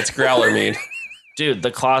mead. Yeah, it's growler mead. Dude,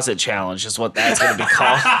 the closet challenge is what that's going to be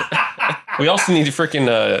called. We also need freaking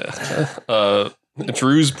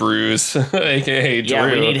Drew's Brews, aka Drew.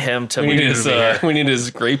 Yeah, we need him to we move need his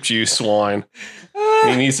grape juice wine.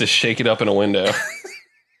 He needs to shake it up in a window.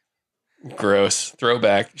 Gross.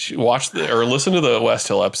 Throwback. Watch or listen to the West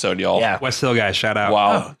Hill episode, y'all. Yeah. West Hill guys, shout out.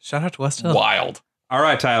 Wow. Oh, shout out to West Hill. Wild. All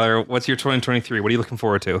right, Tyler, what's your 2023? What are you looking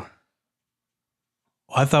forward to?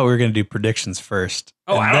 Well, I thought we were going to do predictions first.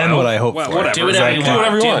 Oh, and I don't then know. what I hope Well, for. whatever. Do whatever you Do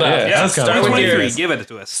whatever you want. both. Yeah. Let's go. Start with 2023, your give it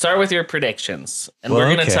to us. Start with your predictions, and Well, we're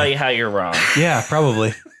going to okay. tell you how you're wrong. Yeah,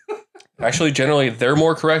 probably. Actually, generally, they're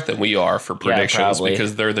more correct than we are for predictions probably.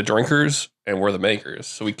 because they're the drinkers and we're the makers.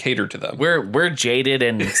 So we cater to them. We're jaded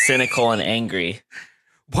and cynical and angry.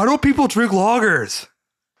 Why don't people drink lagers?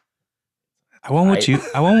 I want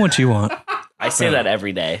what you want. I say that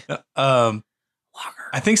every day.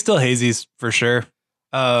 I think still hazies for sure.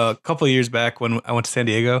 A couple of years back when I went to San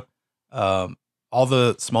Diego, all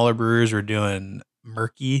the smaller brewers were doing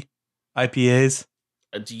murky IPAs.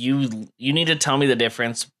 You need to tell me the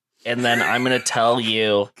difference, and then I'm going to tell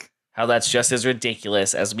you how that's just as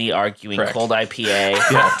ridiculous as me arguing Correct. cold IPA.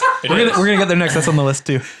 Yeah, we're gonna get there next. That's on the list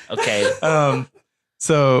too. Okay.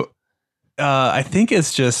 So I think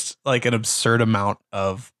it's just like an absurd amount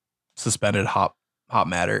of suspended hop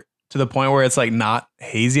matter to the point where it's like not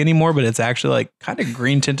hazy anymore, but it's actually like kind of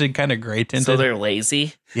green tinted, kind of gray tinted. So they're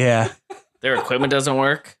lazy. Yeah, Their equipment doesn't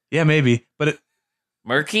work. yeah, maybe, but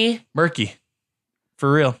Murky. murky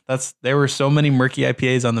for real. There were so many murky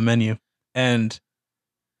IPAs on the menu, and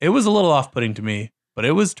it was a little off putting to me, but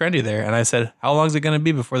it was trendy there. And I said, how long is it going to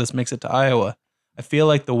be before this makes it to Iowa? I feel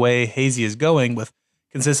like the way hazy is going with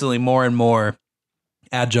consistently more and more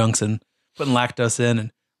adjuncts and putting lactose in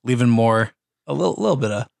and leaving a little bit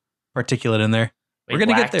of particulate in there. Wait, We're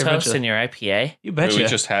gonna get there lactose eventually. in your IPA. You We betcha.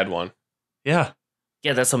 just had one. Yeah.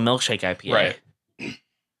 Yeah, that's a milkshake IPA. Right.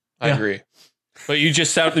 I Yeah. agree. But you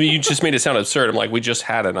just made it sound absurd. I'm like, we just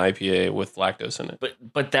had an IPA with lactose in it.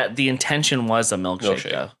 But that the intention was a milkshake,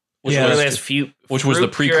 Milkshake. though. Which Yeah, was, It has which was the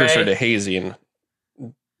fruit precursor puree. to hazy in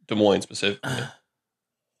Des Moines specifically.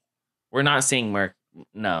 We're not seeing Merc.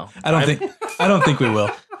 No, I don't think we will.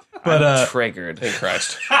 But I'm triggered. Thank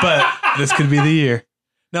Christ. but this could be the year.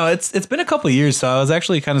 No, it's been a couple of years, so I was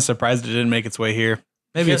actually kind of surprised it didn't make its way here.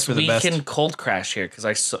 Maybe it's for the best. We can cold crash here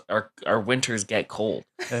because our winters get cold.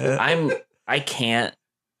 Uh, I can't.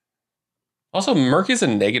 Also, murky is a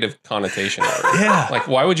negative connotation. Already. Yeah. Like,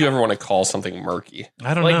 why would you ever want to call something murky?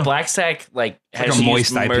 I don't Like know. Black Sack, like has a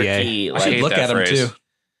moist used IPA. murky, I I hate should look that at them phrase. too.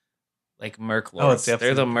 like Merc Oh, it's Lords. the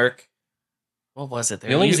They're the opposite. Merc. What was it? They're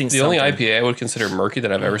The only using IPA something. I would consider murky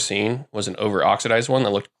that I've ever seen was an over oxidized one that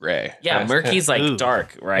looked gray. Yeah, And I- murky's like Ooh.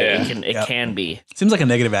 dark, right? Yeah. It Yep. can be. Seems like a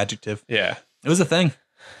negative adjective. Yeah. It was a thing.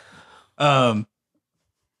 But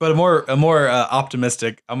a more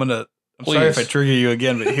optimistic. I'm sorry if I Please. trigger you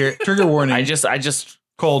again, but here trigger warning. I just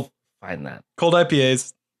cold find that.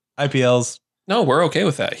 IPAs, IPLs. No, we're okay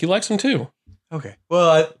with that. He likes them too. Okay.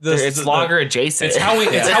 Well, It's lager adjacent. It's how we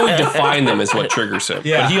define them is what triggers him.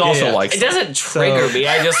 Yeah, But he also yeah. likes It them. doesn't trigger So- me.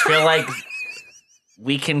 I just feel like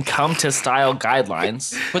we can come to style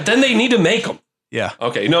guidelines. But then they need to make them. Yeah.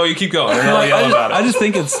 Okay, no, you keep going. And No, I'll yell about it. I just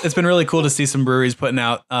think it's been really cool to see some breweries putting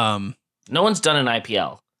out No one's done an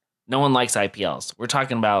IPL. No one likes IPLs. We're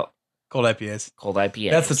talking about cold IPAs. cold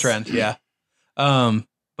IPAs. That's the trend. Yeah.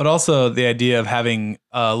 But also the idea of having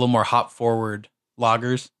a little more hop forward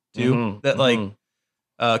lagers too, Mhm, that like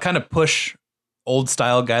mhm. kind of push old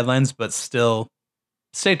style guidelines, but still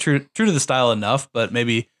stay true to the style enough, but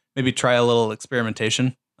maybe try a little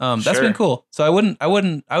experimentation. That's Sure. been cool. So I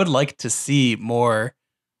would like to see more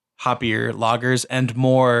hoppier lagers and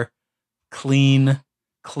more clean,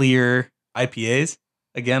 clear IPAs.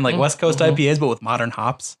 Again, like West Coast mhm. IPAs, but with modern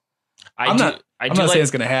hops. I'm I'm do not like, saying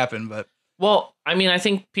it's going to happen, but well, I mean, I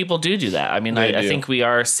think people do that. I mean, They I do. think we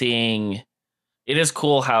are seeing. It is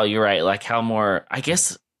cool how you're right. Like how more. I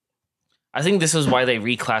guess. I think this is why they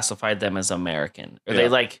reclassified them as American. Or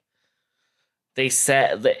Yeah. they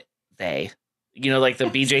said that they, like the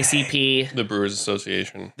BJCP, The Brewers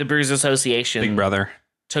Association. the Brewers Association, Big brother.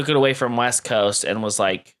 took it away from West Coast and was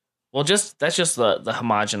like, Well, that's just the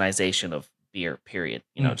homogenization of beer, period.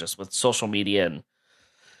 You know, just with social media, and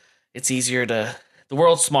it's easier the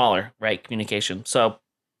world's smaller, right? Communication. So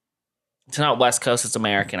it's not West Coast, it's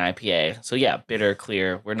American IPA. So yeah, bitter,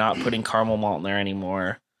 clear. We're not putting caramel malt in there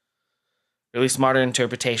anymore. Or at least modern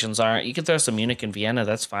interpretations aren't. You can throw some Munich and Vienna,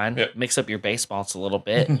 that's fine. Yep. Mix up your base malts a little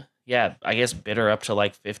bit. Yeah, I guess bitter up to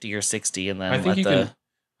like 50 or 60, and then I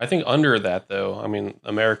think under that though, I mean,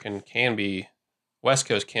 West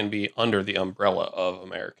Coast can be under the umbrella of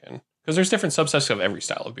American, because there's different subsets of every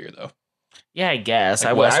style of beer though. Yeah, I guess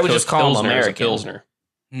I would just call them American. Pilsner.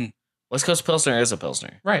 West Coast Pilsner is a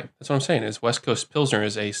Pilsner. Right. That's what I'm saying. Is West Coast Pilsner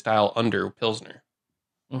is a style under Pilsner.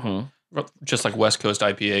 Just like West Coast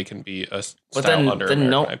IPA can be a style under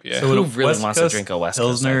American IPA. So who really wants to drink a West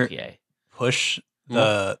Coast IPA? Push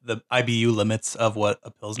the IBU limits of what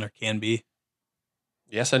a Pilsner can be?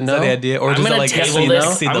 Yes and no. Is that the idea? Or I'm going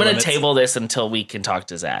to table this until we can talk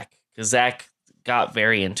to Zach, because Zach got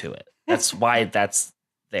very into it. That's why that's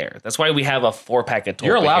there. That's why we have a 4-pack of Tulpa.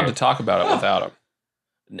 You're allowed to talk about it without him.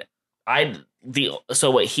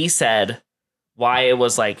 So what he said, why it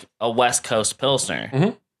was like a West Coast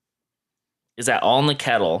Pilsner, is that all in the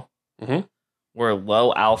kettle were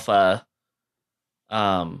low alpha,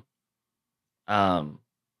 oh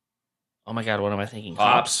my god, what am I thinking?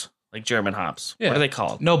 Hops, like German hops. Yeah. What are they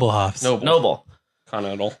called? Noble hops. Noble.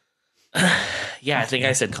 Continental. Yeah, I think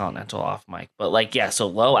I said continental off mic, but like, yeah, so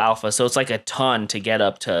low alpha. So it's like a ton to get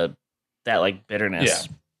up to that like bitterness.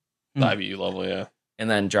 Yeah. The IBU level, yeah. And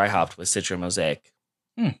then dry hopped with Citra Mosaic.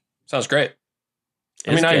 Sounds great.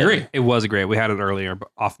 I agree. It was great. We had it earlier, but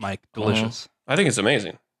off mic. Delicious. I think it's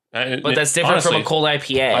amazing. But that's different from a cold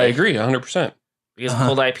IPA. I agree 100%. Because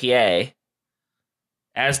cold IPA,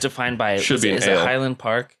 as defined by is it Highland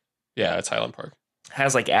Park? Yeah, it's Highland Park.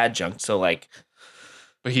 Has like adjunct, so like.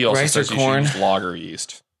 But he also says you should use lager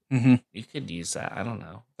yeast. You could use that. I don't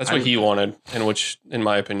know. That's what he wanted, and which, in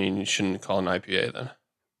my opinion, you shouldn't call an IPA then.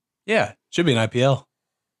 Yeah, should be an IPL.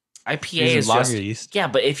 IPA is lager yeast. Yeah,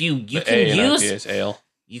 but if you can use IPA is ale.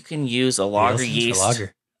 You can use a lager yeast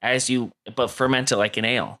but ferment it like an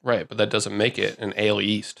ale. Right, but that doesn't make it an ale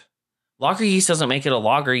yeast. Lager yeast doesn't make it a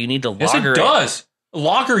lager. You need to lager it. Yes, it does.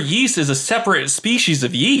 Lager yeast is a separate species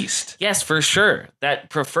of yeast. Yes, for sure. That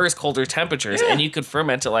prefers colder temperatures, and you could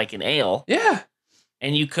ferment it like an ale. Yeah.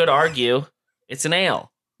 And you could argue it's an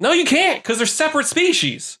ale. No, you can't, because they're separate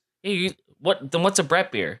species. Then what's a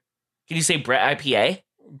Brett beer? Can you say Brett IPA?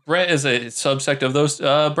 Brett is a subsect of those.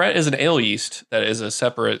 Brett is an ale yeast that is a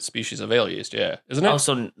separate species of ale yeast. Yeah, isn't it? Oh,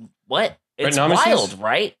 so what? It's wild,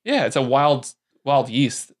 right? Yeah, it's a wild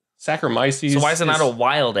yeast. Saccharomyces. So why is it not a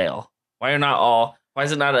wild ale? Why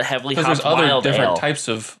is it not a heavily hopped wild ale? Because there's other different types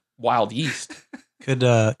of wild yeast. Could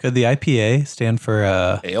the IPA stand for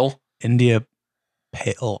ale? India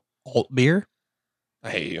Pale Alt Beer?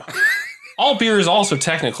 I hate you. Alt beer is also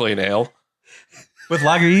technically an ale. With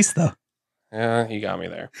lager yeast, though. Yeah, he got me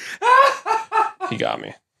there. He got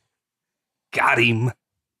me. Got him.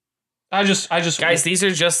 I just guys, these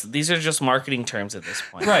are just marketing terms at this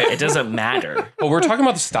point. Right. It doesn't matter. Well, we're talking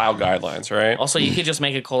about the style guidelines, right? Also, you could just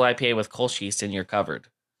make a cold IPA with Kolsch yeast and you're covered.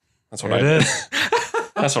 That's what I did.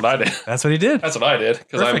 That's what I did. That's what he did. That's what I did.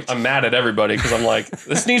 Because I'm mad at everybody because I'm like,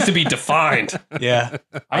 this needs to be defined. Yeah.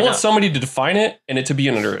 I want somebody to define it and it to be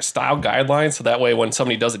under a style guideline. So that way when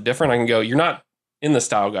somebody does it different, I can go, you're not in the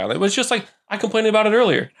style guideline. It was just like, I complained about it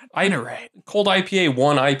earlier. Cold IPA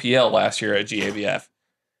won IPL last year at GABF.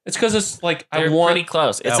 It's because it's like, they're pretty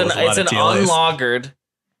close. It's an unlagered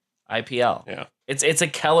IPL. Yeah. It's a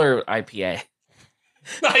Keller IPA.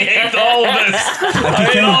 I hate all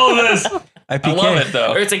of this. IPK. I love it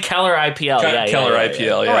though. Or it's a Keller IPL. Keller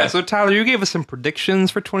IPL. Yeah. All right. So Tyler, you gave us some predictions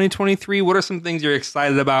for 2023. What are some things you're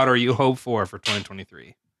excited about or you hope for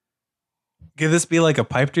 2023? Could this be like a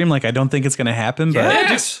pipe dream? Like I don't think it's going to happen, but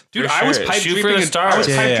yes. Dude, I was pipe dreaming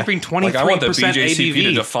 23% like, I want the BJCP ABV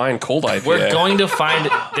to define cold IPA. We're going to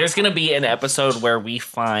find. There's going to be an episode where we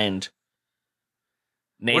find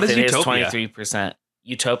Nathan is 23%.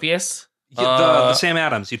 Utopias. The Sam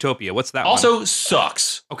Adams Utopia. What's that? Also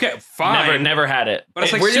sucks. Okay, fine. Never had it. But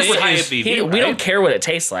it's like super high ABV. We don't care what it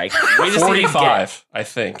tastes like. We just 45, I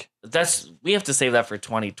think. We have to save that for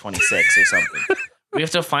 2026 or something. We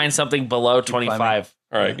have to find something below 25.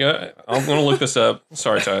 All right, I'm going to look this up.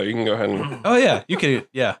 Sorry, Tyler. You can go ahead and. Oh yeah, you can.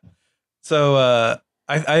 Yeah. So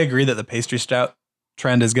I agree that the pastry stout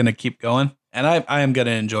trend is going to keep going, and I am going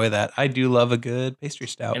to enjoy that. I do love a good pastry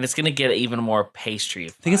stout, and it's going to get even more pastry. I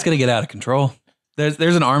think it's going to get out of control.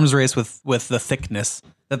 There's an arms race with the thickness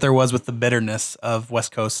that there was with the bitterness of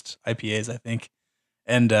West Coast IPAs, I think,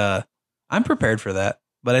 and I'm prepared for that.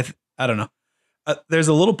 But I don't know. there's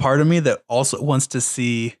a little part of me that also wants to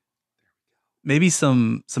see maybe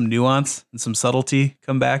some nuance and some subtlety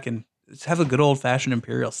come back and just have a good old fashioned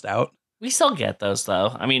imperial stout. We still get those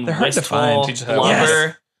though. I mean, They're hard to Wistful, find.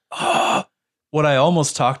 Blubber. Yes. What I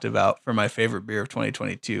almost talked about for my favorite beer of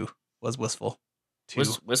 2022 was Wistful 2.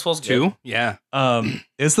 Wistful's good. 2? Yeah.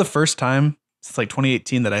 It's the first time since like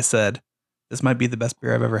 2018 that I said this might be the best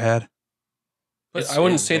beer I've ever had. But It's I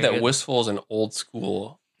wouldn't very say that good. Wistful is an old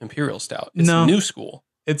school imperial stout. It's No. new school.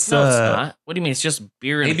 It's No, it's not. What do you mean? It's just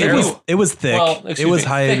beer and ABV. barrel. it was thick. Well, it excuse was me,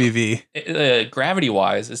 high thick. ABV. Gravity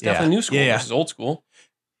wise, it's Yeah. definitely new school. Yeah. This is old school.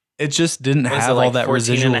 It just didn't What is have it, like all that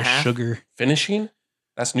 14 and a residual half? sugar. Finishing,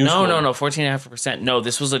 that's new school. No, 14.5%. No,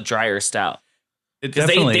 this was a drier stout. It Because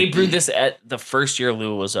definitely they brewed this at the first year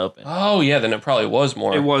Lou was open. Oh yeah, then it probably was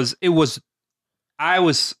more. It was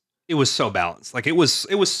so balanced. Like it was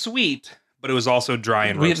sweet, but it was also dry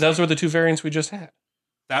and roasty. Those were the two variants we just had.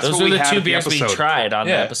 That's Those what were we the had two at the beers we episode. tried on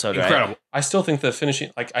the Yeah, episode, right? Incredible. I still think the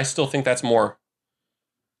finishing, I still think that's more.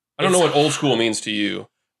 I don't know It's- what old school means to you,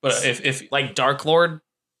 but if Like Dark Lord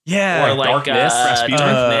Yeah. or like Dark Mist, Dark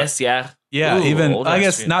Rasputin. Mist, yeah. Yeah, Ooh, even old I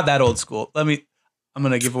guess Rasputin. not that old school. I'm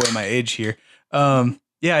gonna give away my age here.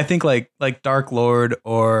 Yeah, I think like Dark Lord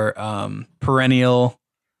or Perennial.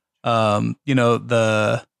 I'm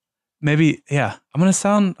gonna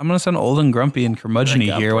sound old and grumpy and curmudgeon-y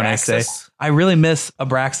Like here when I say Abraxas. I really miss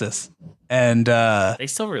Abraxas. And They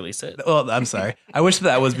still release it. well, I'm sorry. I wish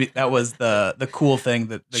that was the cool thing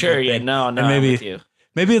that the Sure, good yeah, thing. no, And I'm maybe with you.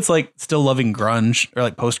 maybe it's like still loving grunge or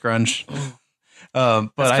like post grunge. But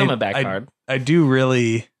That's I coming back hard. I do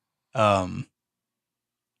really, I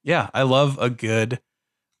love a good,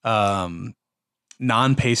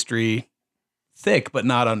 non-pastry, thick but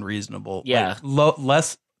not unreasonable. Yeah. like,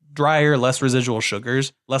 less drier, less residual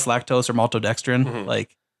sugars, less lactose or maltodextrin. Mhm.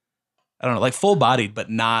 Like I don't know, like full bodied but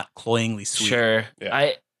not cloyingly sweet. Sure.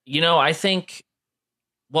 Yeah. I think.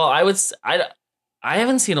 Well, I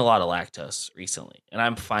haven't seen a lot of lactose recently, and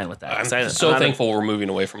I'm fine with that. I'm 'cause so I'm not a- thankful we're moving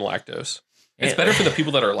away from lactose. It's Yeah. better for the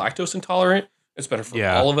people that are lactose intolerant. It's better for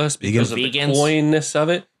Yeah. all of us because Vegans. of the cloyiness of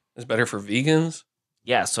it. It's better for vegans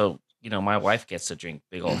Yeah, so my wife gets to drink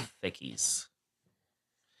big old thickies.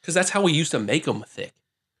 because that's how we used to make them thick.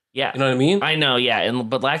 Yeah, You know what I mean? I know. Yeah,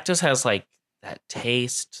 but lactose has like that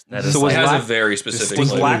taste. That is So it was like, has a lac- very specific Was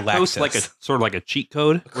Distinctly flavor. lactose like a lactose. sort of like a cheat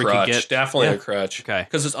code where you crutch. could get? Definitely Yeah. a crutch. Okay.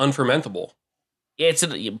 Because it's unfermentable.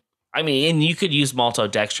 I mean, and you could use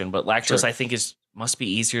maltodextrin, but lactose Sure. I think must be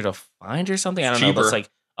easier to find or something. I It's don't know. But it's cheaper. like,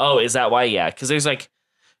 oh, is that why? Yeah, because there's like,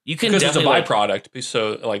 you can Because it's a definitely like, byproduct.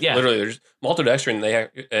 So like Yeah. literally there's maltodextrin,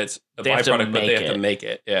 it's a They have to byproduct, but they make have to it. make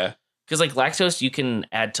it. Yeah. because like lactose you can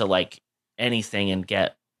add to like anything and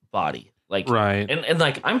get body. Like Right. and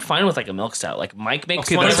like I'm fine with like a milk stout. Like Mike makes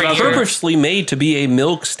Okay, one that's every what I was year. Purposely made to be a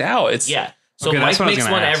milk stout. It's Yeah. So Okay, Mike that's what I was makes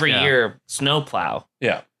gonna one ask, every yeah. year, Snowplow.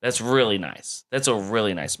 Yeah. That's really nice. That's a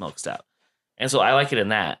really nice milk stout. And so I like it in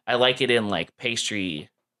that. I like it in like pastry,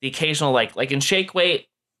 the occasional like in shake weight.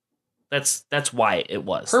 That's why it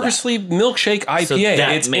was that. purposely milkshake IPA. So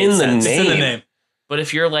that it's made in the sense. name. It's in the name. But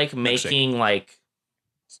if you're like Milkshake. making like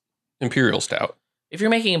Imperial stout. if you're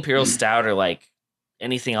making imperial stout or like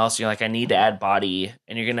anything else, you're like I need to add body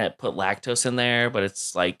and you're gonna put lactose in there, but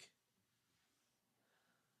it's like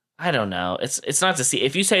I don't know. It's not deceiving.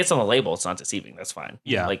 If you say it's on the label, it's not deceiving. That's fine.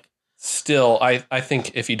 Yeah. Like Still, I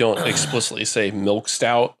think if you don't explicitly say milk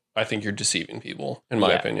stout, I think you're deceiving people, in my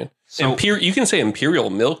Yeah. opinion. So You can say imperial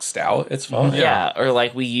milk stout. It's fine. yeah, or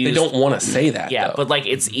like we use They don't want to say that. yeah, though. but like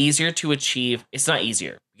it's easier to achieve. It's not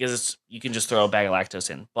easier because you can just throw a bag of lactose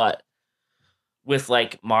in, but with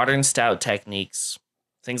like modern stout techniques,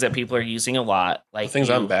 things that people are using a lot, like the things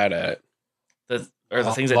I'm bad at. the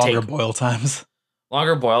things that longer take boil times.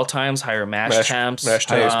 longer boil times, higher mash temps, mash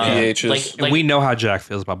temps, pHs. and like we know how Jack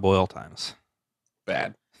feels about boil times.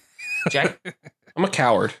 Bad. Jack, I'm a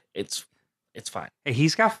coward. it's fine. Hey,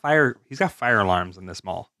 he's got fire alarms in this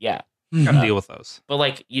mall. Yeah, Got to deal with those. but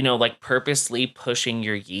like like purposely pushing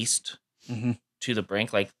your yeast Mhm. to the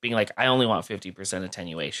brink, like being like I only want 50%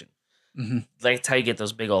 attenuation. Mhm. Like that's how you get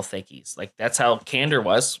those big old thickies. Like that's how Candor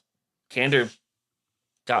was. Candor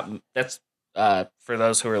got that's for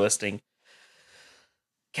those who are listening.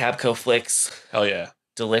 Cabco Flicks, Hell yeah.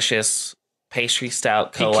 delicious pastry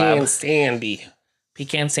stout Pecan collab. sandy.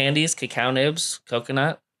 Pecan sandies, cacao nibs,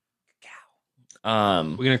 coconut.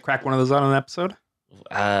 We're gonna crack one of those out on an episode.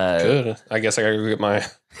 Good. I guess I gotta go get my.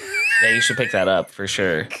 Yeah, you should pick that up for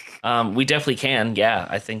sure. We definitely can. Yeah,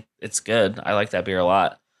 I think it's good. I like that beer a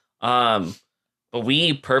lot. But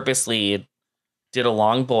we purposely did a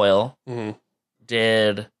long boil. Mhm.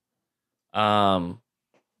 Did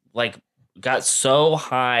like got so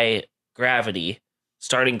high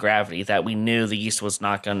starting gravity, that we knew the yeast was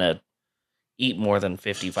not going to eat more than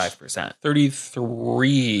 55%.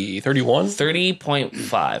 33, 31?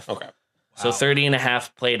 30.5. Okay. So 30 and a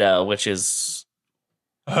half Play-Doh, which is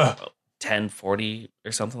 1040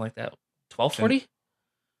 or something like that. 1240?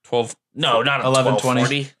 12. No, not 1120.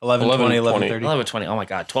 1120, 1130. 1120. Oh my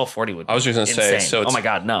God. 1240 would be I was just going to say, insane. so it's, oh my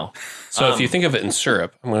God, no. So if you think of it in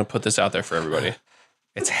syrup, I'm going to put this out there for everybody.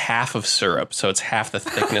 It's half of syrup, so it's half the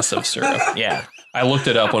thickness of syrup. Yeah. I looked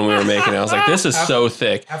it up when we were making it. I was like, this is so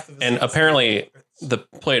thick. And apparently the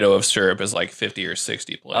Play-Doh of syrup is like 50 or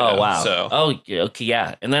 60 Play-Doh. Oh, wow. So, okay,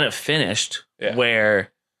 yeah. And then it finished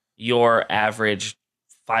where your average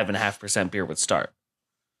 5.5% beer would start.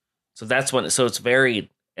 So that's when, so it's varied.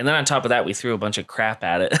 And then on top of that, we threw a bunch of crap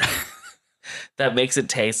at it that makes it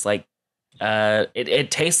taste like,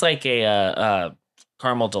 it tastes like a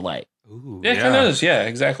caramel delight. Ooh, yeah, it kind of is. Yeah,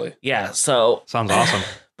 exactly. Yeah. So sounds awesome.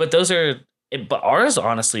 But those are, but ours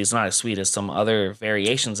honestly is not as sweet as some other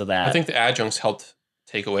variations of that. I think the adjuncts helped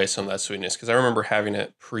take away some of that sweetness because I remember having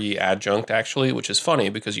it pre-adjunct actually, which is funny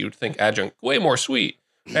because you would think adjunct way more sweet.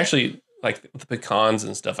 Actually, like the pecans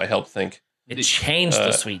and stuff, I helped think. It changed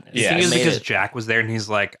the sweetness. Yeah, I think it's because it, Jack was there and he's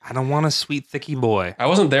like, I don't want a sweet thicky boy. I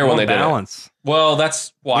wasn't there when they did balance. it. Well,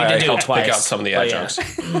 that's why I helped pick out some of the adjuncts.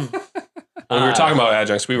 Yeah. When we were talking about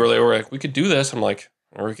adjuncts, they were like, we could do this. I'm like,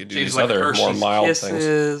 or we could do these like other Hershey's more mild Kisses,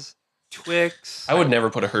 things. Twix. I would never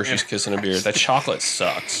put a Hershey's Kiss in a beer. That chocolate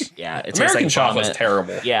sucks. Yeah, it tastes American like chocolate's vomit.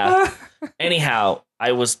 terrible. Yeah. Anyhow,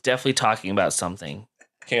 I was definitely talking about something.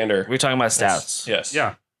 Candor. We were talking about stouts. Yes.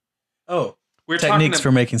 Yeah. Oh, We're techniques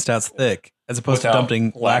for making stouts thick, as opposed to Without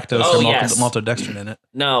dumping lactose Oh, or yes. maltodextrin in it.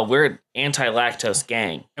 No, we're anti-lactose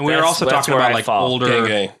gang. And we were also That's talking where about I like fall. older.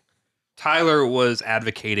 Gang. Tyler was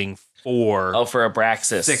advocating for Oh, for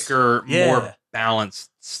Abraxas. thicker, Yeah. more balanced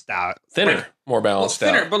stout. Thinner. Like, More balanced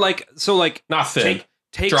thinner, out. but like so like Not thin.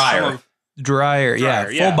 take Drier. some of, Drier, yeah,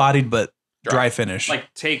 Drier, yeah. full-bodied but Dry. dry finish.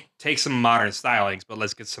 like take some modern stylings, but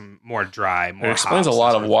let's get some more dry, more It explains a hops,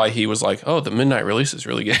 lot that of sort why he was like, oh, the midnight release is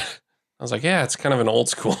really good. I was like, yeah, it's kind of an old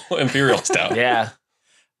school imperial stout. Yeah.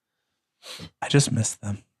 I just miss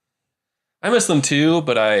them. I miss them too,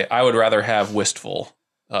 but I would rather have Wistful,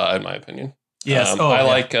 in my opinion. Yes, I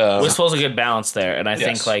like Wistful's a good balance there. And I Yes.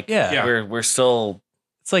 think like Yeah. we're still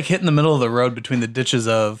It's like hitting the middle of the road between the ditches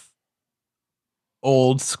of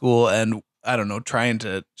old school and I don't know, trying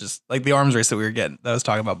to just like the arms race that we were getting that I was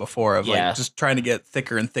talking about before of Yeah. like just trying to get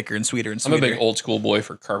thicker and thicker and sweeter and I'm sweeter. a big old school boy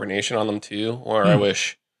for carbonation on them too, or I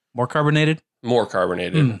wish More carbonated. more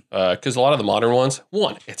carbonated. Because a lot of the modern ones,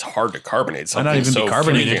 it's hard to carbonate Why not something even be so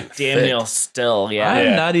carbonated? freaking Daniel thick. still, yeah. I'm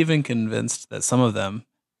Yeah. not even convinced that some of them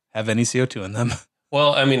have any CO2 in them.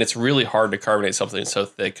 Well, I mean, it's really hard to carbonate something so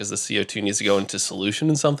thick because the CO2 needs to go into solution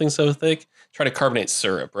in something so thick. Try to carbonate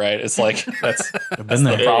syrup, right? It's like that's I've been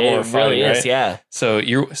the there. problem It we're fighting, really is, right? yeah. So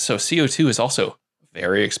CO2 is also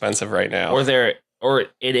very expensive right now. Or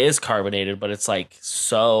it is carbonated, but it's like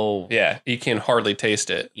so Yeah, you can hardly taste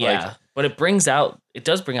it. yeah. Like, but it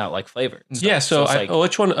does bring out like flavor. and stuff. yeah. So it's I,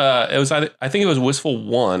 which one? It was I think it was Wistful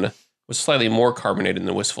 1 was slightly more carbonated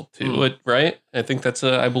than Wistful 2, right? I think that's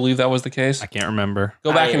I believe that was the case. I can't remember.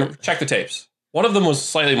 Go back and check the tapes. One of them was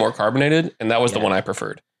slightly more carbonated, and that was the Yeah. one I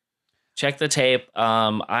preferred. Check the tape.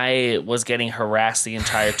 I was getting harassed the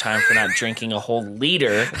entire time for not drinking a whole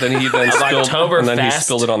liter. Then he then Of spilled, and then he Oktoberfest.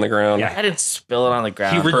 spilled it on the ground. Yeah. I didn't spill it on the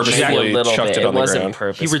ground. He Maybe rejected- a little chucked bit. it on It the wasn't ground.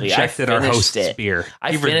 He purposely. rejected I our finished host's it. beer.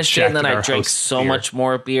 I He finished it, and then rejected I our drank host's so beer. much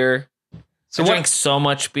more beer. So I what? drank so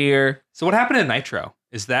much beer. So what happened to Nitro?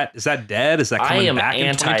 Is that dead? Is that I coming am back in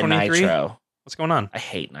anti 2023? nitro. What's going on? I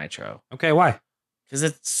hate nitro Okay, why? because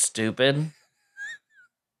it's stupid.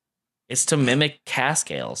 It's to mimic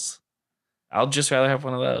cask ales. I'll just rather have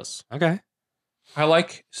one of those. Okay. I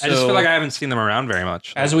like. I just feel like I haven't seen them around very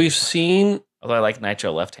much. as we've seen. Although I like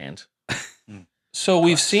nitro left hand. So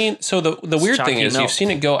we've seen. So the weird thing chalky is milk. you've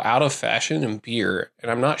seen it go out of fashion in beer,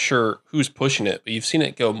 and I'm not sure who's pushing it, but you've seen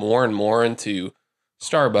it go more and more into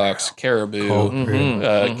Starbucks, Caribou. Cold Mhm, brew.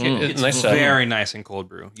 mhm. it's nice stuff. very nice in cold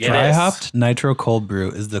brew. It Dry is. hopped nitro cold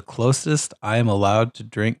brew is the closest I am allowed to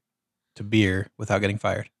drink to beer without getting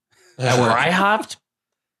fired. Dry hopped?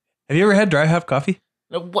 Have you ever had dry hop coffee?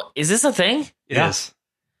 What is this a thing? It Yeah. is.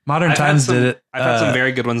 Modern I've had Times some- did it. I've had some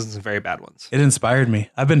very good ones and some very bad ones. It inspired me.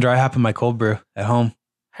 I've been dry hopping my cold brew at home.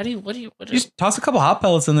 How do you? What You just toss a couple hop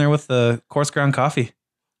pellets in there with the coarse ground coffee.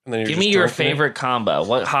 And then you're Give just me your drinking it. favorite combo.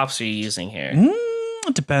 What hops are you using here?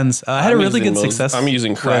 It depends. I had a I'm really using good success. I'm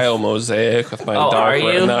using with- Cryo Mosaic with my Oh, dark are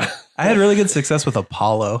red. you? No. I had really good success with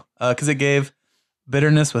Apollo because it gave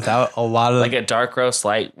bitterness without a lot of Like a dark roast,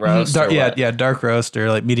 light roast? or what? yeah, dark roast or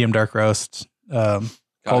like medium dark roast.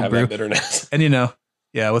 cold brew. Bitterness. And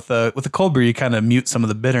with the cold brew, you kind of mute some of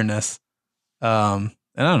the bitterness. And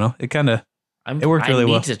I don't know, it worked really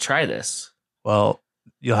well. I need to try this. Well,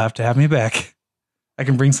 you'll have to have me back. I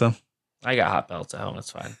can bring some. I got hot belts at home.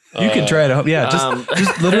 It's fine. You can try it at home. Yeah,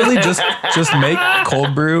 just literally just make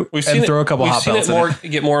cold brew and throw a couple hot belts in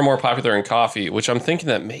it. Get more and more popular in coffee, which I'm thinking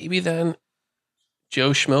that maybe then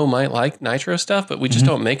Joe Schmo might like nitro stuff, but we just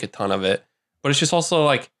don't make a ton of it. But it's just also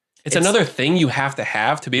like it's another thing you have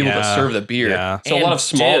to be able to serve the beer. Yeah. So a lot of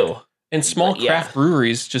small craft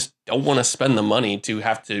breweries just don't want to spend the money to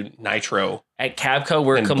have to nitro. At Cabco,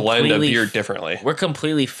 we're completely blend a beer differently. We're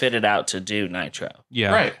completely fitted out to do nitro.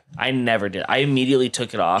 Yeah, right. I never did. I immediately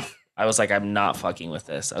took it off. I was like, I'm not fucking with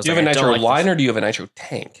this. I was do you have a nitro line or do you have a nitro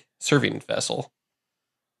tank serving vessel?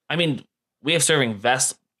 I mean, we have serving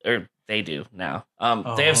vessels, or they do now.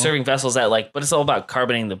 They have serving vessels that but it's all about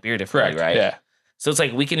carbonating the beer differently, right? Yeah. So it's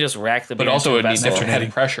like we can just rack the beer. But also it needs vessel. different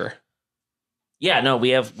head pressure. Yeah, no, we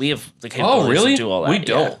have the capabilities to do all that. We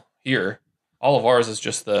don't here. All of ours is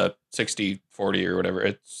just the 60-40 or whatever.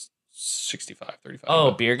 It's 65-35.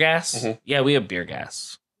 Oh, beer gas? Mm-hmm. Yeah, we have beer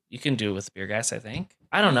gas. You can do it with beer gas, I think.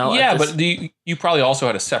 I don't know. Yeah, but you probably also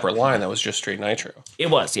had a separate line that was just straight nitro.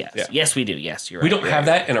 It was, yes. Yeah. Yes, we do. Yes, you're right. We don't have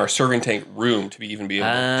that in our serving tank room to even be able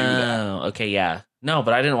to do that. Oh, okay, yeah. No,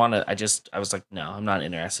 but I didn't want to. I was like, no, I'm not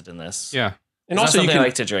interested in this. Yeah. And it's also, something I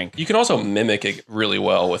like to drink. You can also mimic it really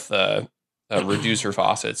well with reducer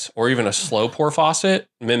faucets or even a slow pour faucet.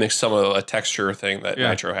 Mimics some of a texture thing that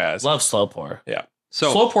nitro has. Love slow pour. Yeah.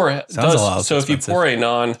 So slow pour does. So if you pour a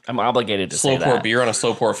I'm obligated to slow say pour that. beer on a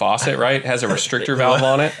slow pour faucet, right? It has a restrictor valve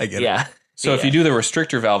on it. I get Yeah. it. So if you do the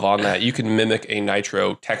restrictor valve on that, you can mimic a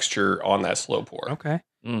nitro texture on that slow pour. Okay.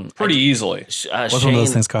 Pretty easily. What's one of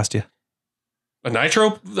those things cost you? A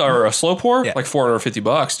nitro or a slow pour? Yeah. Like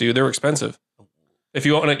 $450, dude. They're expensive. If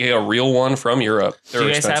you want to get a real one from Europe, they're do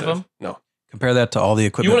you guys expensive. have them? No. Compare that to all the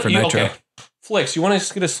equipment for nitro. Okay. Flix, you want to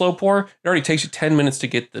just get a slow pour? It already takes you 10 minutes to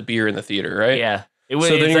get the beer in the theater, right? Yeah. So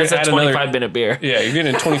then That's a 25-minute beer. Yeah, you're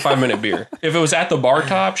getting a 25-minute beer. If it was at the bar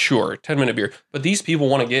top, sure, 10-minute beer. But these people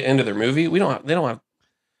want to get into their movie. They don't have.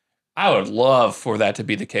 I would love for that to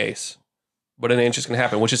be the case, but it ain't just going to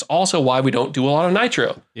happen. Which is also why we don't do a lot of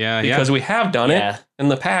nitro. Yeah, because we have done it in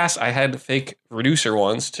the past. I had fake reducer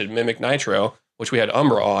ones to mimic nitro, which we had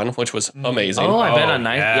Umbra on, which was amazing. Oh, I bet on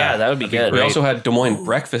nitro. Yeah, that would be good. We also had Des Moines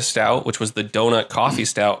Breakfast Stout, which was the donut coffee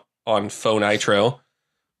stout on faux nitro.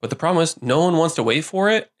 But the problem is no one wants to wait for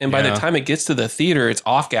it. And by the time it gets to the theater, it's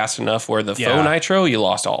off-gassed enough where the faux nitro, you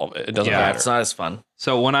lost all of it. It doesn't matter. It's not as fun.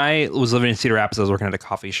 So when I was living in Cedar Rapids, I was working at a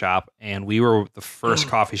coffee shop, and we were the first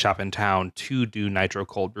coffee shop in town to do nitro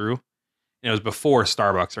cold brew. And it was before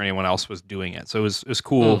Starbucks or anyone else was doing it. So it was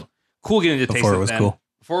cool. Cool getting to taste it Before it was then. cool.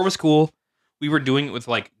 Before it was cool, we were doing it with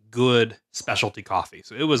like good specialty coffee.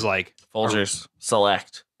 So it was like Folgers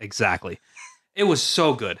Select. Exactly. It was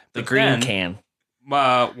so good. The But green then, can.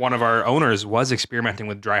 one of our owners was experimenting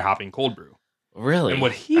with dry hopping cold brew. Really? And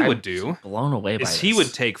what he would do blown away by is this. he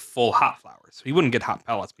would take full hot flowers. He wouldn't get hot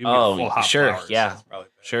pellets. But he would get full hot flowers. Yeah,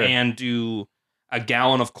 sure. And do a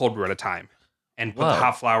gallon of cold brew at a time and put the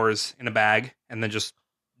hot flowers in a bag and then just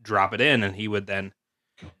drop it in. And he would then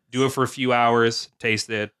do it for a few hours, taste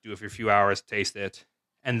it, do it for a few hours, taste it.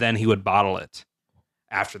 And then he would bottle it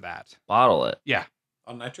after that. Bottle it? Yeah.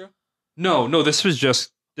 On nitro? No, this was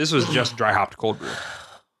just dry hopped cold brew.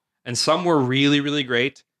 And some were really, really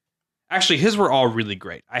great. Actually, his were all really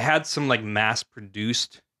great. I had some like mass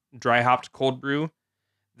produced dry hopped cold brew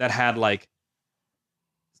that had like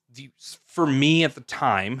for me at the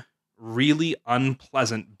time, really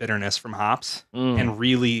unpleasant bitterness from hops and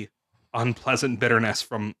really unpleasant bitterness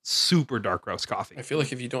from super dark roast coffee. I feel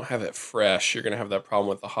like if you don't have it fresh, you're going to have that problem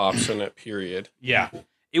with the hops in it, period. Yeah.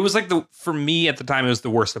 It was like for me at the time, it was the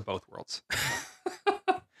worst of both worlds.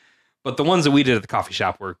 But the ones that we did at the coffee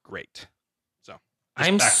shop were great. So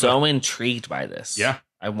I'm so intrigued by this. Yeah.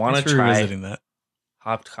 I want to try revisiting that.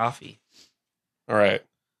 hopped coffee. All right.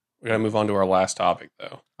 We got to move on to our last topic,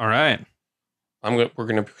 though. All right. We're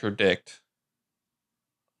going to predict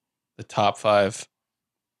the top 5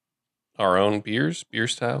 our own beer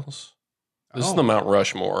styles. This is the Mount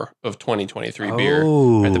Rushmore of 2023 beer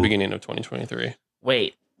at the beginning of 2023.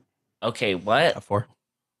 Wait. Okay, what? Top 4.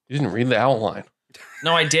 You didn't read the outline.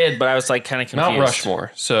 No, I did, but I was like kind of confused. Mount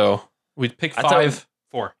Rushmore. So we'd pick 5.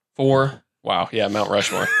 4. Wow. Yeah, Mount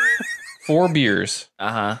Rushmore. 4 beers.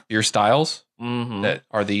 Beer styles that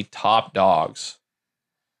are the top dogs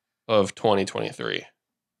of 2023.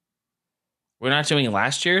 We're not doing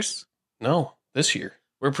last year's? No, this year.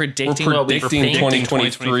 We're predicting what we think.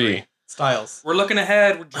 2023. Styles. We're looking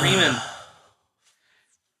ahead. We're dreaming.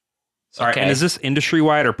 Sorry, Okay. and is this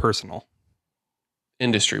industry-wide or personal?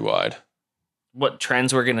 Industry wide. What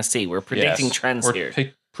trends we're gonna see? We're predicting trends We're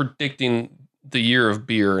here. predicting the year of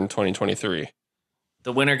beer in 2023.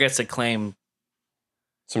 The winner gets to claim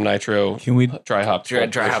Some nitro. Can we? Dry hop?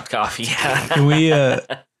 dry hop coffee. Yeah. Can we?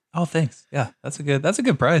 Oh, thanks. Yeah, that's a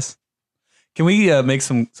good price. Can we make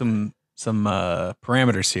some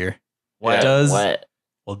parameters here? What? Does- What?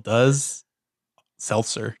 Well, does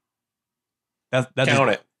seltzer that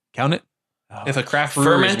Count it. Oh. If a craft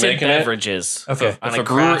brewery is Fermented making beverages. Okay. it, On if a a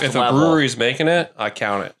craft level. brewery's making it, I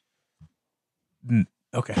count it.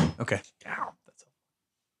 Okay.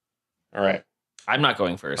 All right. I'm not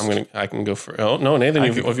going first. I can go for. Oh no, Nathan,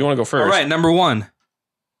 if you want to go first. All right, number 1,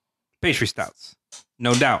 pastry stouts.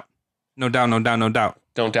 No doubt. No doubt.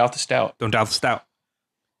 Don't doubt the stout. Don't doubt the stout.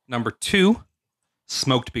 Number 2,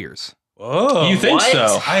 smoked beers. Whoa. You think what?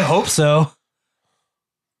 so? I hope so.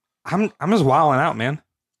 I'm just wilding out, man.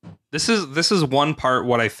 This is one part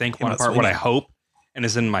what I think, Came one out part what I swinging. hope, and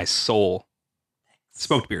is in my soul.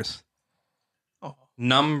 Smoked beers. Oh.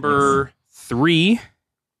 Number 3,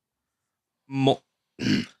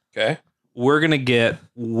 Okay. we're gonna get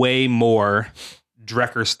way more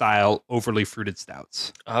Drecker style overly fruited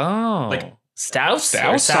stouts. Oh. Like- stouts?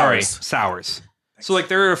 Stouts? Or Sorry, sours? sours. So like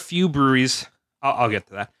there are a few breweries. I'll get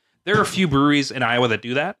to that. There are a few breweries in Iowa that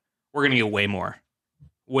do that. We're gonna get way more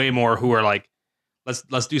who are like,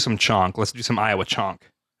 let's do some chonk. Let's do some Iowa chonk.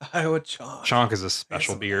 Iowa Chonk. Chonk is a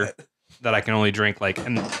special beer that I can only drink like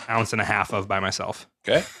an ounce and a half of by myself.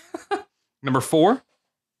 Okay. Number 4,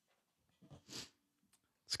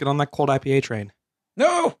 let's get on that cold IPA train.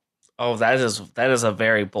 No. Oh, that is a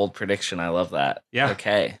very bold prediction. I love that. Yeah.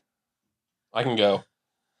 Okay. I can go.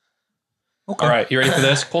 Okay. All right. You ready for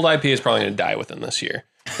this? Cold IPA is probably going to die within this year.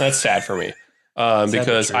 That's sad for me. Sad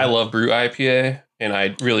Because but true. I love brew IPA and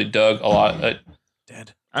I really dug a lot.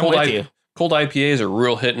 Dead. I'm Cold with I- you. Cold IPAs are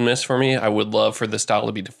real hit and miss for me. I would love for the style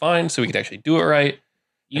to be defined so we could actually do it right.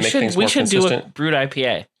 You make should. things We more should do a consistent. brewed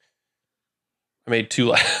IPA. I made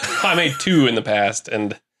two. I made two in the past,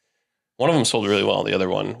 and one of them sold really well. The other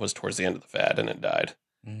one was towards the end of the fad, and it died.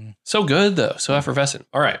 Mm. So good though, so effervescent.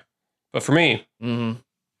 All right, but for me, Mm-hmm.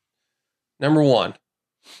 number one,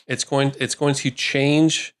 it's going to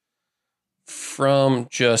change from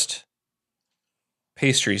just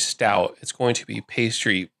pastry stout. It's going to be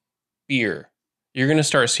pastry beer. You're going to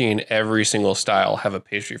start seeing every single style have a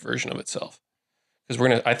pastry version of itself.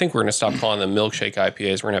 Because I think we're gonna stop calling them milkshake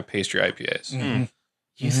IPAs. We're gonna have pastry IPAs. Mhm.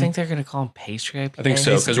 You Mhm. think they're going to call them pastry IPAs? I think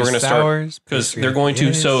so because we're gonna start Sours, because pastry they're going to.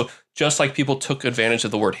 IPAs. So just like people took advantage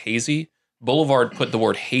of the word hazy, Boulevard put the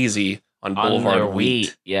word hazy on On Boulevard their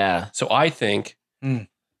wheat. Yeah. So I think Mm.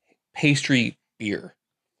 pastry beer,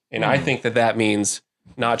 and I think that means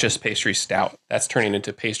not just pastry stout. That's turning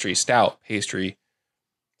into pastry stout, pastry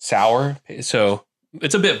sour. So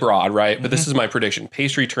it's a bit broad, right? But this is my prediction.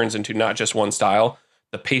 Pastry turns into not just one style.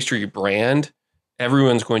 The pastry brand,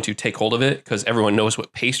 everyone's going to take hold of it because everyone knows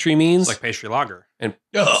what pastry means It's like pastry lager. and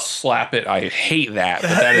Ugh. slap it. I hate that, but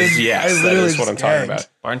that is yes, that is what I'm talking about.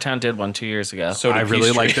 Barntown did one 2 years ago. So I did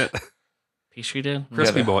really Pastry. liked it. Pastry did?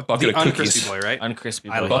 Crispy the boy. bucket The of cookies. uncrispy boy, right? Uncrispy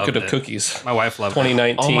I boy. love Bucket of it. cookies. My wife loved it.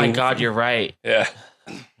 2019. Oh my God, you're right. Yeah.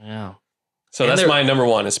 Yeah. So And that's they're- my number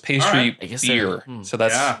one is pastry All right. I guess they're- beer. So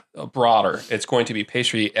that's Yeah. broader. It's going to be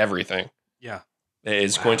pastry everything. Yeah. It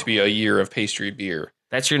is going to be a year of pastry beer.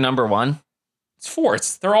 That's your number one? It's four.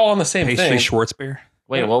 They're all on the same Pastry thing. Schwarzbier.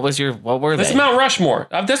 Wait, Yeah. what were That's they? Mount Rushmore.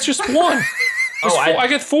 That's just one. Oh, I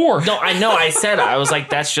get four. No, I know. I said I was like,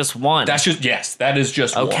 that's just one. That's just that is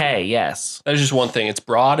just one. okay. Yes. That is just one thing. It's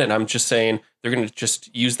broad, and I'm just saying they're going to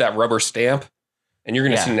just use that rubber stamp, and you're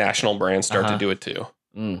going to Yeah. see national brands start to Uh-huh. do it too,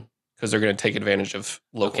 Mm. because they're going to take advantage of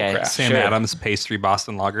local Okay, craft. Sam Sure. Adams pastry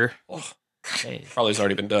Boston Lager. Hey. Probably has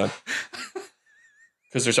already been done,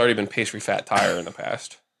 because there's already been pastry fat tire in the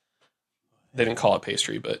past. They didn't call it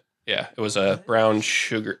pastry, but yeah, it was a brown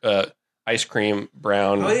sugar ice cream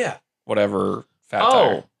brown Oh yeah, whatever fat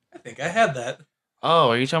tire. Oh. I think I had that Oh,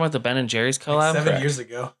 are you talking about the Ben and Jerry's collab? like 7 Correct. years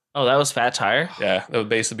ago. Oh, that was Fat Tire? Yeah, the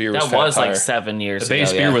base of the beer was That fat was tire. like 7 years The base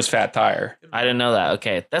ago. beer yeah. was fat tire, I didn't know that.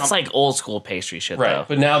 Okay. That's like old school pastry shit, right? though.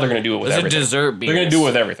 But now they're going to do it with There's a everything. dessert beer. They're going to do it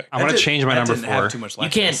with everything. I want to change my number Didn't 4. have too much You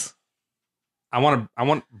can't. lactose. I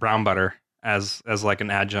want brown butter as like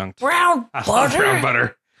an adjunct. Brown I love butter? brown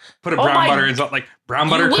butter. Put a Oh brown my- butter in like brown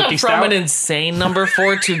butter You cookie went from stout. an insane number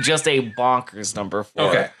 4 to just a bonkers number 4.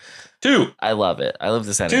 Okay, two. I love it. I love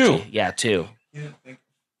this energy. 2. Yeah, 2. You didn't think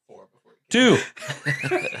 4 before. Two.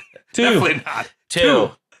 Two. Definitely not.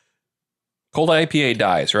 2. Cold IPA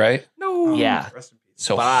dies, right? No. Yeah. Rest in peace.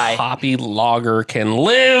 So Bye. hoppy lager can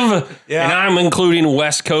live. Yeah. And I'm including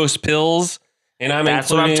West Coast Pills And I'm That's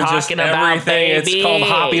what I'm including just talking about, everything. It's baby. called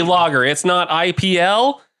hoppy lager. It's not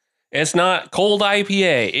IPL. It's not cold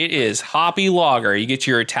IPA. It is hoppy lager. You get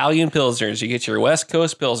your Italian pilsners. You get your West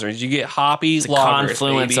Coast pilsners. You get hoppy It's a lagers,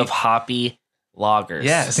 confluence baby. of hoppy lagers.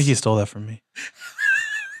 Yes. I think you stole that from me.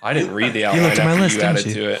 I didn't read the You outline looked at my after list, you didn't added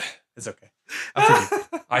you? to it. It's okay. I'll forgive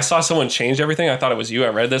you. I saw someone change everything. I thought it was you. I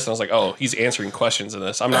read this and I was like, oh, he's answering questions in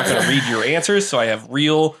this. I'm not going to read your answers, so I have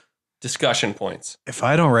real discussion points. If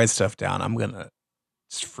I don't write stuff down, I'm going to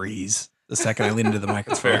just freeze the second I lean into the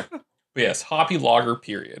microphone. Fair. But yes, hoppy lager,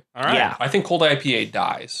 period. All right. Yeah. I think cold IPA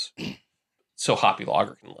dies, so hoppy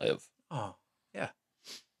lager can live. Oh,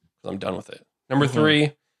 I'm done with it. Number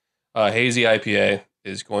 3, hazy IPA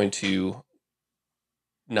is going to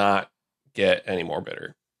not get any more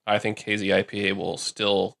bitter. I think hazy IPA will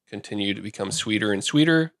still continue to become sweeter and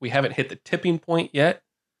sweeter. We haven't hit the tipping point yet.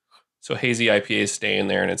 So hazy IPA is staying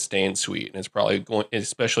there and it's staying sweet. And it's probably going,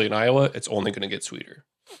 especially in Iowa, it's only going to get sweeter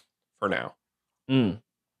for now.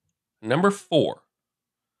 Number 4.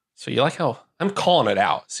 So you like how I'm calling it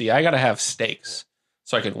out. See, I got to have stakes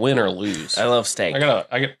so I can win or lose. I love steak.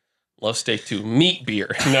 I love steak too. Meat beer.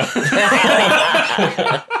 No.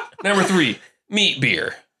 Number 3, meat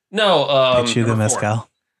beer. No. Pichuga number 4. mezcal.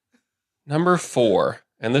 Number 4,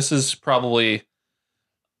 and this is probably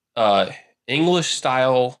English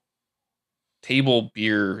style table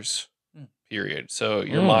beers. Period. So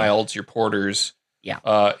your milds, your porters,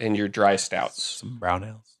 and your dry stouts. Some brown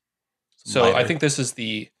ales. So I think this is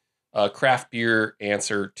the craft beer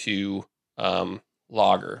answer to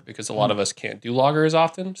lager, because a lot of us can't do lager as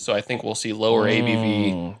often. So I think we'll see lower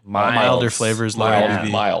ABV, milder flavors, lower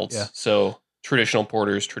ABV. milds. Yeah. So traditional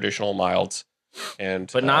porters, traditional milds,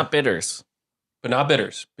 but not bitters. But not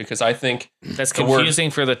bitters, because I think That's the word- confusing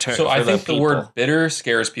for the term. so. I think the word people. bitter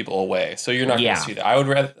scares people away. So you're not going Yeah. to see that. I would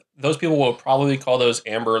rather those people will probably call those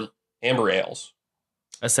amber ales.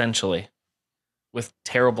 essentially, with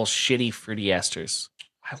terrible, shitty fruity esters.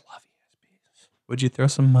 I love ESBs. Would you throw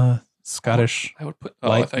some Scottish? I would put.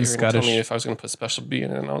 Light I thought you and were going to tell me Scottish. if I was going to put special B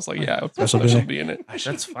in it, and I was like, yeah, I would put Special special B. B in it.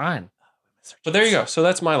 That's fine. But there you go. So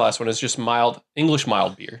that's my last one. Is just mild English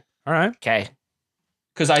mild beer. All right. Okay.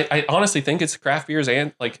 Because I honestly think it's craft beers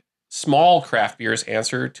and like small craft beers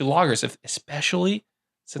answer to lagers, especially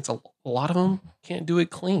since a lot of them can't do it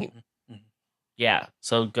clean, Yeah.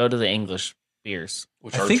 So go to the English beers.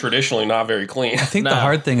 which I are think- traditionally not very clean. I think the No.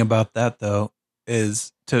 hard thing about that though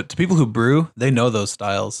is to people who brew, they know those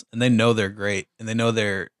styles and they know they're great and they know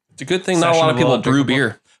they're. It's a good thing not a lot of people Sessionable, brew drinkable.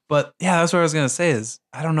 beer. But yeah, that's what I was gonna say is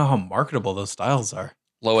I don't know how marketable those styles are.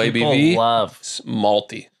 Low People ABV, love.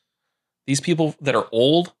 malty. These people that are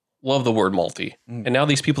old love the word malty. Mm. And now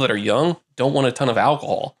these people that are young don't want a ton of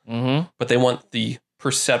alcohol, Mm-hmm. but they want the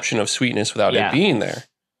perception of sweetness without Yeah. it being there.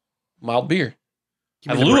 Mild beer.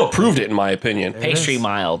 Give And me the Lou brown- approved it, in my opinion. There Pastry it is.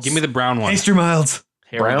 milds. Give me the brown one. Pastry milds.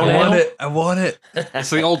 Here we brown go. I want ale? it. I want it. It's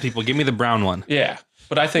the old people. Give me the brown one. Yeah.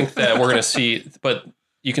 But I think that we're going to see, but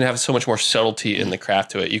you can have so much more subtlety in the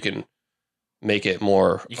craft to it. You can make it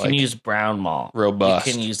more You can use brown malt. robust.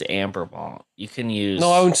 You can use amber malt. You can use.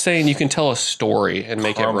 No, I was saying you can tell a story and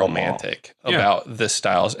make it Caramel romantic Yeah. about the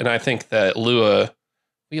styles. And I think that Lua,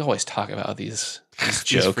 we always talk about these These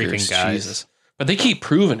jokers, freaking guys. Jesus. But they keep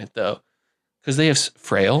proving it though, because they have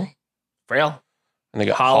frail frail. and they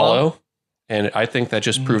got Hollow. hollow, and I think that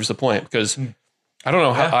just proves the point. Because I don't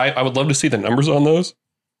know how Yeah. I would love to see the numbers on those,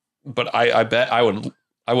 but I bet I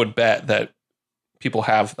would bet that people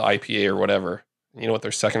have the IPA or whatever. You know what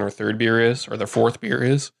their second or third beer is, or their fourth beer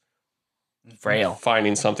is. Frail.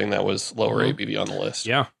 Finding something that was lower Mhm. ABV on the list.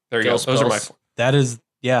 Yeah. There you go. Gills Those are my Pills. That is,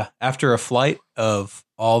 yeah. After a flight of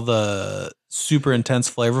all the super intense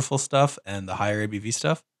flavorful stuff and the higher ABV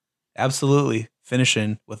stuff, absolutely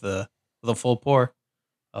finishing with a full pour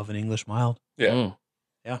of an English mild. Yeah. Mm.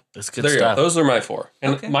 Yeah. That's So good there you go. stuff. Those are my 4.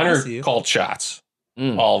 And Okay, mine I are see you. called shots.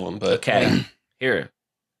 Mm. All of them. But Okay. Here.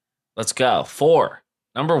 Let's go. 4.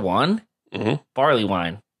 Number 1, Mhm. barley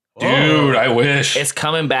wine. Dude, I wish. It's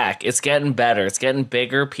coming back. It's getting better. It's getting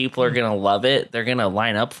bigger. People are going to love it. They're going to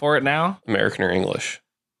line up for it now. American or English.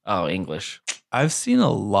 Oh, English. I've seen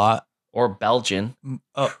a lot. Or Belgian.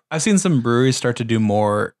 I've seen some breweries start to do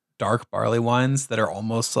more dark barley wines that are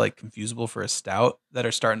almost like confusable for a stout that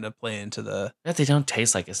are starting to play into the. Bet they don't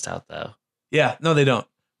taste like a stout, though. Yeah, no, they don't.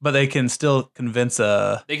 But they can still convince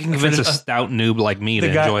a. They can convince a stout noob like me to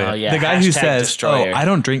The guy- enjoy it. Oh, yeah. the guy who Hashtag says, destroyer. "Oh, I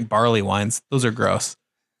don't drink barley wines; those are gross."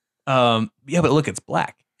 Yeah, but look, it's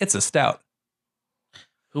black. It's a stout.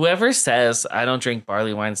 Whoever says, I don't drink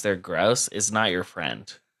barley wines, they're gross, is not your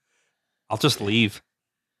friend. I'll just leave.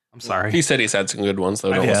 I'm sorry. He said he's had some good ones,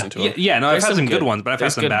 though. Don't listen to him. Yeah, no, I've There's had some some good good- ones, but I've had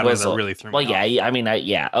there's some good bad ones that whistle. really threw me Well, off. yeah, I mean,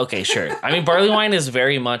 okay, sure. I mean, barley wine is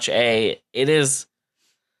very much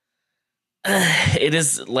it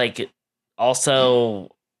is like also,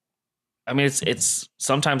 I mean, it's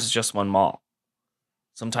sometimes it's just one malt.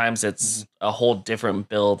 Sometimes it's a whole different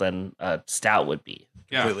bill than a stout would be.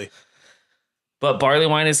 Yeah. Completely. But barley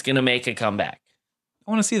wine is going to make a comeback.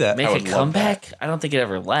 I want to see that. Make I a would love comeback? I don't think it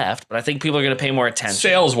ever left, but I think people are going to pay more attention.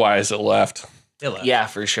 Sales-wise, it left. Yeah,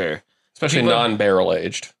 for sure. Especially People- non-barrel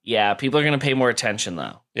aged. Yeah, people are going to pay more attention,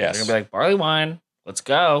 though. Yes. They're going to be like, barley wine, let's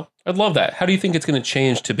go. I'd love that. How do you think it's going to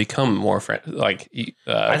change to become more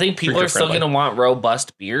I think people are still going to want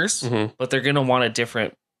robust beers, Mhm. but they're going to want a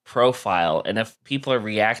different profile. And if people are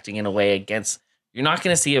reacting in a way against, you're not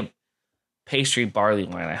going to see a pastry barley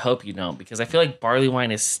wine. I hope you don't, because I feel like barley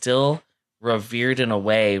wine is still revered in a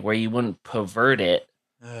way where you wouldn't pervert it.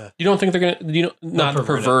 You don't think they're going to, not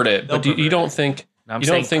pervert it, but you don't think, I'm you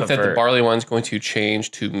don't saying think that the pervert. barley wine's going to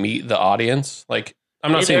change to meet the audience? Like,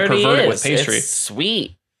 I'm not It saying already pervert it with is. pastry. It's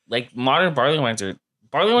sweet. Like modern barley wines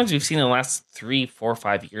we've seen in the last 3, 4,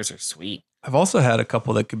 5 years are sweet. I've also had a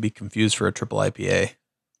couple that could be confused for a triple IPA.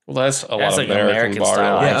 Well, that's a lot That's of like American American barley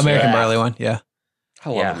style. wine. Yeah, American yeah. barley wine. Yeah. I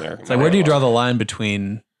love Yeah. American It's like, where do you barley draw wine. the line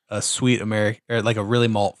between a sweet American or like a really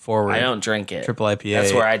malt forward I don't drink it. triple IPA?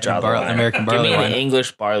 That's where I and draw the line. American Give barley me an wine.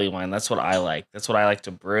 English barley wine. That's what I like. That's what I like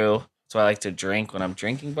to brew. That's what I like to drink when I'm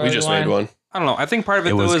drinking barley We just wine. made one. I don't know. I think part of it,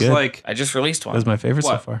 It though, was is good. like I just released That one. was my favorite so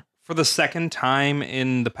What? far. for the second time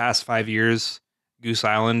in the past 5 years, Goose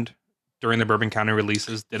Island during the Bourbon County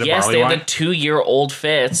releases did a Yes, barley they wine. had the 2-year-old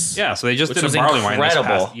fits. Yeah, so they just which did a was barley wine this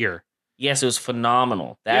incredible. past year. Yes, it was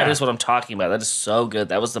phenomenal. That is Yeah. what I'm talking about. That is so good.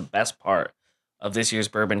 That was the best part of this year's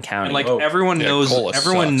Bourbon County. And like Whoa. everyone Yeah, knows, cola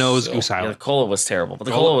everyone sucks, knows so- Goose yeah, the Island. cola was terrible, but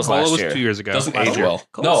the cola was last year. 2 years ago. Doesn't last age year. well.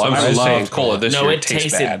 Cola No, I'm sucks. just I saying love cola this No, year it tastes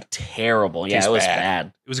tasted bad. terrible. Yeah, Tastes it was bad. bad.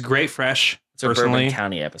 It was great fresh. It's a personally, Bourbon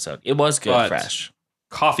County episode. It was good, But- fresh.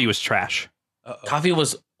 coffee was trash. Coffee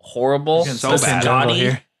was horrible. Getting so bad. tangential Biscotti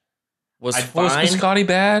here. was Was fine. biscotti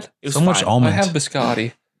bad? It was So much fine. almond. I have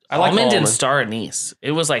biscotti. I like Almond and almond. star anise.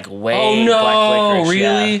 It was like way Oh black no! licorice.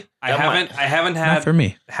 yeah. Really? I That haven't Not had for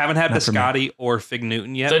me. haven't had Not for me. biscotti or fig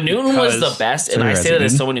Newton yet. The Newton was the because- best, So and I you're say a that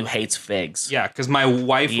as Newton? someone who hates figs. Yeah, because my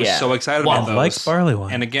wife was Yeah. so excited Well, about I those. like barley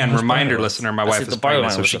wine. And again, I like reminder, barley listener, my That's wife it, the is barley pregnant,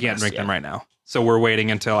 wine so was she the can't best, drink them yeah. right now. So we're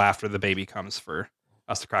waiting until after the baby comes for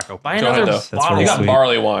us to crack open. Buy Go another ahead, though. That's bottle. really We got sweet.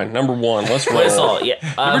 barley wine. Number one. Let's roll. Whistle. Yeah.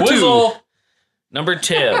 Number two. Whistle. Number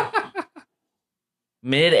 2.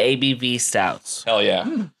 Mid ABV stouts. Hell yeah.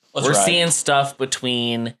 Let's We're ride. seeing stuff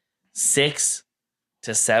between 6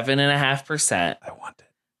 to 7.5%. I want it.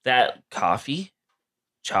 That coffee,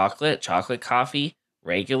 chocolate coffee,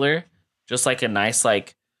 regular, just like a nice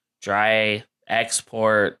like dry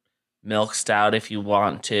export milk stout if you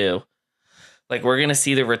want to. Like we're gonna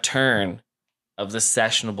see the return of the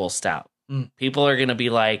sessionable stout. Mm. People are gonna be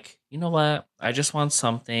like, you know what? I just want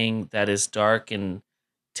something that is dark and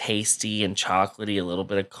tasty and chocolatey, a little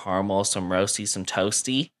bit of caramel, some roasty, some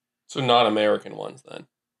toasty. So not American ones then.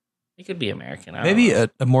 It could be American. I don't Maybe know.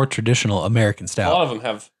 a more traditional American A stout. lot of them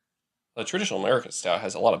have. The traditional American stout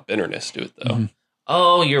has a lot of bitterness to it though. Mhm.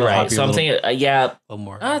 Oh, you're A right. hoppy So I'm little- thinking, yeah, A little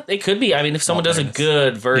more. it could be. I mean, if someone does a bitterness.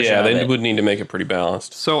 good version Yeah, of they it. would need to make it pretty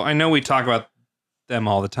balanced. So I know we talk about them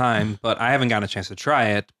all the time, but I haven't gotten a chance to try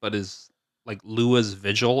it. But is like Lua's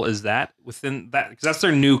Vigil, is that within that? Because that's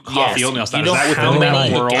their new coffee Yes, oatmeal stout. you Is know that how within many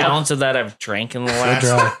that world? gallons of that I've drank in the So last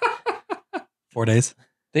dry. 4 days.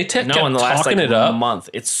 They kept in the last talking like it up. month.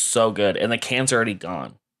 It's so good, and the can's already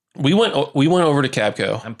gone. We went over to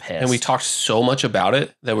Cabco I'm pissed. and we talked so much about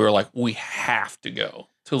it that we were like, we have to go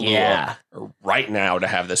to Lua Yeah, right now to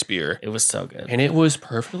have this beer. it was so good. And it was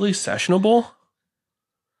perfectly sessionable.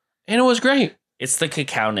 And it was great. It's the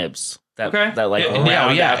cacao nibs that Okay. that like And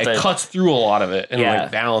round yeah, out it the. cuts through a lot of it and Yeah.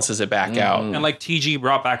 like balances it back out. Mhm. And like TG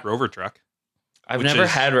brought back Rover Truck. I've which never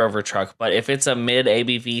is- had Rover Truck, but if it's a mid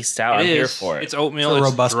ABV stout, I'm here for it. It's It's oatmeal. a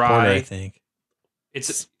It's robust dry. porter, I think.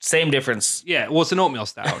 It's Same difference. yeah. Well, it's an oatmeal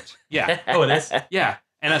stout. Yeah, Oh, it is? yeah.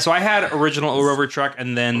 And so I had original Rover Truck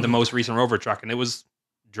and then the most recent Rover Truck, and it was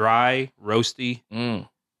dry, roasty, Mm.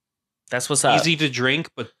 That's what's up. easy to drink,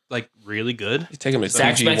 but like really good. You take him to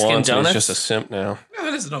Zach's TG Mexican once and he's Donuts? just a simp now. No,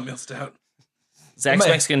 it is an oatmeal stout. Zach's Am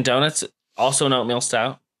I- Mexican Donuts, also an oatmeal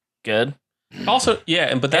stout. Good. Also,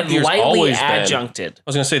 yeah, but that And beer's lightly always been. I adjuncted.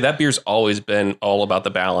 was gonna say that beer's always been all about the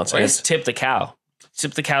balance. Or And is Tip the Cow?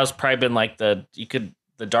 Tip the Cow's probably been like the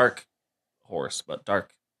dark horse, but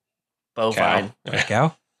dark bovine.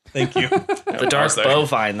 Cow? Thank you. The dark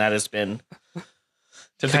bovine that has been.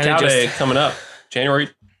 Tip the kinda Cow just- Day coming up January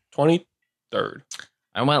 23rd.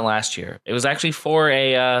 I went last year. It was actually for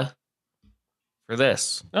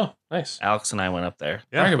this. Oh, nice. Alex and I went up there.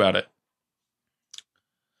 Yeah. Talk about it.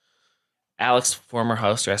 Alex, former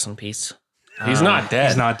host, rest in peace. He's not dead.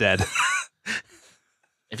 He's not dead.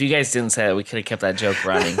 If you guys didn't say it, we could have kept that joke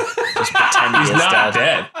running. Just pretend He's he is not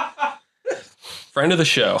dead. Friend of the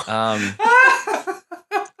show.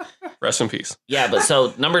 Rest in peace. Yeah, but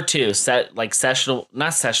so number 2, sessionable,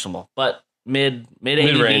 not sessionable, but mid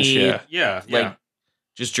Mid-range, ABV, yeah. Yeah.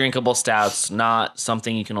 just drinkable stouts, not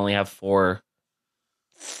something you can only have 4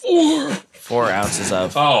 ounces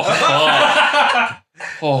of. Oh.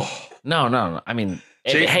 No. I mean,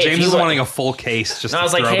 James is wanting a full case just to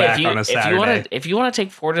throw back on a Saturday. if you want to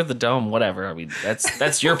take 4 to the dome, whatever. I mean,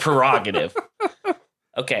 that's your prerogative.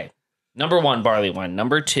 Okay. Number 1, barley wine.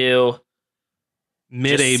 Number 2,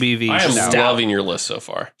 Mid ABV. I am stout. loving your list so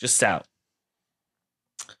far. just stout.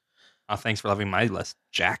 Oh, thanks for loving my list,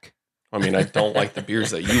 Jack. I mean, I don't like the beers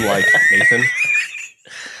that you like, Nathan.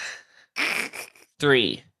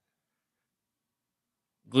 3,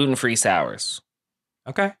 gluten-free sours.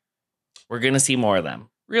 Okay. We're going to see more of them.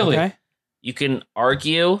 Really? Okay. You can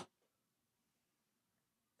argue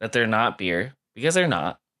that they're not beer because they're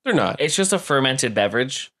not. They're not. It's just a fermented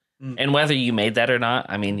beverage. And whether you made that or not,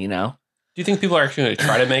 I mean, Do you think people are actually going to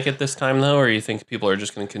try to make it this time, though, or do you think people are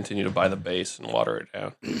just going to continue to buy the base and water it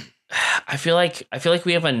down? I feel like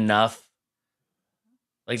we have enough.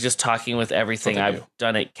 Like just talking with everything What they I've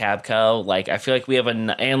done at Cabco, like I feel like we have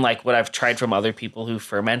and like what I've tried from other people who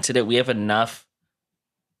fermented it, we have enough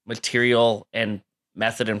material and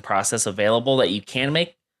method and process available that you can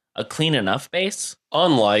make a clean enough base.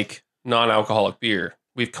 Unlike non-alcoholic beer,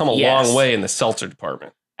 we've come a long way in the seltzer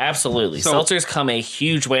department. Absolutely. So- Seltzer's come a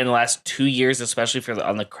huge way in the last 2 years, especially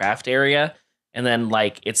on the craft area. And then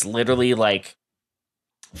like it's literally like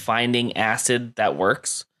finding acid that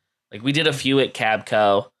works. Like we did a few at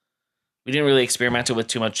Cabco. We didn't really experiment it with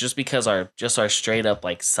too much just because our straight up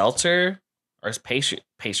like seltzer or pastry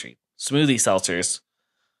smoothie seltzers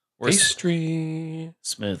were Pastry.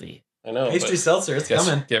 smoothie. I know. Pastry but seltzer, it's guess-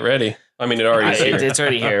 coming. Get ready. I mean, it already is here. It's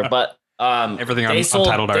already here, but Everything on they sold,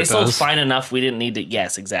 Untitled Art they sold does. fine enough. We didn't need to.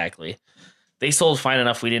 Yes, exactly. They sold fine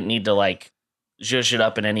enough. We didn't need to like zhuzh it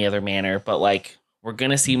up in any other manner. But like we're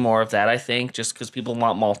gonna see more of that. I think just because people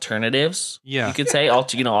want alternatives. Yeah. You could say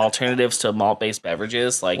alternatives to malt based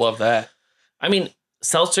beverages. Like Love that. I mean,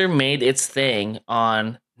 seltzer made its thing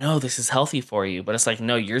on no, this is healthy for you, but it's like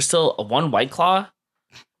no, you're still one White Claw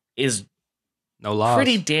is No laws.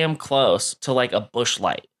 pretty damn close to like a Busch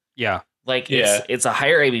Light. Yeah. Like Yeah. it's a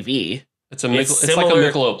higher ABV. It's a It's it's like a similar-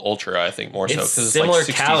 Michelob Ultra, I think, more so. It's Because similar like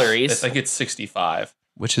 60, calories. I think it's 65.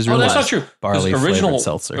 Which is Oh, really that's not true. 'Cause barley flavored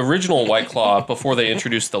seltzer. original White Claw, before they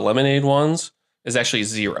introduced the lemonade ones, is actually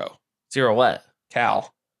 0 Zero what?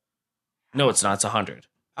 cal. No, it's not. It's 100.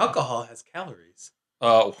 Alcohol has calories.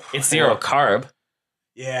 Oh, It's zero carb.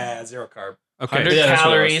 Yeah, 0 carb. Okay. 100 Yeah, that's what it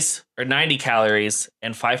calories or 90 calories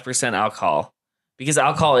and 5% alcohol. Because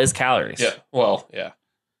alcohol is calories. Yeah. Well, yeah.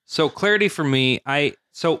 So clarity for me,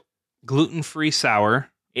 so gluten-free sour.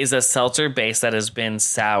 Is a seltzer base that has been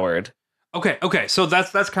soured. Okay. So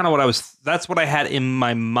that's kind of what I had in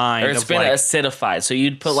my mind. Or it's of been like acidified. So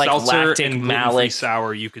you'd put like seltzer lactic and gluten-free malic.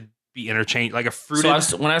 sour. You could be interchanged like a fruited.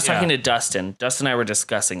 So when I was talking to Dustin and I were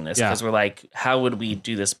discussing this Yeah. because we're like, how would we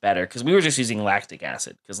do this better? Because we were just using lactic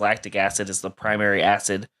acid because lactic acid is the primary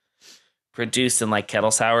acid produced in like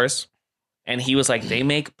kettle sours. And he was like, they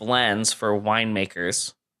make blends for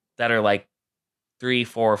winemakers that are like 3,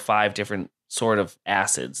 4, 5 different sort of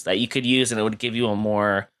acids that you could use and it would give you a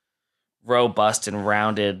more robust and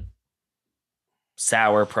rounded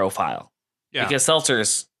sour profile. Yeah. Because seltzer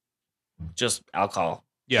is just alcohol.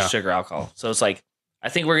 Yeah. Sugar alcohol. So it's like, I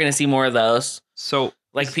think we're going to see more of those. So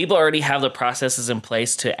Like people already have the processes in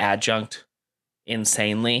place to adjunct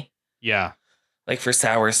insanely, yeah. like for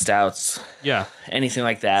sour stouts, Yeah. anything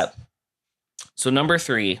like that. So number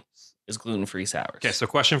 3 is gluten-free sours. Okay, so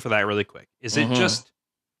question for that really quick. Is it Mhm. just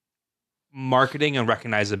marketing and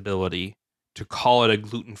recognizability to call it a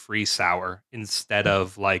gluten-free sour instead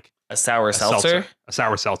of like A sour a seltzer? a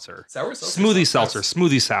sour seltzer, Sour seltzer. smoothie seltzer,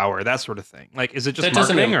 smoothie sour, that sort of thing? Like, is it just That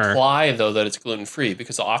doesn't marketing or? imply, though, that it's gluten-free,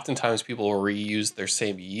 because oftentimes people will reuse their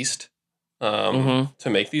same yeast to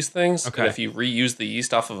make these things. Okay. And if you reuse the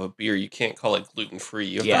yeast off of a beer, you can't call it gluten-free.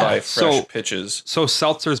 You have Yeah. to buy fresh So- pitches. So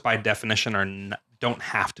seltzers by definition don't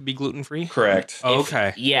have to be gluten-free? Correct.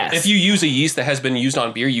 Okay. Yes. If you use a yeast that has been used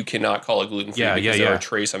on beer, you cannot call it gluten-free because there yeah. are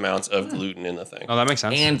trace amounts of gluten in the thing. Oh, that makes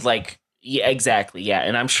sense. and like, yeah, exactly. Yeah.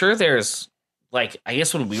 And I'm sure there's like, I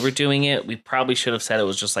guess when we were doing it, we probably should have said it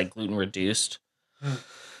was just like gluten reduced.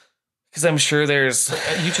 Because I'm sure there's.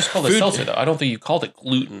 You just called it seltzer, though. I don't think you called it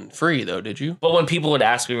gluten-free, though, did you? But when people would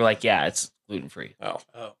ask, we were like, yeah, it's gluten-free. Oh.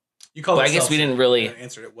 You called But it I guess we didn't really. The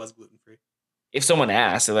answer it was gluten free. If someone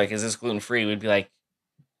asked, they're like, is this gluten-free? We'd be like,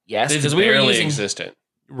 yes. It's Because we were barely using. existent.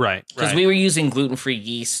 Right. Because we were using gluten-free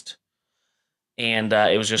yeast. And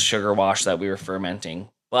it was just sugar wash that we were fermenting.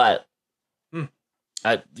 But,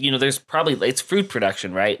 there's probably, it's food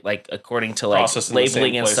production, right? Like, according to, like, Processing the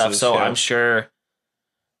labeling same and stuff. places, So yeah. I'm sure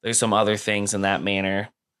there's some other things in that manner.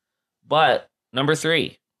 But, number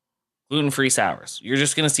 3, gluten-free sours. You're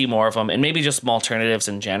just going to see more of them. And maybe just some alternatives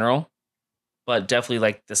in general. But definitely,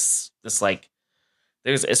 like, this like,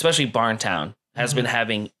 there's, especially Barntown, has been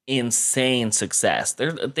having insane success.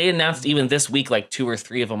 They announced even this week, like, 2 or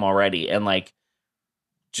 3 of them already. And, like,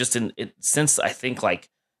 just since I think like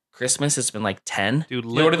Christmas, it's been like 10. Dude,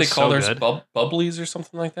 What do they call theirs? Bubblies or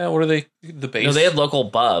something like that? What are they? The base? No, they had local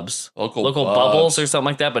bubs, local bubbles or something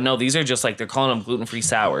like that. But no, these are just like they're calling them gluten-free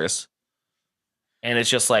sours, and it's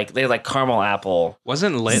just like they like caramel apple.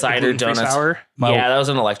 Wasn't lit cider gluten-free donuts. sour? Yeah, that was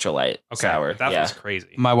an electrolyte sour. That yeah. was crazy.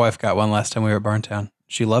 My wife got one last time we were at Barntown.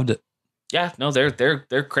 She loved it. Yeah, no, they're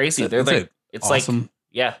crazy. They're That's like it's awesome. like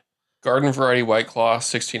yeah. Garden variety White Claw,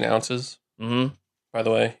 16 ounces. Mm-hmm. By the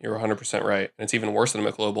way, you're 100% right. And it's even worse than a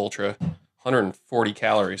Michelob Ultra. 140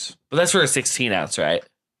 calories. But that's for a 16 ounce, right?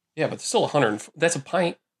 Yeah, but it's still 100. That's a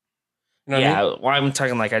pint. You know what I Yeah, mean? well, I'm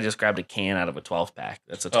talking like I just grabbed a can out of a 12 pack.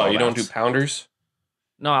 That's a 12 Oh, you don't do ounce. pounders?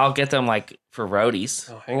 No, I'll get them like for roadies.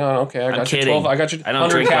 Oh, hang on. Okay, I I'm got you kidding. 12. I got you I don't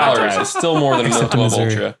 100 drink calories. Hot It's still more than a Except in Michelob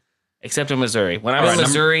Missouri. Ultra. Except in Missouri. When I'm All in right,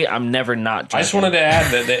 Missouri, I'm never not drinking. I just wanted to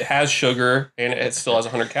add that it has sugar and it still has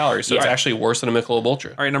 100 calories. So it's Yeah. actually worse than a Michelob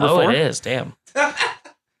Ultra. All right, number Oh, 4. it is. Damn.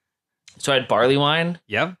 So I had barley wine.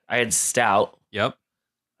 Yep. I had stout. Yep.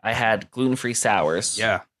 I had gluten-free sours.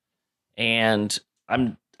 Yeah. And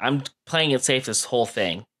I'm playing it safe this whole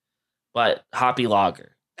thing, but hoppy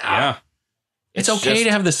lager. Yeah. It's okay just-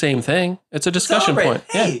 to have the same thing. It's a discussion point.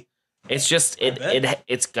 Yeah. It's just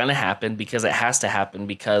it's gonna happen because it has to happen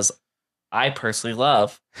because I personally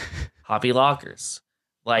love hoppy lagers.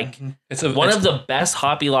 Like It's one of the best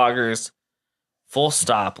hoppy lagers, full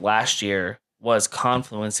stop, last year was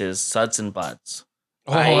Confluence's Suds and Buds.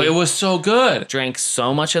 Oh, it was so good. Drank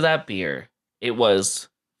so much of that beer. It was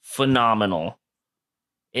phenomenal.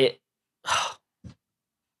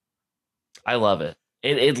 I love it.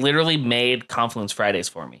 It literally made Confluence Fridays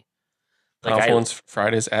for me. Like Confluence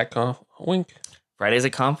Fridays at Wink. Fridays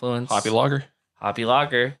at Confluence. Hoppy lager. Hoppy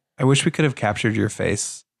lager. I wish we could have captured your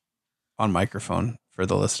face on microphone for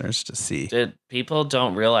the listeners to see. Dude, people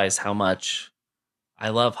don't realize how much I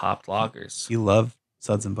love hopped lagers. You love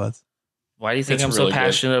Suds and Buds. Why do you think It's I'm really so good.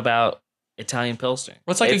 passionate about Italian Pilsner?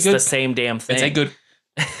 Well, it's like a it's good- the same damn thing. It's a good,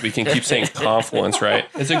 we can keep saying confluence, right?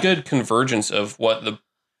 It's a good convergence of what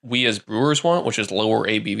we as brewers want, which is lower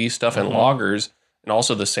ABV stuff and Mhm. lagers, and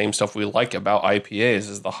also the same stuff we like about IPAs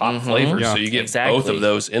is the hop Mhm. flavors. Yeah. So you get Exactly. both of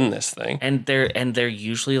those in this thing. and they're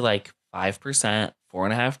usually like 5%,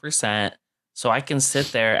 4.5%. So I can sit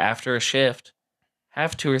there after a shift,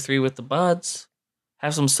 have 2 or 3 with the buds,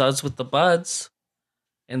 have some suds with the buds,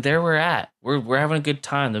 and there we're at. We're having a good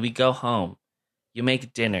time. Then we go home. You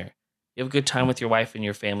make dinner. You have a good time with your wife and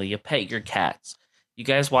your family. You pet your cats. You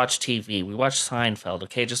guys watch TV. We watch Seinfeld.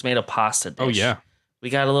 Okay, just made a pasta dish. Oh, yeah. We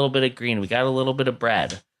got a little bit of green. We got a little bit of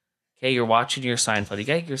bread. Okay, you're watching your Seinfeld. You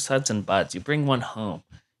got your suds and buds. You bring one home.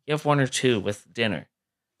 You have 1 or 2 with dinner.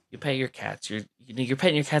 You pet your cats. You're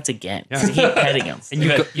petting your cats again. Yeah. So you keep petting them. And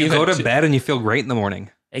you go to bed and you feel great in the morning.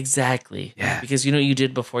 Exactly. Yeah. Because you know what you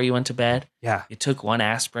did before you went to bed? Yeah. You took 1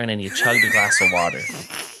 aspirin and you chugged a glass of water.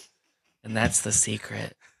 And that's the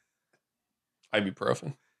secret.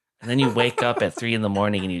 Ibuprofen. And then you wake up at 3 a.m.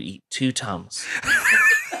 and you eat 2 Tums.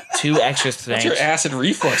 2 extra What's strength. your acid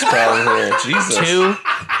reflux problem here? Jesus. 2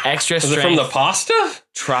 extra Is it strength from the pasta?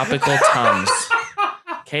 tropical Tums.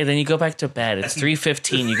 Okay, then you go back to bed. It's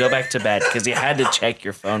 3:15. You go back to bed because you had to check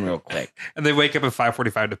your phone real quick. And they wake up at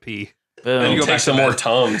 5:45 to pee. Boom. Then you go Take back some to more bed.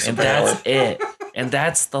 Tums. And apparently. that's it. And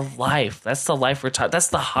that's the life. That's the life we're talking. That's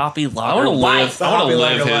the hoppy I lager want to life. live. I want Hoppy to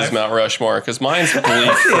live lager his life. Mount Rushmore because mine's bleak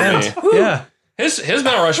for me. Yeah. His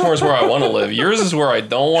Mount Rushmore is where I want to live. Yours is where I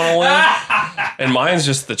don't want to live, and mine's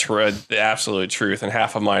just the absolute truth. And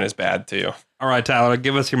half of mine is bad too. All right, Tyler,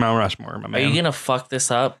 give us your Mount Rushmore, my Are man. you gonna fuck this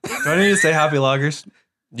up? Do I need to say Hoppy Lagers?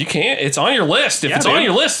 You can't. It's on your list. If Yeah, it's on dude.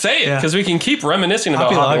 your list, say it Yeah. because we can keep reminiscing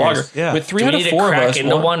about Hoppy hoppy lagers, lager. yeah. With Do 3 we out need of to 4 of crack us,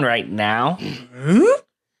 into want- one right now?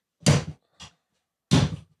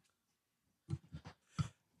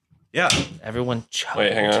 Yeah. Everyone chug.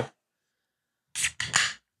 Wait, hang on.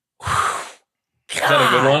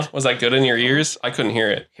 that a good one? Was that good in your ears? I couldn't hear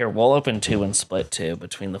it. Here, we'll open 2 and split 2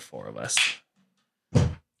 between the 4 of us.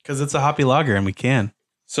 Because it's a hoppy lager and we can.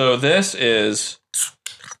 So this is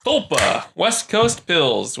Tulpa West Coast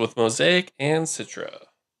Pills with Mosaic and Citra.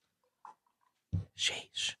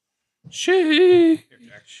 Sheesh. Sheesh.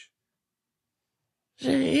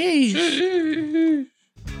 Sheesh.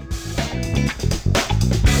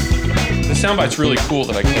 The soundbite's really cool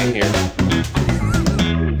that I can't hear.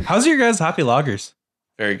 How's your guys' hoppy lagers?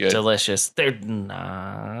 Very good. Delicious. They're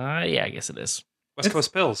yeah, I guess it is. West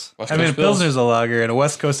Coast Pills. West I mean, a Coast Pills. Pilsner's a lager and a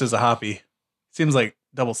West Coast is a hoppy. Seems like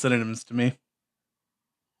double synonyms to me.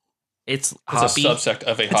 It's It's hoppy. a subsect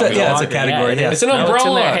of a It's hoppy a, yeah, it's a lager. category. it Yeah, is. It's an No, in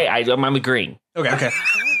umbrella. there. Hey, I'm agreeing. Okay.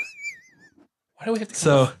 Why do we have to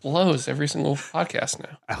So- come with blows every single podcast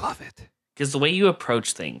now? I love it. Because the way you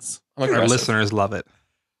approach things. I'm Our aggressive. listeners love it.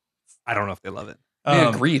 I don't know if they love it. We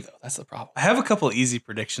agree, though. That's the problem. I have a couple easy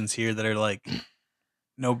predictions here that are like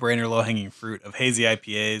no brainer, low hanging fruit of hazy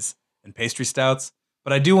IPAs and pastry stouts.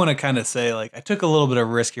 But I do want to kind of say, like, I took a little bit of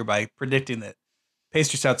risk here by predicting that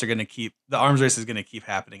pastry stouts are going to keep, the arms race is going to keep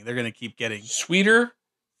happening. They're going to keep getting Sweeter?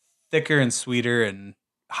 thicker and sweeter and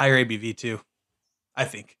higher ABV too, I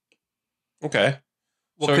think. Okay.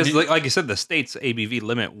 Well, So because do you- like you said, the state's ABV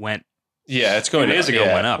limit went. Yeah, it's going 2 days up. ago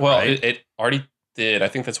Yeah. went up, Well, right? it already did. I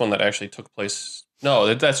think that's one that actually took place.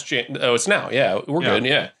 No, that's oh, it's now. Yeah, we're Yeah. good.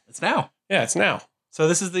 Yeah, It's now. yeah, it's now. So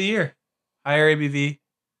this is the year. Higher ABV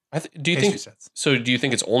Do you pastry think stouts. so? Do you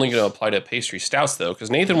think it's only going to apply to pastry stouts though?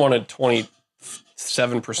 Because Nathan wanted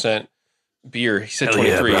 27% beer. He said Hell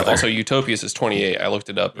yeah, 23. brother. Also, Utopias is 28. I looked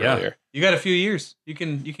it up Yeah. earlier. You got a few years. You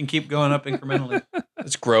can keep going up incrementally.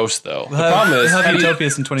 It's gross though. We'll The have, problem is, we'll how have do you-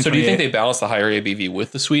 Utopias in 2028. so do you think they balance the higher ABV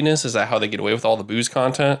with the sweetness? Is that how they get away with all the booze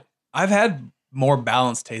content? I've had more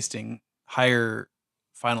balanced tasting, higher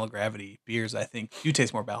final gravity beers. I think do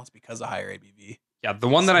taste more balanced because of higher ABV. Yeah, the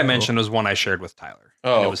one that I So- mentioned was one I shared with Tyler.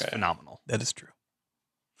 Oh, and it was okay. phenomenal. That is true.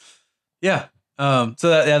 Yeah. So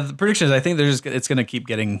the prediction is I think it's going to keep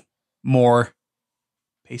getting more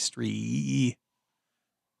pastry.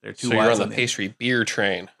 They're too So you're wise on the pastry beer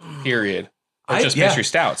train. Period. Or I- just yeah. pastry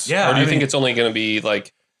stouts. Yeah, Or do you I think mean- it's only going to be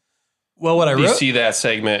like Well, what I you wrote. see that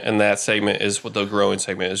segment and that segment is what the growing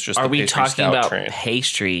segment is just Are the we pastry talking stout about train.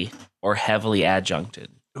 pastry or heavily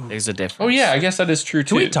adjuncted? Ooh. There's a difference. Oh yeah, I guess that is true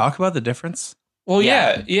too. Can we talk about the difference? Well,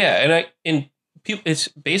 Yeah. yeah, and people, it's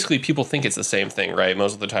basically people think it's the same thing, right?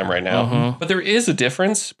 Most of the time, right now, Mhm. but there is a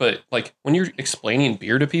difference. But like when you're explaining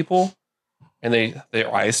beer to people, and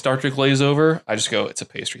their eyes start to glaze over, I just go, it's a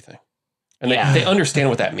pastry thing, and Yeah. they understand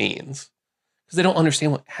what that means because they don't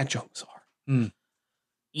understand what adjuncts are.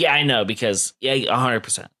 Yeah, I know because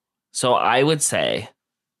 100%. So I would say,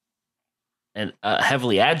 a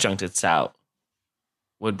heavily adjuncted stout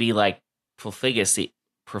would be like profligacy,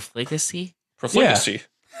 Profligacy.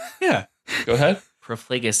 Yeah. Go ahead.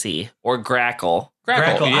 profligacy, or grackle.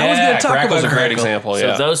 Grackle. Yeah, I was gonna talk Grackle's about a great Grackle. example. So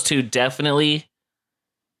Yeah. those two definitely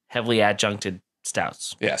heavily adjuncted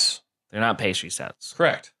stouts. Yes. They're not pastry stouts.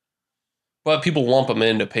 Correct. But people lump them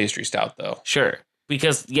into pastry stout, though. Sure,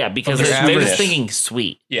 because But they're they're just average. thinking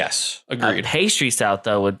sweet. Yes. A Agreed. pastry stout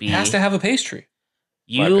though would be It has to have a pastry.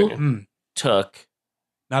 my you opinion. took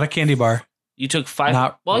Not a candy bar. you took 5.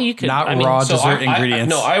 Not- well, you could not I mean, raw So dessert ingredients.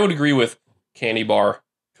 no, I would agree with candy bar,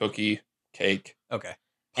 cookie, cake, Okay.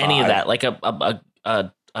 any of pie. that, like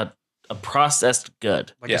a processed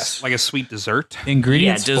good. Like Yes. like a sweet dessert.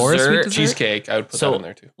 Ingredients Yeah, for a sweet dessert, dessert. cheesecake. I would put So- that in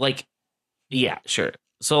there too. Like, yeah, sure.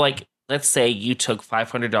 So, like, let's say you took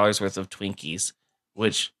 $500 worth of Twinkies,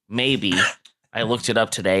 which maybe I looked it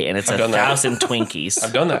up today, and it's I've done that. 1,000 Twinkies.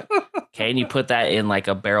 I've done that. Okay, and you put that in like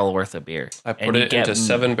a barrel worth of beer. I And put you it get into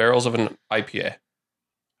 7 barrels of an IPA.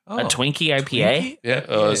 Oh, a Twinkie IPA. Twinkie? Yeah,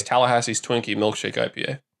 it's Tallahassee's Twinkie milkshake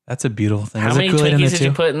IPA. That's a beautiful thing. How Was many there Kool-Aid in Twinkies there did you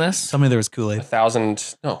too? put in this? Tell me there was Kool-Aid.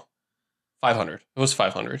 1,000, no, 500. It was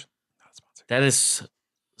 500. That is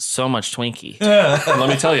so much Twinkie. And let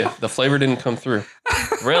me tell you, the flavor didn't come through.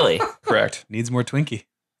 Really? Correct. Needs more Twinkie.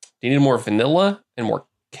 You needed more vanilla and more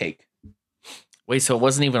cake. Wait, so it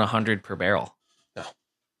wasn't even 100 per barrel? No.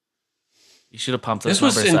 You should have pumped those This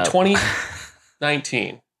was numbers in up.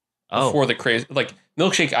 2019. Oh, Before the crazy, like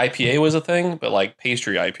milkshake IPA was a thing, but like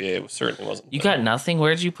pastry IPA certainly wasn't. a you thing. got nothing?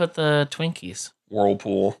 Where did you put the Twinkies?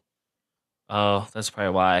 Whirlpool. Oh, that's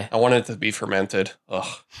probably why. I wanted it to be fermented. Ugh.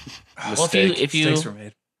 Well, if you Mistakes were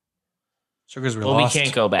made. Sugars were well, we lost.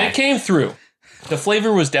 can't go It back. came through. The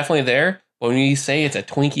flavor was definitely there. But when you say it's a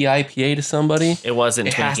Twinkie IPA to somebody, It wasn't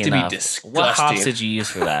It has Twinkie to be enough. What hops disgusting. did you use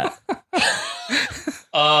for that?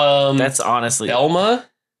 that's That's honestly. Elma.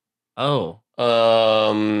 Oh,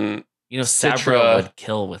 Um, you know, Citra. Sabro would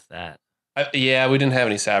kill with that. yeah, we didn't have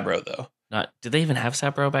any Sabro though. Not did they even have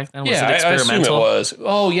Sapporo back then? Was Yeah, it I assume it experimental? was.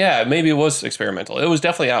 Oh, yeah, maybe it was experimental. It was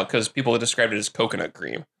definitely out because people described it as coconut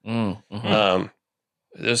cream. Mm-hmm.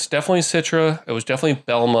 It was definitely Citra. It was definitely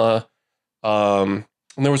Belma. And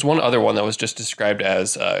there was one other one that was just described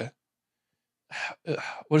as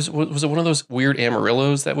was it one of those weird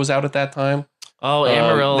Amarillos that was out at that time? Oh,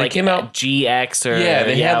 Amarillo, they like came out GX or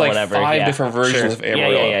they had like whatever. 5 different versions of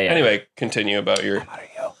Amarillo. Yeah. Anyway, continue about your.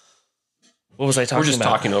 What was I talking about? We're just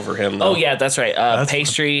talking over him, though. Oh yeah, that's right.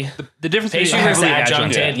 Pastry. The difference Pastry between versus heavily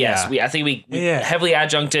adjuncted. adjuncted. Yes, I think we heavily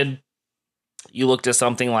adjuncted. You looked at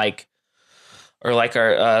something like, or like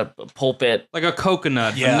our pulpit Like a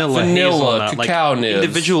coconut, vanilla, hazelnut, cacao like nibs,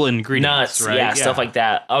 individual ingredients, nuts, right? stuff like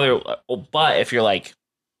that. But if you're like,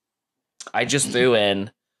 I just threw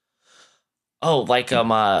in,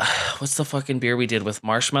 what's the fucking beer we did with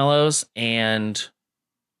marshmallows and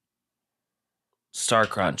Star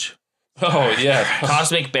Crunch? Oh yeah,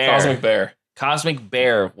 Cosmic Bear. Cosmic Bear. Cosmic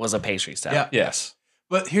Bear was a pastry stout. Yeah. Yes.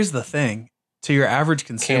 But here's the thing: to your average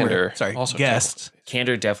consumer, Candor. Also guest,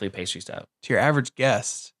 Candor definitely pastry stout. to your average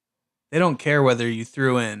guest, they don't care whether you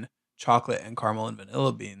threw in chocolate and caramel and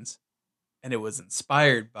vanilla beans, and it was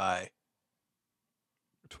inspired by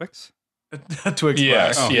Twix. a Twix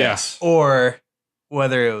Yes. bar, Yes. or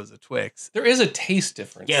whether it was a Twix. There is a taste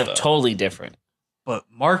difference. Yeah, though. totally different. But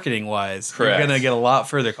marketing wise, you're Correct. gonna get a lot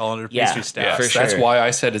further calling it a Yeah, pastry Yes, stout. for that's sure. why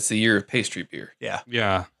I said it's the year of pastry beer.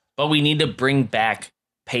 Yeah. But we need to bring back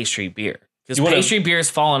pastry beer. Because You wanna- pastry beer's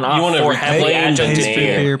fallen off you wanna for heavily reclaim adjuncted the pastry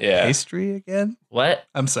name. beer. beer Yeah. pastry again. What?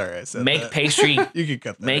 I'm sorry, I said Make that. pastry. You could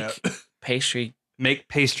cut that Make out. pastry. Make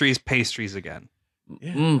pastries again.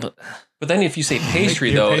 Yeah. But But then if you say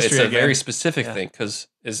pastry, beer though, pastry it's a again. very specific Yeah. thing because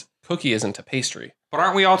cookie isn't a pastry. But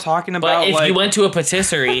aren't we all talking about but if like you went to a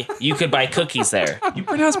patisserie, you could buy cookies there. You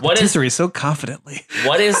pronounce What is- patisserie so confidently.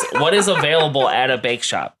 What is available at a bake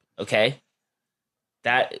shop? Okay,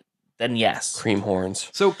 then yes. Cream horns.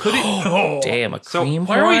 so could it Damn, a So, cream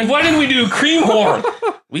Why horn. didn't we do cream horn?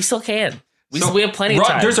 We still can. So, We have plenty of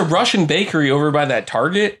time. There's a Russian bakery over by that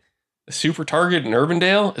Target, the Super Target in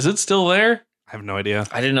Urbandale. Is it still there? I have no idea.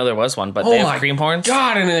 I didn't know there was one, but Oh they my have cream horns.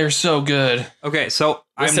 God, and they're so good. Okay, so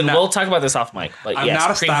Listen, I'm we'll not, talk about this off mic. But I'm yes,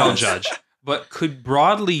 not a cream style horns. judge, but could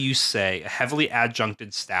broadly you say a heavily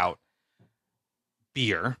adjuncted stout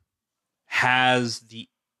beer has the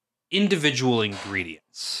individual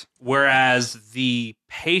ingredients, whereas the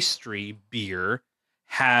pastry beer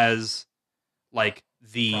has like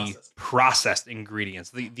the processed ingredients,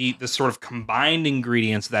 the sort of combined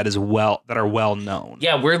ingredients that are well known.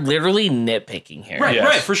 Yeah, we're literally nitpicking here. Right, Yes.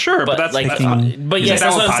 right, for sure. But that's like, Picking- but is yes, that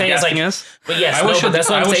that's what I'm saying. Is like, podcasting is? but yes, I no, wish but it- that's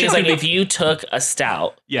what I I'm wish saying. it Is like could if you took a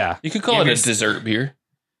stout, Yeah. You could call You it a could- dessert beer.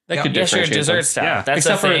 That Yeah. could yeah, sure, differentiate dessert them. stout. Yeah. That's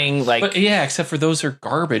Except a for- thing. Like, But yeah, except for those are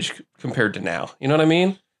garbage compared to now. You know what I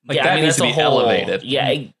mean? Like yeah, that I mean, needs that's to be a whole, elevated.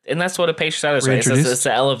 Yeah, and that's what a pastry stout is. Right? Reintroduced? It's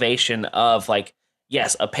the elevation of like,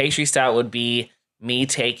 yes, a pastry stout would be me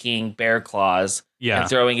taking bear claws Yeah. and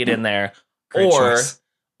throwing it in there, Great or choice.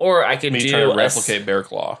 or I could Me do trying to a, replicate bear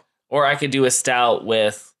claw, or I could do a stout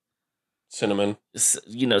with cinnamon,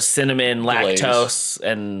 cinnamon, Glaze. lactose,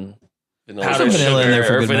 and vanilla. powdered Some vanilla in sugar there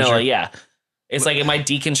for or good vanilla. measure. Yeah, it's like, am I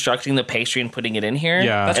deconstructing the pastry and putting it in here?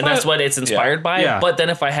 Yeah. That's and why- that's what it's inspired by. Yeah. But then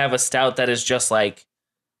if I have a stout that is just like,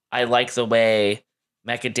 I like the way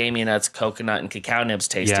macadamia nuts, coconut, and cacao nibs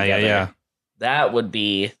taste together. Yeah. That would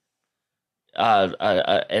be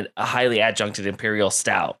a highly adjuncted imperial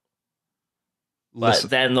stout. But Listen,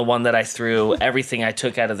 then the one that I threw everything I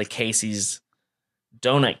took out of the Casey's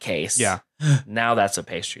donut case. Yeah. Now that's a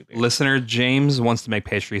pastry beer. listener James wants to make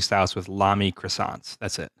pastry stouts with Lamy croissants.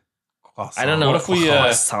 That's it. I don't know What if we,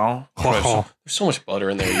 croissant. There's so much butter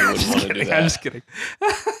in there. You wouldn't want to do I'm that. just kidding.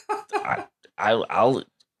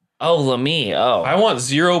 I'll Lamy. Oh, I want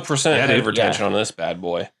 0% Yeah, head dude. retention on this bad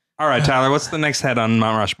boy. All right, Tyler, what's the next head on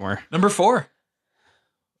Mount Rushmore? Number 4.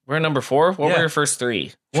 we're number 4. What Yeah. were your first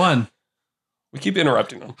 3? 1, We keep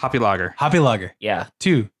interrupting them. Hoppy Lager. Hoppy Lager. Yeah.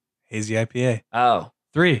 2, Hazy IPA. Oh.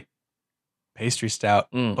 3, Pastry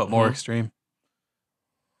Stout, Mm, but more mhm. extreme.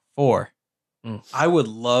 4, Mm. I would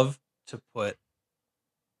love to put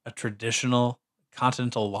a traditional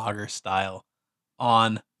continental lager style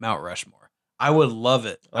on Mount Rushmore. I would love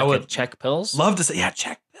it. Like I would Czech pills. love to say, yeah,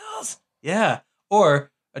 Czech Pills. Yeah.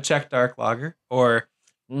 Or a Czech dark lager or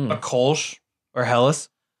a Mm. Kolsch or Helles.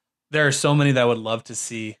 There are so many that I would love to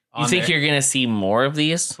see on You think there. you're gonna see more of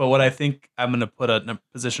these? But what I think I'm going to put at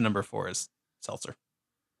position number 4 is seltzer.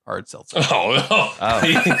 Hard seltzer. Oh.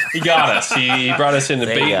 He got us. He brought us into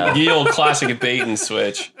There you go. the old classic bait and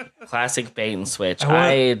switch. Classic bait and switch. I want-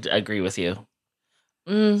 I'd agree with you.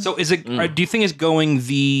 Mm. So is it? Mm. Do you think it's going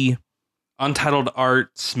the Untitled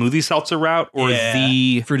Art smoothie seltzer route or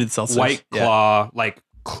the fruited seltzer, White Claw like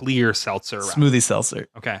clear seltzer route? Smoothie seltzer.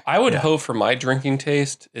 Okay. I would hope for my drinking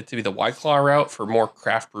taste it to be the White Claw route for more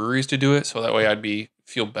craft breweries to do it, so that way I'd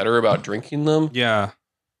feel better about drinking them. Yeah.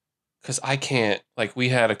 Because I can't, like, we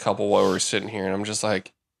had a couple while we were sitting here, and I'm just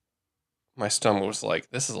like, my stomach was like,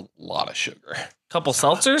 this is a lot of sugar. Couple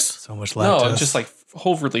seltzers? So much lactose. No, just like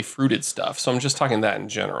overly fruited stuff. So I'm just talking that in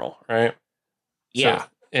general, right? Yeah. So,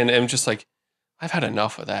 and I'm just like, I've had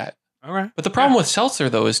enough of that. All right. But the problem with seltzer,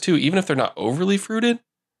 though, is too, even if they're not overly fruited,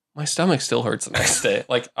 my stomach still hurts the next day.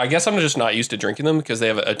 Like, I guess I'm just not used to drinking them because they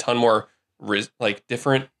have a ton more,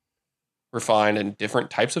 different refined and different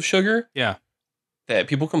types of sugar. Yeah. That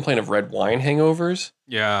people complain of red wine hangovers.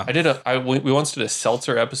 Yeah. We once did a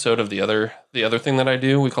seltzer episode of the other thing that I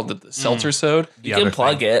do. We called it the Seltzer Sode. You can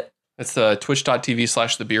plug it. It's the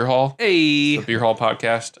twitch.tv/the beer hall. Hey. The beer hall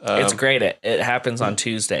podcast. It's great. It happens on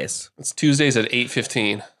Tuesdays. It's Tuesdays at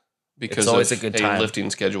 8:15 because It's always of a good time. lifting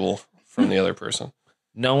schedule from the other person.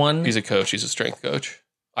 No one. He's a coach. He's a strength coach.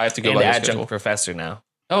 I have to go and by the adjunct schedule. professor now.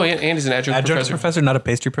 Oh, Andy's an adjunct professor. Not a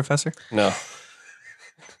pastry professor. No.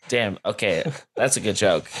 Damn. Okay, that's a good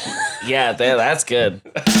joke. Yeah, that's good.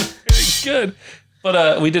 Good.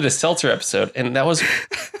 But we did a seltzer episode, and that was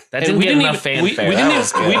That didn't get enough fanfare. We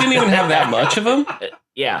didn't even have that much of them.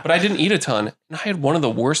 Yeah, but I didn't eat a ton, and I had one of the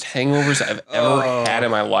worst hangovers I've ever had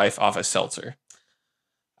in my life off a seltzer.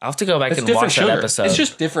 I'll have to go back and watch sugar. that episode. It's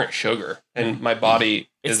just different sugar, and my body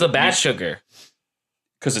it's the bad sugar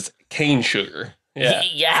because it's cane sugar. Yeah,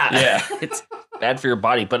 yeah. It's bad for your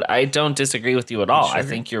body, but I don't disagree with you at all. I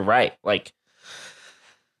think you're right. Like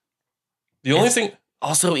the only thing.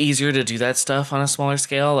 Also easier to do that stuff on a smaller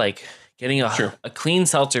scale, like getting a clean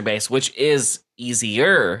seltzer base, which is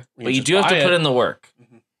easier, but you do have to put in the work.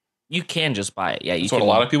 Mm-hmm. You can just buy it. Yeah, that's what a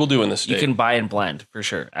lot of people do in this state. You can buy and blend for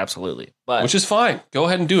sure. Absolutely. But which is fine. Go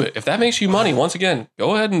ahead and do it. If that makes you money, once again,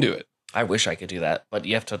 go ahead and do it. I wish I could do that, but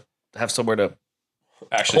you have to have somewhere to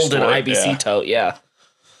actually hold an IBC tote. Yeah.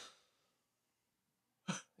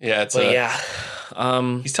 Yeah, it's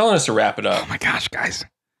he's telling us to wrap it up. Oh my gosh, guys.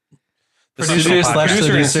 Producer wants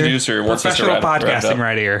us to professional podcasting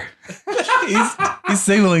right here. he's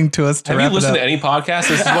signaling to us to Have wrap you listened it up. to any podcast?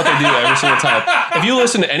 This is what they do every single time. If you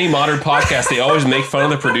listen to any modern podcast, they always make fun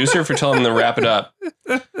of the producer for telling them to wrap it up.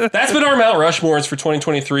 That's been our Mount Rushmores for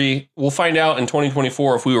 2023. We'll find out in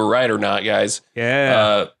 2024 if we were right or not, guys.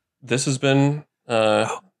 Yeah. This has been...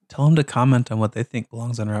 Tell them to comment on what they think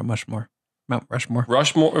belongs on Mount Rushmore. Mount Rushmore.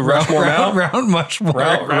 Rushmore Mount? Round Mushmore.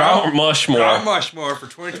 Round Mushmore. Round Mushmore for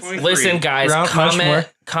 2023. Listen, guys, Rushmore.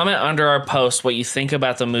 comment under our post what you think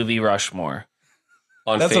about the movie Rushmore.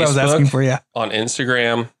 On That's Facebook, what I was asking for, yeah. On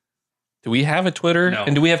Instagram. Do we have a Twitter? No.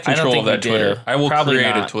 And do we have control of that Twitter? I will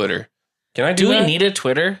create a Twitter. Can I do that? Do we need a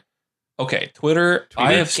Twitter? Okay, Twitter.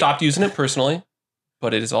 I have stopped using it personally,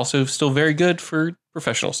 but it is also still very good for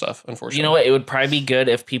professional stuff, unfortunately. You know what? It would probably be good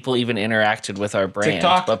if people even interacted with our brand,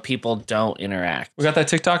 TikTok? but people don't interact. We got that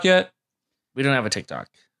TikTok yet? We don't have a TikTok.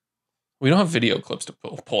 We don't have video clips to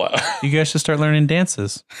pull out. You guys should start learning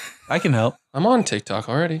dances. I can help. I'm on TikTok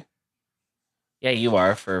already. Yeah, you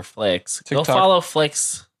are for Flicks. TikTok. Go follow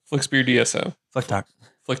Flicks. Flicksbeer DSM. Flicktalk.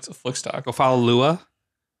 Flickstock. Go follow Lua.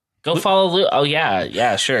 Go follow Lua. Oh,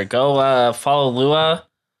 yeah, sure. Go follow Lua.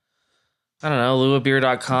 I don't know,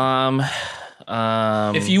 luabeer.com.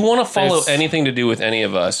 If you want to follow anything to do with any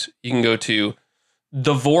of us, you can go to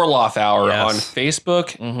the Vorlauf Hour on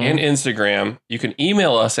Facebook and Instagram. You can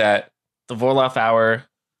email us at thevorlaufhour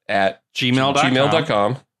at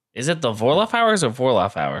gmail.com. Is it the Vorlauf Hours or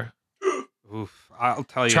Vorlauf Hour? Oof, I'll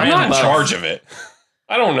tell you. I'm not in charge of it.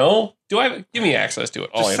 I don't know. Give me access to it.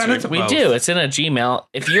 I'll Just send answer it to We both. do. It's in a Gmail.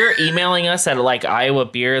 If you're emailing us at like Iowa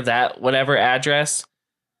Beer, that whatever address,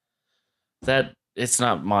 that it's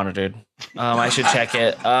not monitored. I should check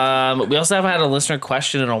it. We also haven't had a listener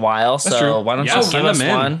question in a while, That's so true. why don't you send give us them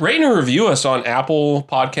in. one? Rate and review us on Apple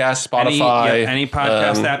Podcasts, Spotify, Any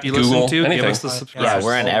podcast app you Google, listen to, anything. give us the subscribe. Yeah,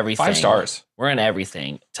 we're in everything. 5 stars. We're in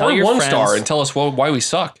everything. Tell Or your 1 friends, star and tell us why we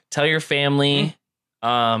suck. tell your family. You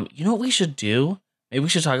know what we should do? Maybe we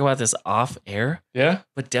should talk about this off air, Yeah.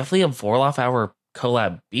 but definitely a Vorlauf Hour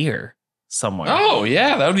collab beer somewhere. Oh,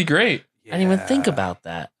 yeah. That would be great. I didn't even think about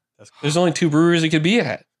that. There's only 2 breweries it could be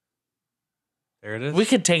at. There it is. We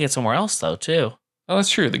could take it somewhere else though, too. Oh, that's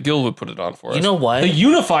true. The Guild would put it on for us. You know what? The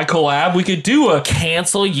Unify collab, we could do a...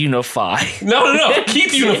 Cancel Unify. No.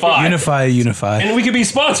 Keep Unify. Unify. And we could be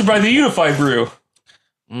sponsored by the Unify Brew.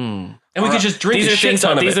 Mm. And we could just drink a shit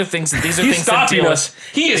ton of These it. are things. These are He's things. stopping us.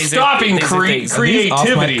 He is stopping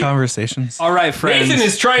creativity. Conversations. All right, friends. Nathan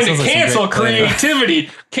is trying to cancel creativity.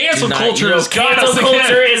 Cancel culture is cancel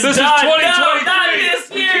culture is this done. is 2023. No, not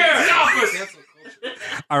this year.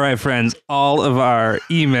 All right, friends. All of our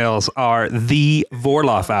emails are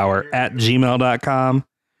thevorlaufhour@gmail.com.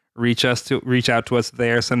 Reach out to us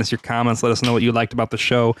there. Send us your comments. Let us know what you liked about the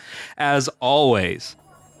show. As always,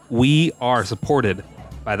 we are supported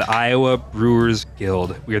by the Iowa Brewers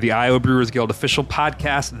Guild. We are the Iowa Brewers Guild official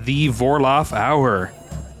podcast, The Vorlauf Hour.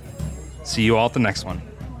 See you all at the next one.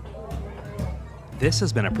 This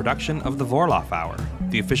has been a production of The Vorlauf Hour,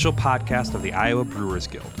 the official podcast of the Iowa Brewers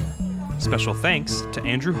Guild. Special thanks to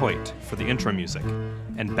Andrew Hoyt for the intro music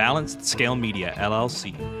and Balanced Scale Media,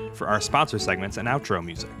 LLC, for our sponsor segments and outro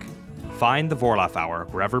music. Find The Vorlauf Hour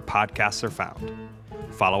wherever podcasts are found.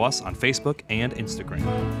 Follow us on Facebook and Instagram.